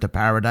 Return to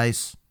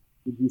Paradise.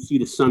 Did you see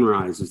the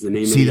sunrise? Is the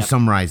name? See the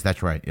sunrise.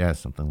 That's right. Yeah,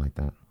 something like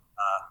that.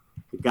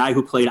 The guy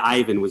who played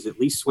Ivan, was it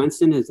Lee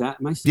Swenson? Is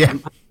that my? Yeah.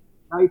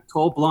 Right,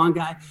 tall blonde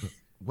guy.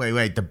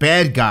 Wait, the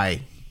bad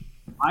guy.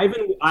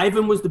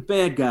 Ivan was the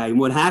bad guy, and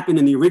what happened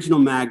in the original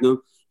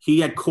Magnum? He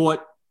had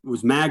caught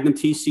was Magnum,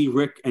 TC,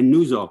 Rick, and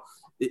Nuzzo.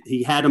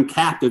 He had him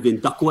captive in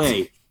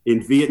Duckway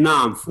in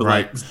Vietnam for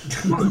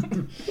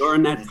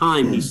during that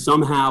time. He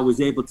somehow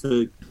was able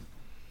to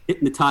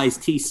hypnotize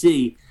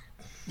TC,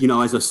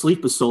 as a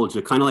sleeper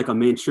soldier, kind of like a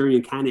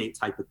Manchurian Candidate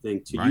type of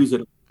thing, to use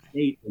it on the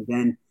date. And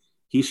then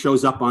he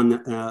shows up on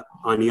the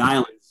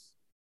islands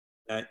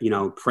at,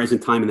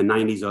 present time in the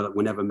 90s or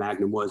whenever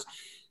Magnum was.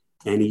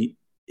 And he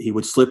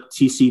would slip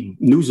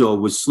Nuzzo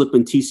was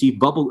slipping TC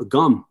bubble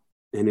gum,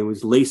 and it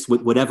was laced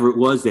with whatever it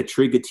was that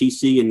triggered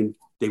TC, and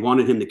they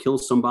wanted him to kill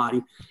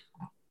somebody.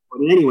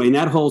 But anyway, in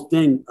that whole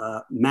thing,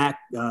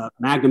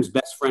 Magnum's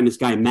best friend, this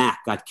guy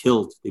Mac, got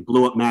killed. They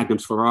blew up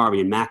Magnum's Ferrari,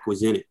 and Mac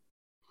was in it.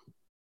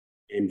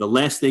 And the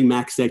last thing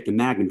Mac said to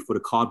Magnum before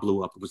the car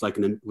blew up, it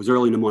was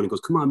early in the morning. He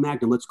goes, "Come on,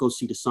 Magnum, let's go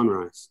see the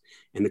sunrise."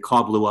 And the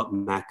car blew up,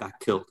 and Mac got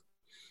killed.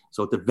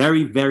 So at the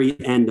very, very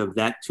end of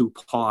that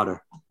 2-parter,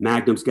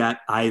 Magnum's got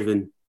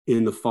Ivan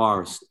in the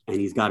forest, and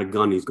he's got a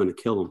gun. He's going to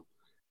kill him,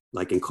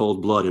 like in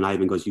cold blood. And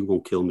Ivan goes, "You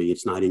won't kill me.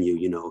 It's not in you.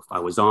 If I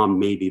was armed,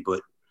 maybe,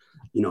 but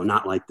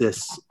not like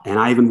this." And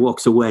Ivan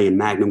walks away, and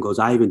Magnum goes,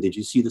 "Ivan, did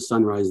you see the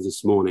sunrise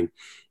this morning?"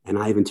 And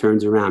Ivan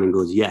turns around and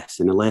goes, "Yes."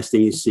 And the last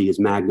thing you see is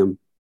Magnum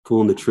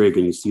pulling the trigger,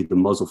 and you see the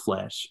muzzle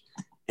flash,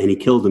 and he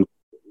killed him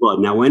with blood.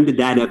 Now, when did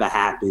that ever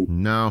happen?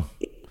 No.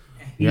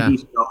 TV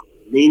show,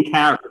 main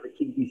character of the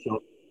TV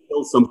show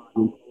killed somebody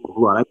with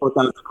blood. I thought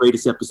that was the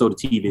greatest episode of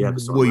TV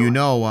episode.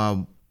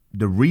 Well,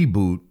 the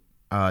reboot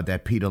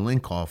that Peter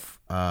Linkoff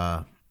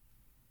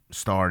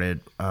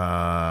started,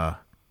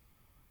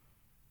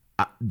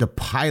 the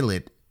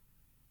pilot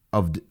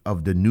of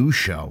the new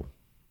show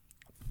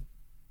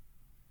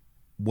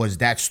was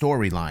that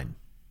storyline,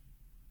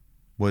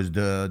 was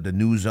the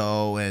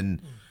Nuzzo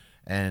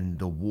and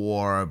the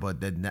war,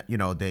 but then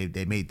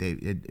they made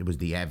it was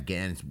the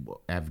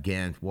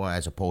Afghan war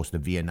as opposed to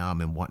Vietnam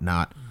and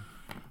whatnot.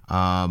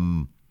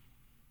 But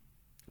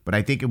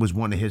I think it was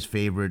one of his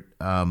favorite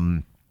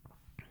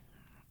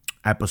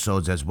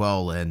episodes as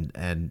well,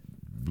 and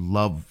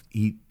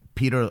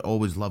Peter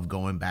always loved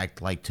going back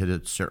to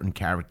the certain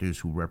characters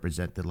who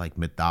represented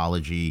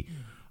mythology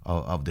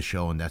of the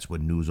show, and that's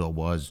what Nuzzo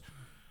was.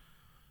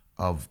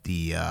 Of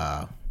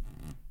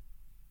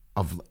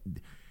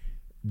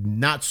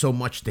not so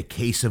much the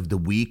case of the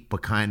week,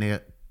 but kind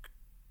of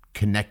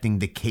connecting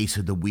the case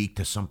of the week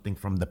to something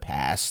from the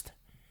past.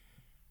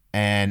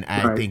 And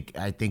I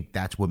think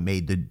that's what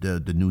made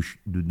the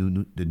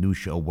new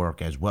show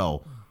work as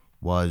well,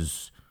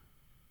 was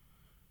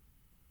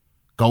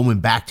going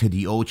back to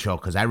the old show,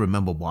 because I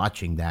remember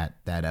watching that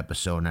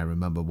episode, and I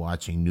remember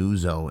watching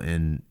Nuzzo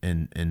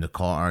in the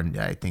car, and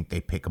I think they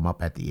pick him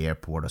up at the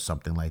airport or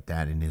something like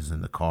that, and he's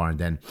in the car, and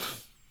then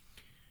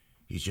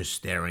he's just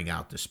staring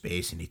out to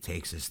space, and he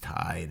takes his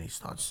tie and he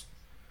starts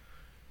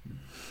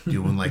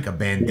doing like a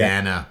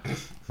bandana,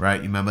 right?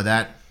 You remember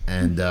that?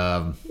 And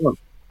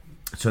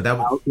so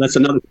that's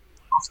another.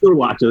 I'll still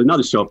watch it.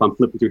 Another show if I'm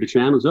flipping through the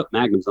channels.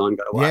 Magnum's on.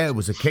 Gotta watch. Yeah, it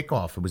was a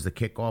kickoff. It was the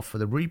kickoff for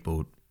the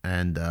reboot.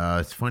 And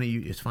it's funny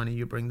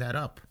you bring that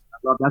up.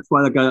 That's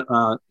why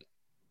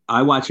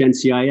I watch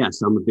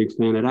NCIS. I'm a big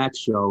fan of that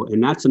show,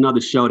 and that's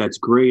another show that's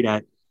great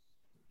at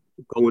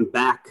going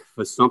back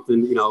for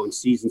something. In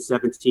season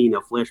 17,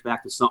 they'll flash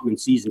back to something in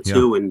season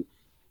 2, and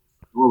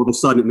all of a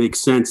sudden it makes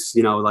sense,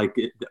 like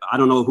I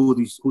don't know who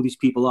these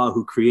people are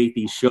who create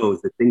these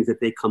shows, the things that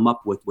they come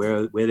up with,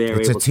 where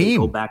they're able to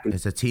go back and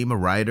it's a team of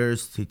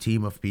writers, a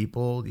team of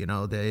people.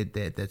 They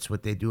that's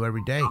what they do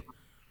every day.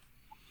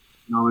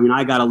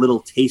 I got a little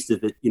taste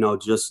of it,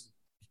 just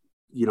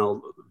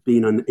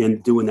being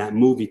and doing that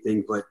movie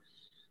thing, but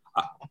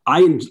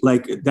I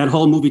like that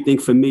whole movie thing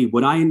for me.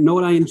 What I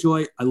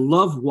enjoy, I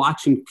love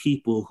watching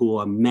people who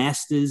are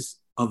masters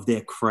of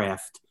their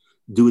craft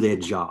do their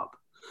job.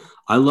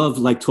 I love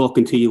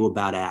talking to you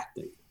about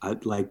acting. I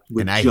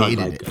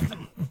hated it.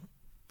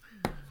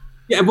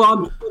 Yeah,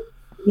 well,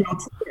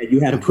 you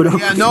had to put up.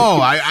 Yeah, no,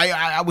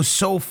 I was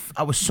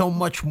so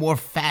much more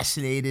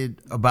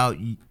fascinated about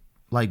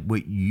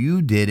what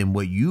you did and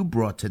what you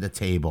brought to the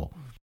table.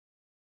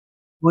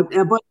 But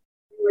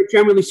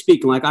generally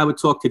speaking, I would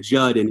talk to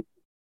Judd and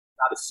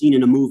about a scene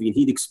in a movie, and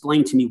he'd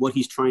explain to me what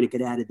he's trying to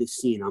get out of this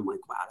scene. I'm like,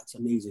 wow, that's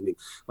amazing.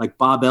 Like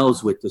Bob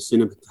Ellsworth, the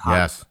cinematographer.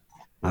 Yes.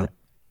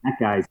 That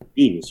guy's a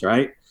genius,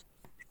 right?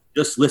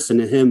 Just listen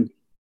to him,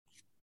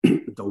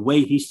 the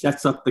way he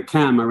sets up the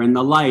camera and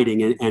the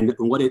lighting and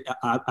what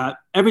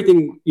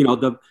everything,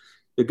 the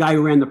guy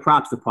who ran the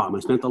props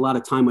department. I spent a lot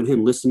of time with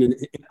him listening.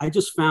 I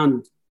just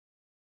found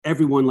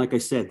everyone, like I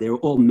said, they're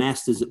all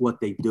masters at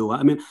what they do.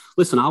 I mean,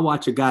 listen, I'll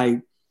watch a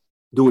guy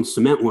doing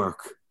cement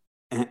work,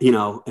 and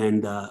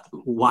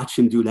watch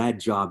him do that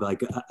job.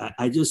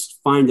 I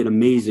just find it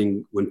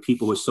amazing when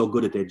people are so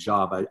good at their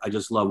job. I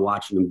just love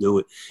watching them do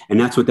it. And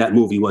that's what that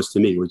movie was to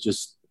me. It was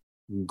just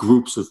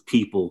groups of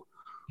people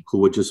who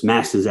were just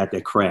masters at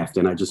their craft.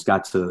 And I just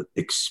got to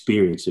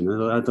experience it.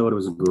 And I thought it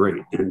was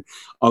great. And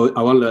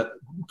I wanted to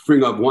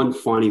bring up one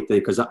funny thing,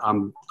 because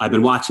I've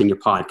been watching your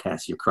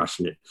podcast. You're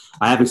crushing it.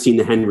 I haven't seen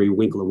the Henry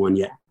Winkler one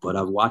yet, but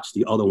I've watched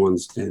the other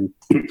ones. And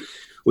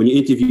when you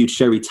interviewed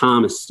Sherry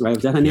Thomas, right?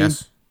 Was that her name?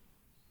 Yes.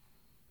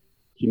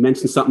 You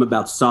mentioned something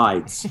about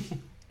sides,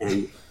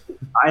 and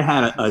I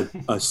had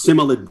a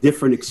similar,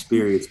 different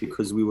experience,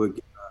 because we were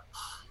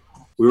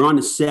on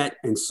the set,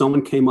 and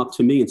someone came up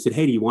to me and said,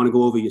 "Hey, do you want to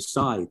go over your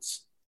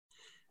sides?"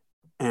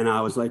 And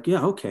I was like,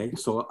 "Yeah, okay."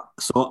 So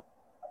I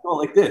go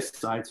like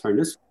this. I turn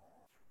this.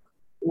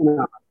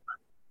 What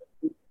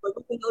the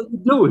hell are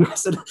you doing? I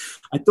said,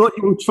 "I thought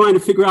you were trying to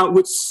figure out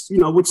which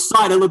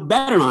side I look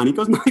better on." He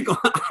goes, "No,"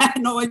 I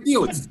had no idea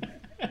what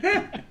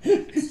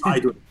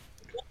side.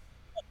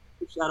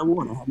 Out of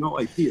water. I had no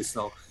idea.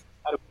 So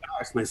I had to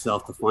embarrass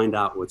myself to find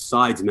out what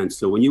sides meant.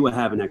 So when you were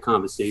having that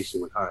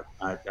conversation with her,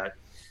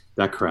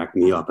 that cracked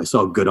me up. I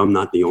saw good. I'm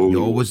not the only.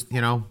 You're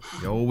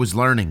always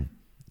learning.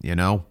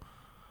 Yeah.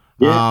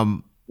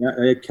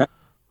 Kept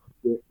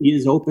your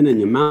ears open and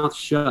your mouth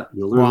shut.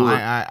 You learn. Well,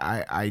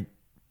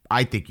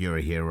 I think you're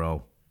a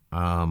hero.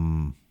 I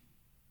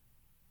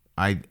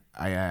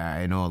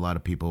know a lot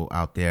of people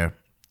out there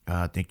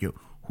think you.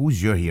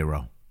 Who's your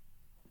hero?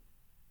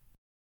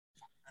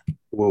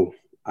 Well,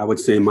 I would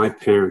say my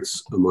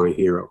parents are my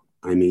hero.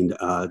 I mean,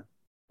 my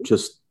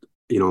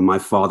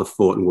father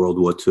fought in World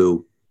War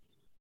II,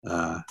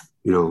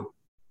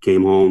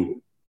 came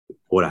home,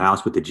 bought a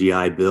house with the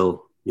GI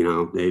Bill.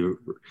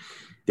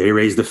 They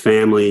raised a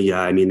family.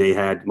 I mean,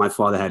 my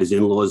father had his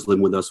in-laws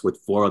living with us with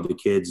 4 other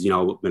kids,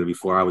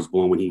 before I was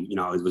born, when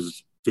it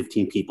was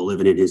 15 people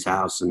living in his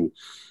house. And,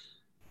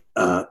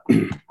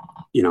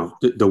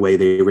 the way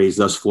they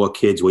raised us 4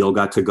 kids, we all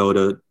got to go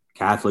to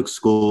Catholic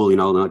school.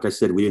 Like I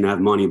said, we didn't have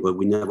money, but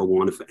we never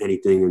wanted for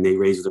anything. And they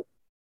raised us.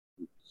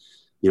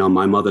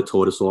 My mother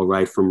taught us all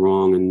right from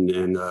wrong.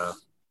 And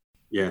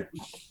yeah,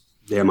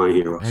 they're my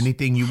heroes.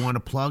 Anything you want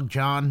to plug,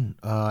 John?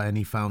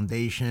 Any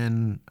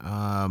foundation?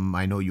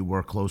 I know you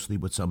work closely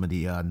with some of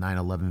the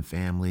 9/11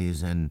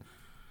 families and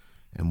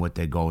what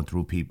they're going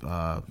through. People,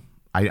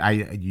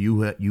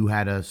 you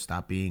had to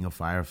stop being a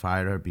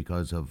firefighter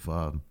because of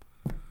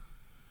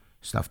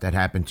stuff that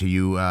happened to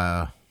you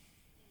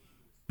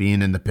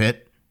being in the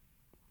pit.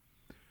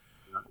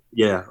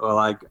 Yeah,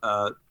 well,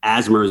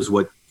 asthma is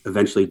what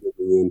eventually did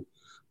me in,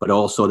 but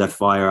also that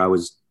fire I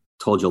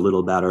told you a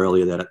little about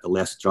earlier, that at the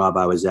last job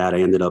I was at,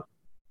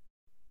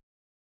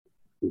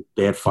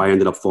 bad fire,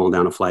 ended up falling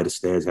down a flight of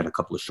stairs, had a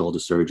couple of shoulder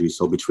surgeries.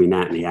 So between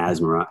that and the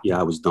asthma,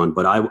 I was done.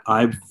 But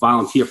I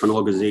volunteer for an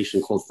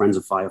organization called Friends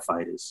of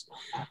Firefighters.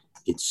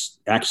 It's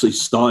actually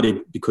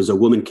started because a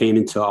woman came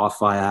into our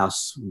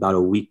firehouse about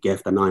a week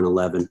after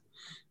 9/11.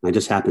 I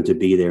just happened to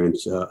be there, and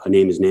her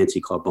name is Nancy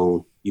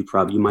Carbone. You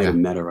might have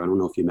met her. I don't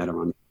know if you met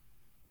her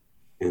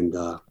and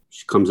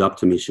she comes up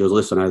to me. She goes,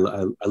 "Listen,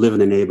 I live in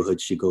the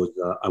neighborhood." She goes,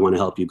 "I want to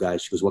help you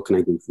guys." She goes, "What can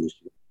I do for you?"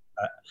 She goes,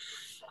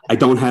 I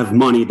don't have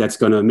money that's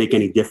going to make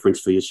any difference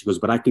for you. She goes,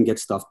 "But I can get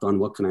stuff done.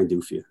 What can I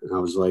do for you?" And I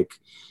was like,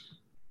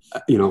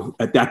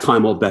 at that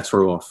time, all bets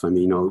were off. I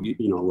mean,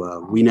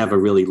 we never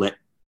really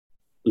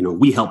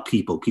we help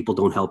people. People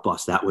don't help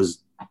us. That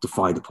was the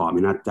fire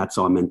department. That's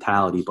our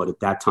mentality. But at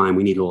that time,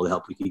 we needed all the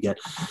help we could get.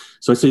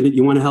 So I said,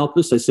 "You want to help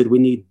us?" I said, "We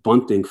need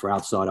bunting for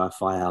outside our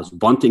firehouse."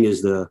 Bunting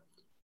is the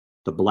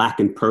black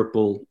and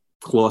purple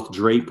cloth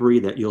drapery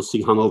that you'll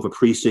see hung over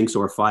precincts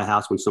or a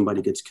firehouse when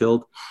somebody gets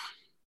killed.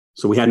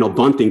 So we had no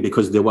bunting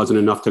because there wasn't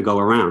enough to go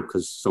around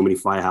because so many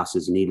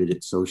firehouses needed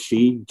it. So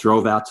she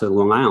drove out to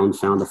Long Island,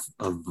 found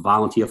a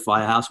volunteer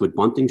firehouse with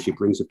bunting. She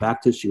brings it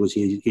back to us. She goes,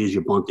 here's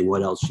your bunting.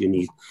 What else you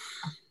need?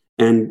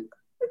 And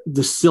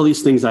the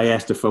silliest things I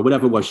asked her for,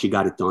 whatever it was, she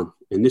got it done.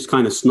 And this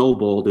kind of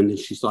snowballed, and then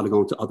she started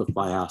going to other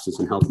firehouses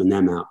and helping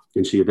them out.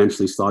 And she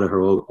eventually started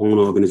her own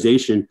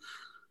organization,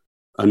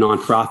 a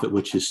nonprofit,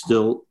 which is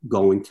still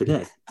going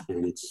today.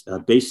 And it's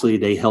basically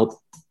they help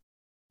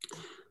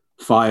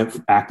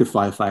active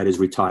firefighters,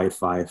 retired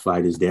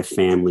firefighters, their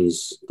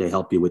families. They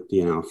help you with,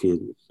 if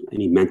you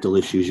any mental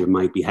issues you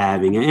might be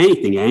having,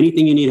 anything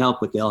you need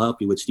help with, they'll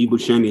help you with. Steve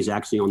Buscemi is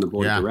actually on the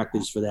board of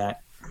directors for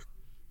that.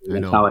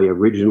 That's how I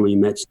originally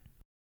met.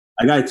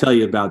 I got to tell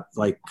you about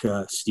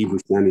Steve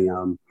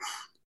Buscemi.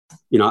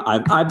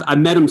 I've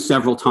met him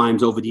several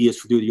times over the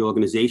years through the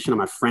organization. I'm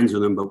not friends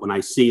with him, but when I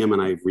see him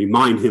and I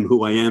remind him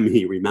who I am,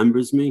 he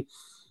remembers me.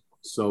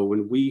 So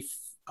when we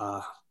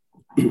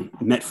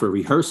met for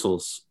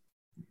rehearsals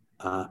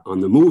on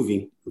the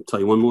movie, I'll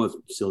tell you one more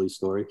silly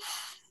story.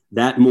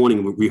 That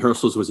morning,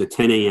 rehearsals was at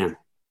 10 a.m.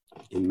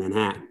 in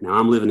Manhattan. Now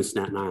I'm living in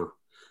Staten Island.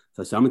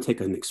 So I said, I'm going to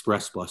take an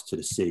express bus to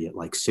the city at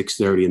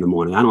 6:30 in the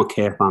morning. I don't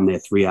care if I'm there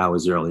 3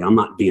 hours early. I'm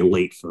not being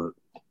late for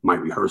my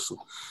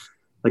rehearsal.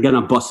 I get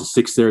on a bus at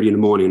 6:30 in the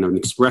morning, and an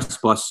express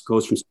bus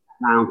goes from Staten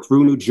Island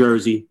through New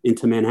Jersey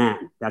into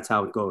Manhattan. That's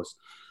how it goes.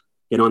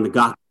 Get on the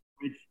Gotham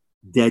Bridge,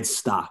 dead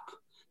stop.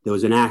 There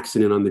was an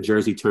accident on the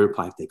Jersey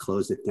Turnpike. They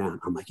closed it down.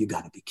 I'm like, you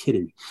got to be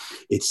kidding me.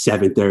 It's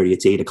 7:30.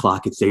 It's 8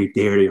 o'clock. It's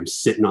 8:30. I'm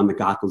sitting on the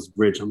Gotham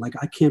Bridge. I'm like,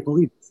 I can't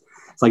believe it.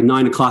 It's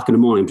 9 o'clock in the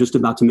morning. I'm just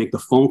about to make the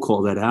phone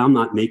call that I'm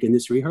not making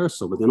this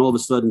rehearsal. But then all of a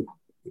sudden,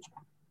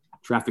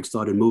 traffic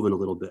started moving a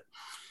little bit.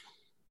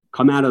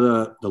 Come out of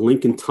the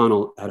Lincoln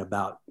Tunnel at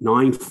about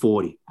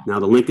 9:40. Now,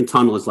 the Lincoln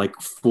Tunnel is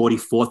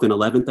 44th and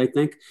 11th, I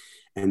think.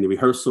 And the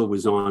rehearsal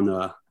was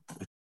on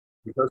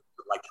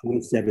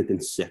 27th and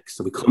 6th.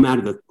 So we come out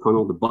of the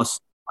tunnel, the bus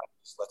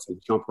lets me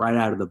jump right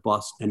out of the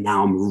bus. And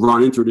now I'm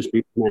running through the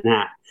street of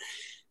Manhattan.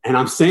 And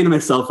I'm saying to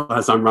myself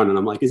as I'm running,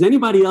 I'm like, is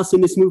anybody else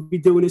in this movie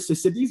doing this? I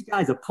said, these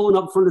guys are pulling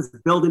up in front of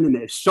this building in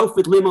their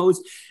chauffeured limos.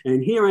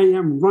 And here I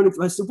am running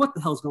through. I said, what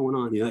the hell's going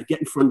on? I get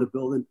in front of the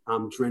building.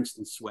 I'm drenched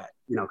in sweat,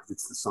 because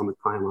it's the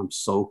summertime. I'm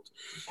soaked.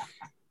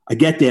 I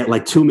get there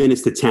at 2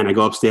 minutes to 10. I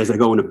go upstairs. I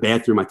go in the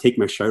bathroom. I take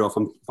my shirt off.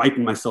 I'm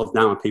wiping myself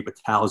down with paper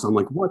towels. I'm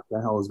like, what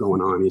the hell is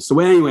going on here? So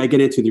anyway, I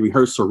get into the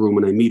rehearsal room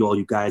and I meet all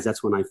you guys.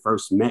 That's when I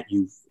first met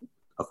you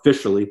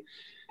officially.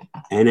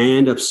 And I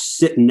end up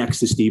sitting next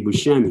to Steve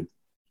Buscemi.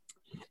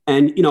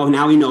 And,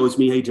 now he knows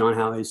me. Hey, John,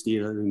 how is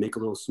Steve? And make a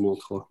little small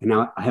talk. And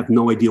now I have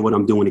no idea what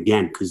I'm doing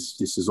again because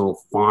this is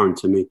all foreign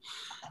to me.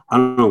 I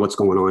don't know what's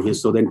going on here.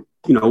 So then,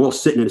 we're all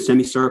sitting in a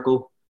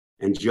semicircle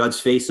and Judd's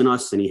facing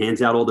us and he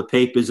hands out all the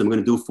papers. I'm going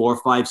to do 4 or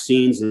 5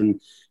 scenes.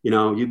 And,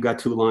 you've got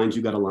 2 lines,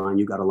 you got a line,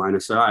 you got a line. I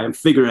said, all right, I'm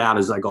figuring it out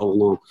as I go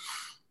along.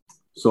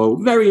 So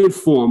very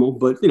informal,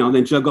 but,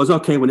 then Judd goes,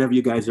 okay, whenever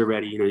you guys are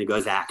ready, he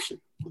goes,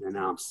 action. And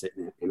now I'm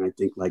sitting there, and I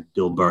think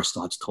Bill Burr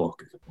starts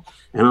talking.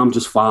 And I'm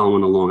just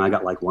following along. I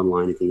got 1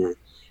 line at the end.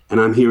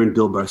 And I'm hearing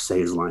Bill Burr say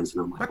his lines,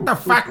 and I'm like, what the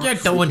fuck you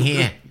doing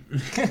here?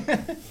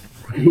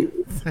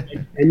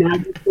 And now I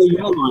just say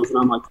your lines, and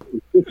I'm like,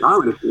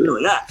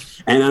 really that?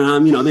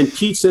 And then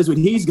Pete says what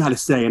he's got to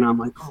say, and I'm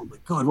like, oh my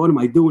God, what am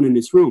I doing in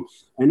this room?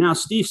 And now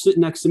Steve's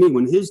sitting next to me.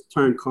 When his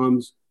turn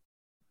comes,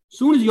 as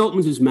soon as he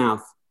opens his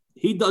mouth,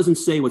 he doesn't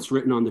say what's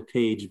written on the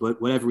page,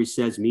 but whatever he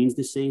says means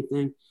the same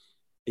thing.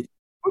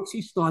 Once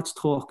he starts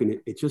talking,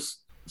 it just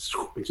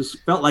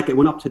felt like it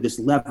went up to this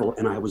level,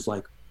 and I was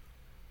like,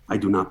 I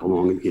do not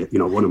belong in here.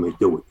 What am I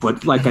doing?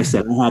 But like I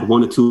said, I had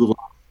 1 or 2 lines.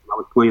 I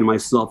was playing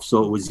myself,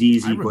 so it was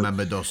easy. I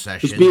remember those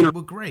sessions. They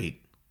were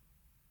great.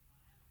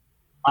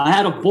 I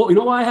had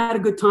I had a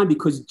good time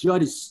because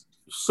Judd is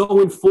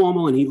so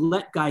informal, and he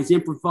let guys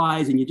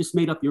improvise, and you just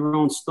made up your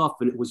own stuff,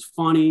 and it was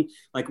funny.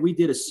 We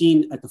did a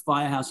scene at the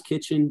firehouse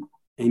kitchen,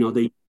 and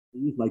they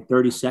used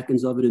 30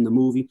 seconds of it in the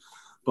movie,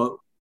 but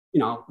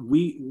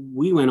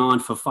we went on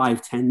for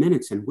 5-10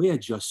 minutes and we're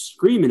just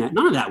screaming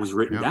none of that was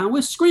written down.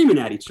 We're screaming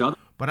at each other.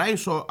 But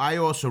I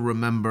also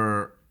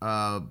remember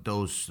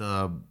those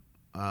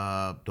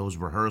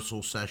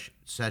rehearsal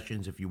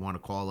sessions, if you want to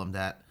call them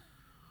that,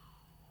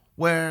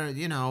 where,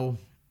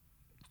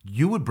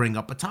 you would bring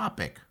up a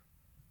topic.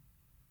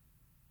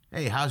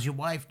 Hey, how's your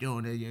wife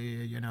doing?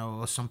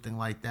 Or something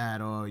like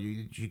that. Or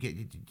you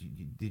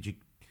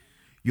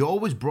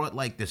always brought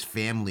this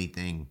family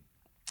thing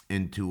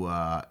into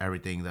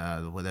everything,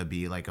 whether it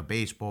be a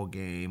baseball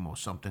game or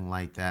something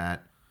like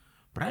that.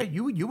 But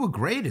you were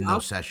great in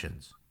those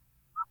sessions.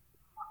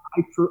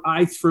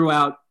 I threw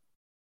out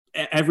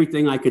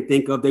everything I could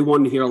think of. They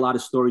wanted to hear a lot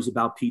of stories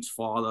about Pete's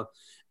father,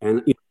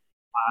 and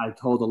I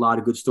told a lot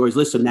of good stories.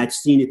 Listen, that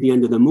scene at the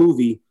end of the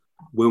movie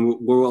when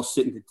we're all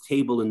sitting at the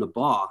table in the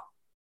bar,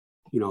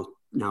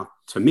 now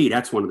to me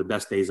that's one of the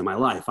best days of my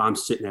life. I'm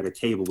sitting at a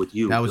table with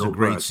you. That was a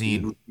great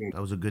scene.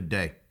 That was a good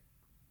day.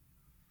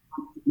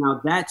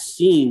 Now that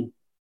scene,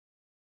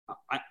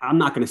 I'm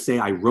not going to say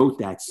I wrote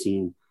that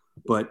scene,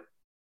 but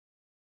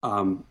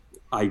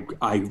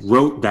I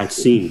wrote that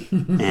scene,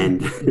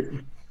 and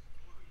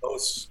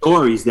those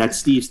stories that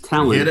Steve's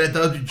telling. Hear that,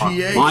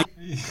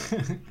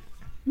 WGA?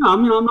 No, I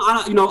mean,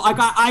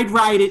 I'd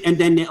write it, and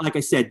then, like I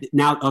said,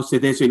 now I'll say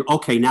they're saying,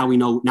 okay, now we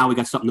know, now we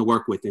got something to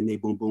work with, and they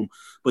boom, boom.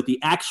 But the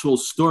actual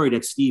story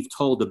that Steve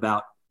told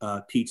about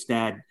Pete's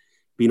dad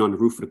being on the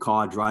roof of the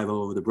car, drive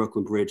over the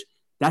Brooklyn Bridge,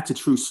 that's a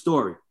true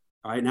story.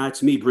 All right, now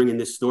it's me bringing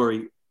this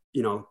story,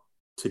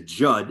 to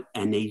Judd,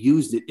 and they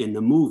used it in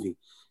the movie.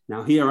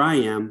 Now here I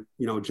am,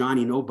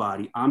 Johnny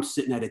Nobody. I'm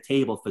sitting at a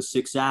table for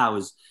 6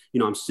 hours.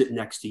 I'm sitting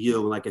next to you,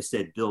 and like I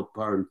said, Bill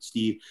Burr and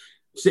Steve.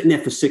 Sitting there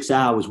for 6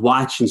 hours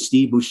watching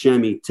Steve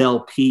Buscemi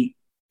tell Pete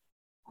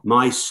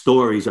my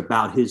stories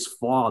about his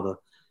father.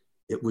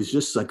 It was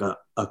just like a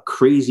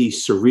crazy,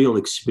 surreal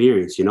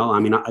experience, I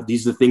mean,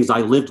 these are the things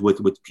I lived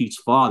with Pete's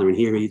father, and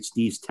here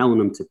Steve's telling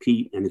them to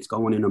Pete, and it's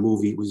going in a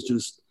movie. It was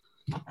just,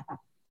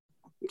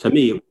 to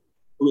me,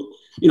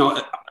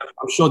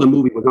 I'm sure the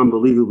movie was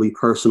unbelievably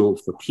personal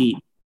for Pete,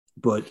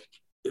 but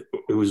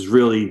it was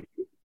really,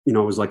 it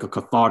was like a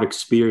cathartic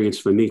experience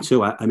for me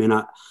too. I mean,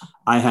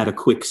 I had a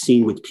quick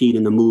scene with Pete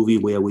in the movie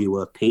where we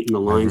were painting the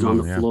lines on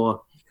the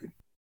floor.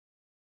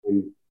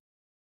 And,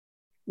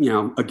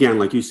 again,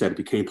 like you said, it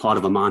became part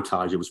of a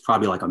montage. It was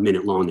probably like a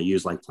minute long. They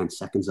used like 10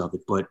 seconds of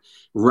it. But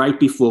right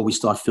before we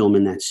start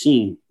filming that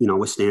scene,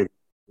 we're standing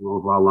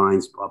over our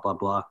lines, blah, blah,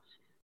 blah.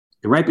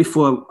 And right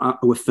before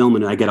we're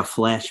filming it, I get a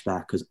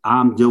flashback because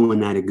I'm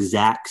doing that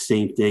exact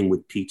same thing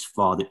with Pete's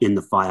father in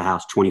the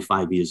firehouse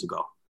 25 years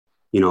ago.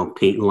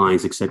 Painting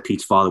lines, except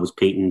Pete's father was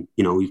painting,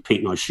 he was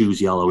painting our shoes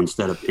yellow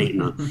instead of painting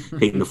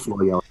the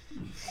floor yellow.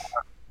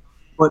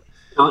 But,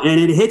 and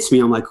it hits me.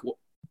 I'm like, well,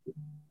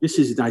 this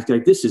is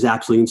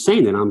absolutely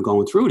insane that I'm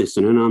going through this.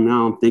 And then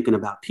I'm thinking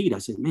about Pete. I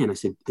said,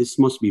 this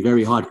must be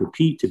very hard for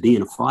Pete to be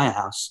in a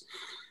firehouse.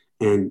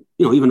 And,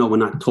 even though we're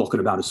not talking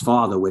about his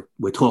father,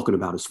 we're talking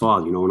about his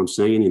father. You know what I'm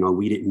saying?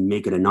 We didn't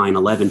make it a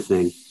 9/11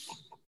 thing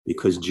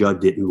because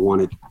Judd didn't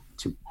want it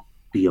to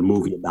be a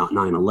movie about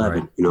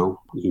 9/11.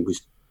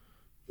 Right.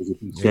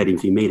 He said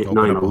if he made it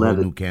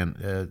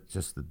 9/11,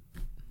 just the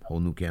whole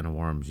new can of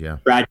worms. Yeah,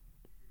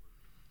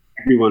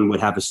 everyone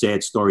would have a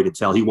sad story to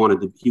tell. He wanted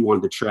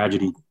the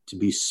tragedy to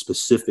be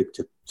specific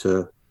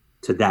to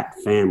that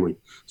family.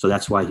 So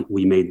that's why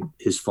we made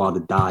his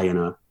father die in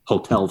a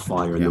hotel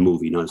fire in the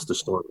movie. That's the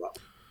story.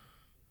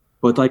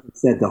 But like I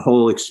said, the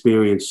whole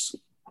experience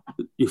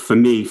for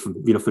me,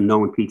 for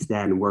knowing Pete's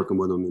dad and working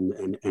with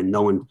him and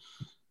knowing,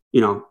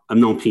 I've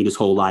known Pete his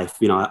whole life.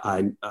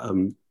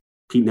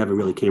 Pete never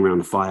really came around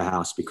the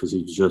firehouse because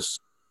he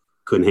just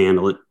couldn't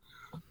handle it.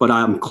 But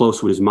I'm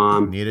close with his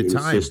mom, his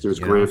sister, his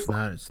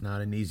grandfather. It's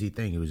not an easy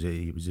thing. He was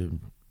a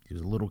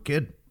little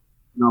kid.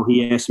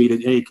 He asked me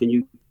hey,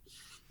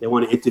 they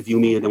want to interview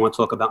me, or they want to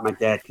talk about my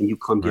dad. Can you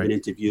come give an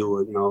interview?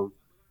 Or,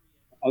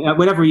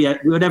 whatever he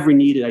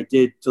needed, I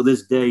did. Till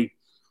this day,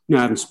 I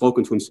haven't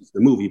spoken to him since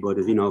the movie. But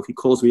if he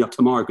calls me up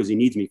tomorrow because he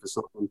needs me for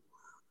something,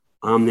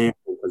 I'm there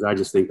because I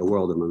just think the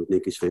world of him. I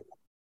think he's fit.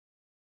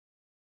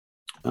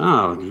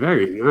 Oh,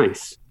 very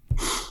nice.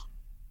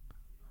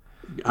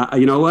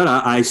 You know what?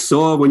 I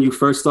saw when you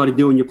first started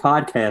doing your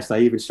podcast. I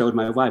even showed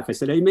my wife. I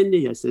said, "Hey,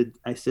 Mindy," I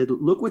said,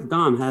 look what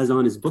Dom has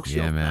on his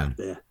bookshelf out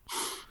there.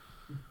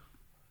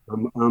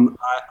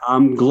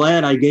 I'm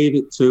glad I gave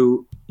it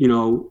to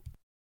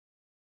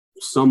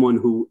someone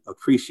who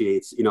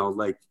appreciates.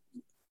 Like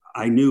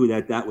I knew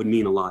that would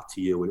mean a lot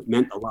to you, and it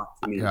meant a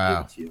lot to me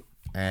to you.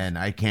 And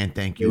I can't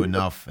thank you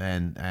enough,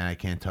 and I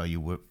can't tell you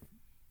what.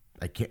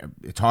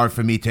 It's hard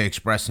for me to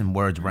express in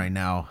words right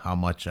now how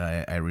much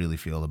I really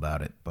feel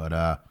about it. But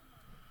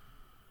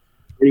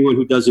anyone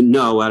who doesn't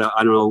know, I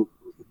don't know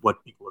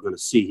what people are going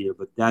to see here,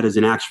 but that is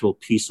an actual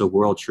piece of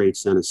World Trade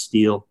Center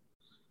steel.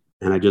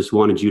 And I just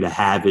wanted you to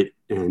have it.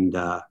 And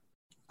I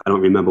don't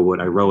remember what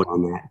I wrote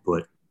on that,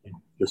 but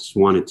just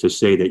wanted to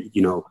say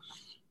that,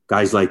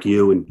 guys like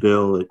you and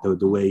Bill,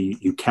 the way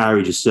you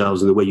carried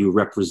yourselves and the way you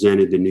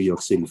represented the New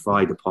York City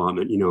Fire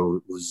Department, it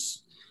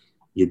was,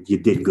 you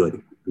did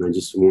good. And I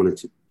just wanted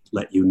to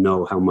let you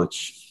know how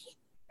much,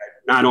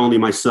 not only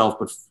myself,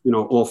 but,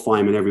 all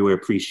firemen everywhere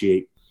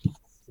appreciate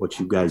what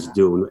you guys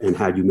do and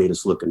how you made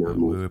us look in that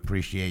movie. We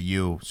appreciate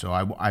you. So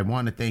I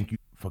want to thank you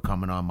for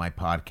coming on my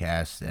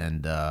podcast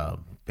and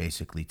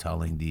basically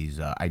telling these,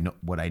 I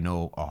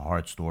know are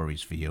hard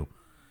stories for you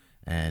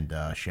and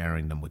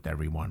sharing them with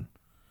everyone.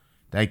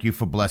 Thank you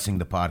for blessing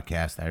the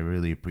podcast. I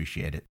really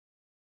appreciate it.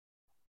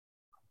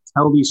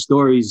 Tell these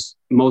stories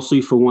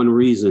mostly for one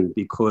reason,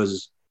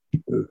 because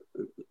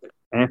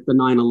after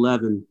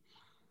 9/11,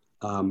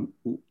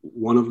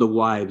 one of the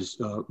wives,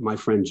 my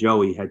friend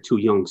Joey, had two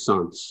young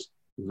sons.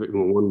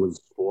 One was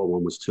 4,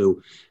 one was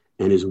 2.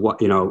 And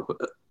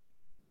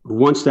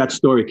once that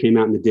story came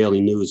out in the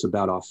Daily News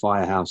about our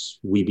firehouse,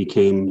 we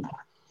became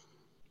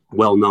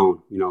well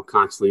known,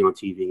 constantly on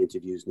TV,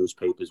 interviews,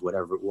 newspapers,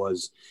 whatever it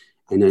was.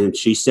 And then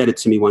she said it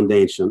to me one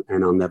day,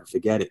 and I'll never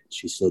forget it.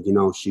 She said,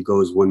 she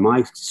goes, when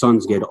my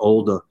sons get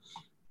older,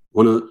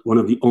 one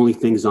of the only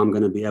things I'm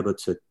going to be able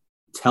to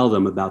tell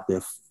them about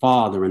their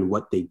father and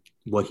what he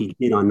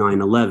did on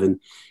 9/11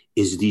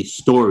 is these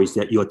stories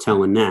that you're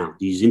telling now,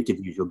 these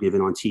interviews you're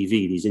giving on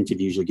TV, these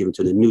interviews you're giving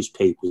to the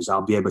newspapers.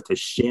 I'll be able to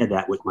share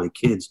that with my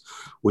kids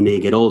when they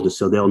get older,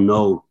 so they'll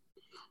know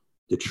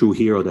the true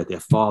hero that their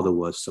father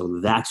was. So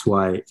that's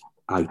why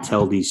I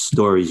tell these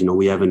stories.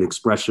 We have an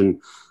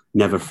expression,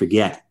 never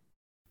forget.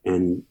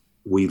 And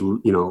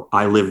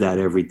I live that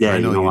every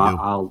day.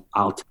 I'll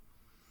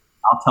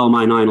tell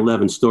my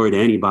 9/11 story to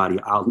anybody.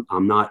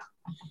 I'm not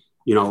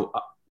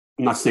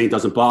saying it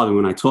doesn't bother me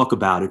when I talk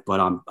about it, but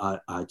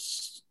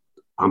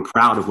I'm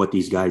proud of what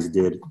these guys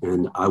did.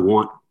 And I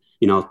want,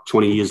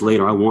 20 years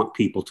later, I want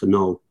people to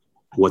know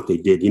what they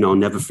did,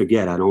 never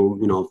forget.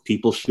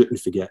 People shouldn't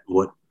forget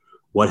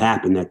what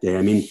happened that day.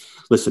 I mean,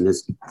 listen,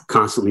 there's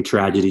constantly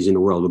tragedies in the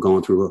world. We're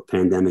going through a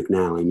pandemic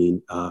now. I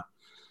mean,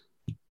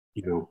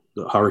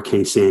 the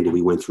Hurricane Sandy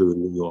we went through in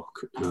New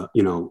York,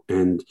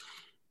 and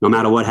no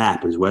matter what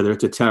happens, whether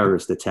it's a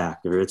terrorist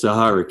attack or it's a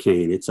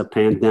hurricane, it's a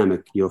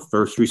pandemic, your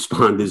first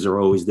responders are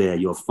always there.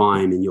 Your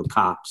firemen, your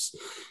cops,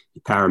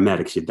 your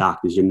paramedics, your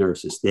doctors, your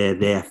nurses, they're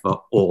there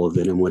for all of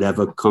it. And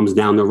whatever comes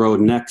down the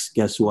road next,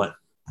 guess what?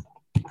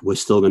 We're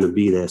still going to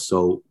be there.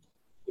 So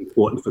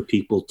important for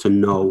people to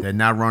know. They're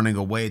not running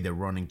away. They're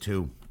running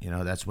too.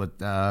 That's what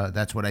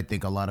I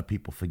think a lot of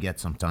people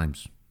forget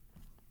sometimes.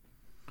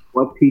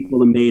 What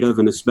people are made of,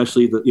 and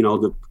especially we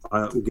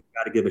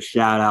got to give a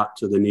shout out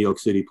to the New York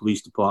City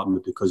Police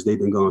Department, because they've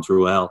been going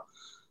through hell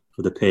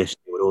for the past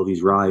year with all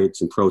these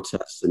riots and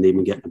protests, and they've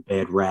been getting a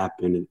bad rap,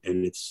 and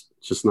it's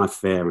just not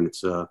fair, and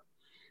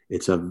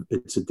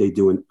they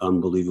do an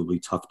unbelievably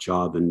tough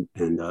job, and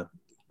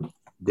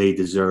they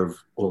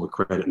deserve all the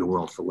credit in the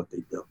world for what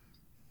they do.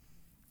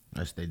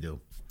 Yes, they do.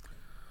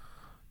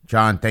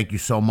 John, thank you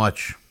so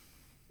much.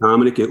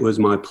 Dominic, it was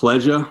my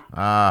pleasure.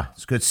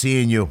 It's good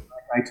seeing you.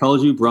 I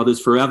told you, brothers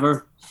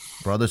forever.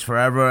 Brothers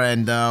forever,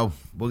 and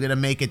we're going to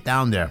make it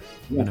down there.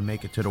 We're going to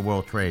make it to the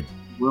World Trade.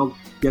 We'll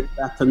get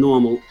back to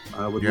normal.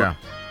 I would love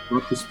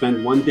to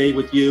spend one day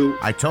with you.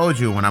 I told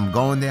you, when I'm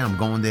going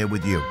there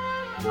with you.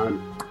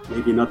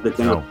 Maybe another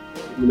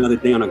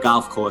day on a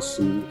golf course,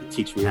 and you can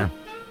teach me how.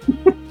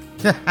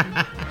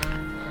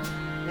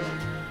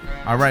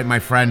 All right, my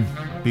friend.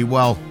 Be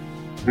well.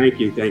 Thank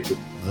you.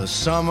 The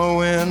summer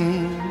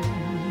wind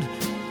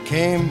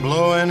came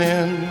blowing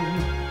in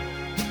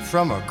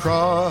from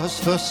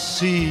across the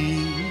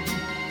sea.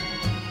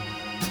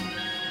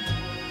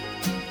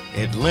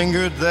 It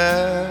lingered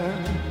there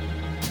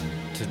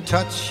to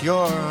touch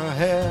your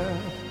hair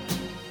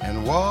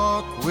and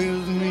walk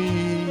with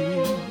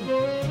me.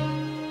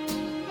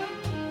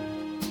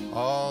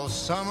 All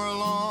summer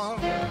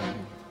long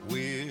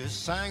we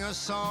sang a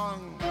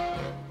song,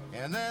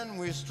 and then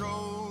we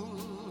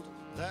strolled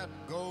that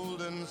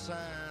golden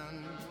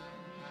sand.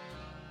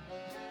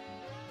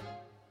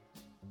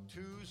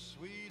 Two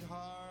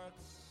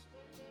sweethearts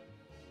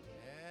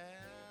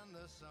and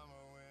the summer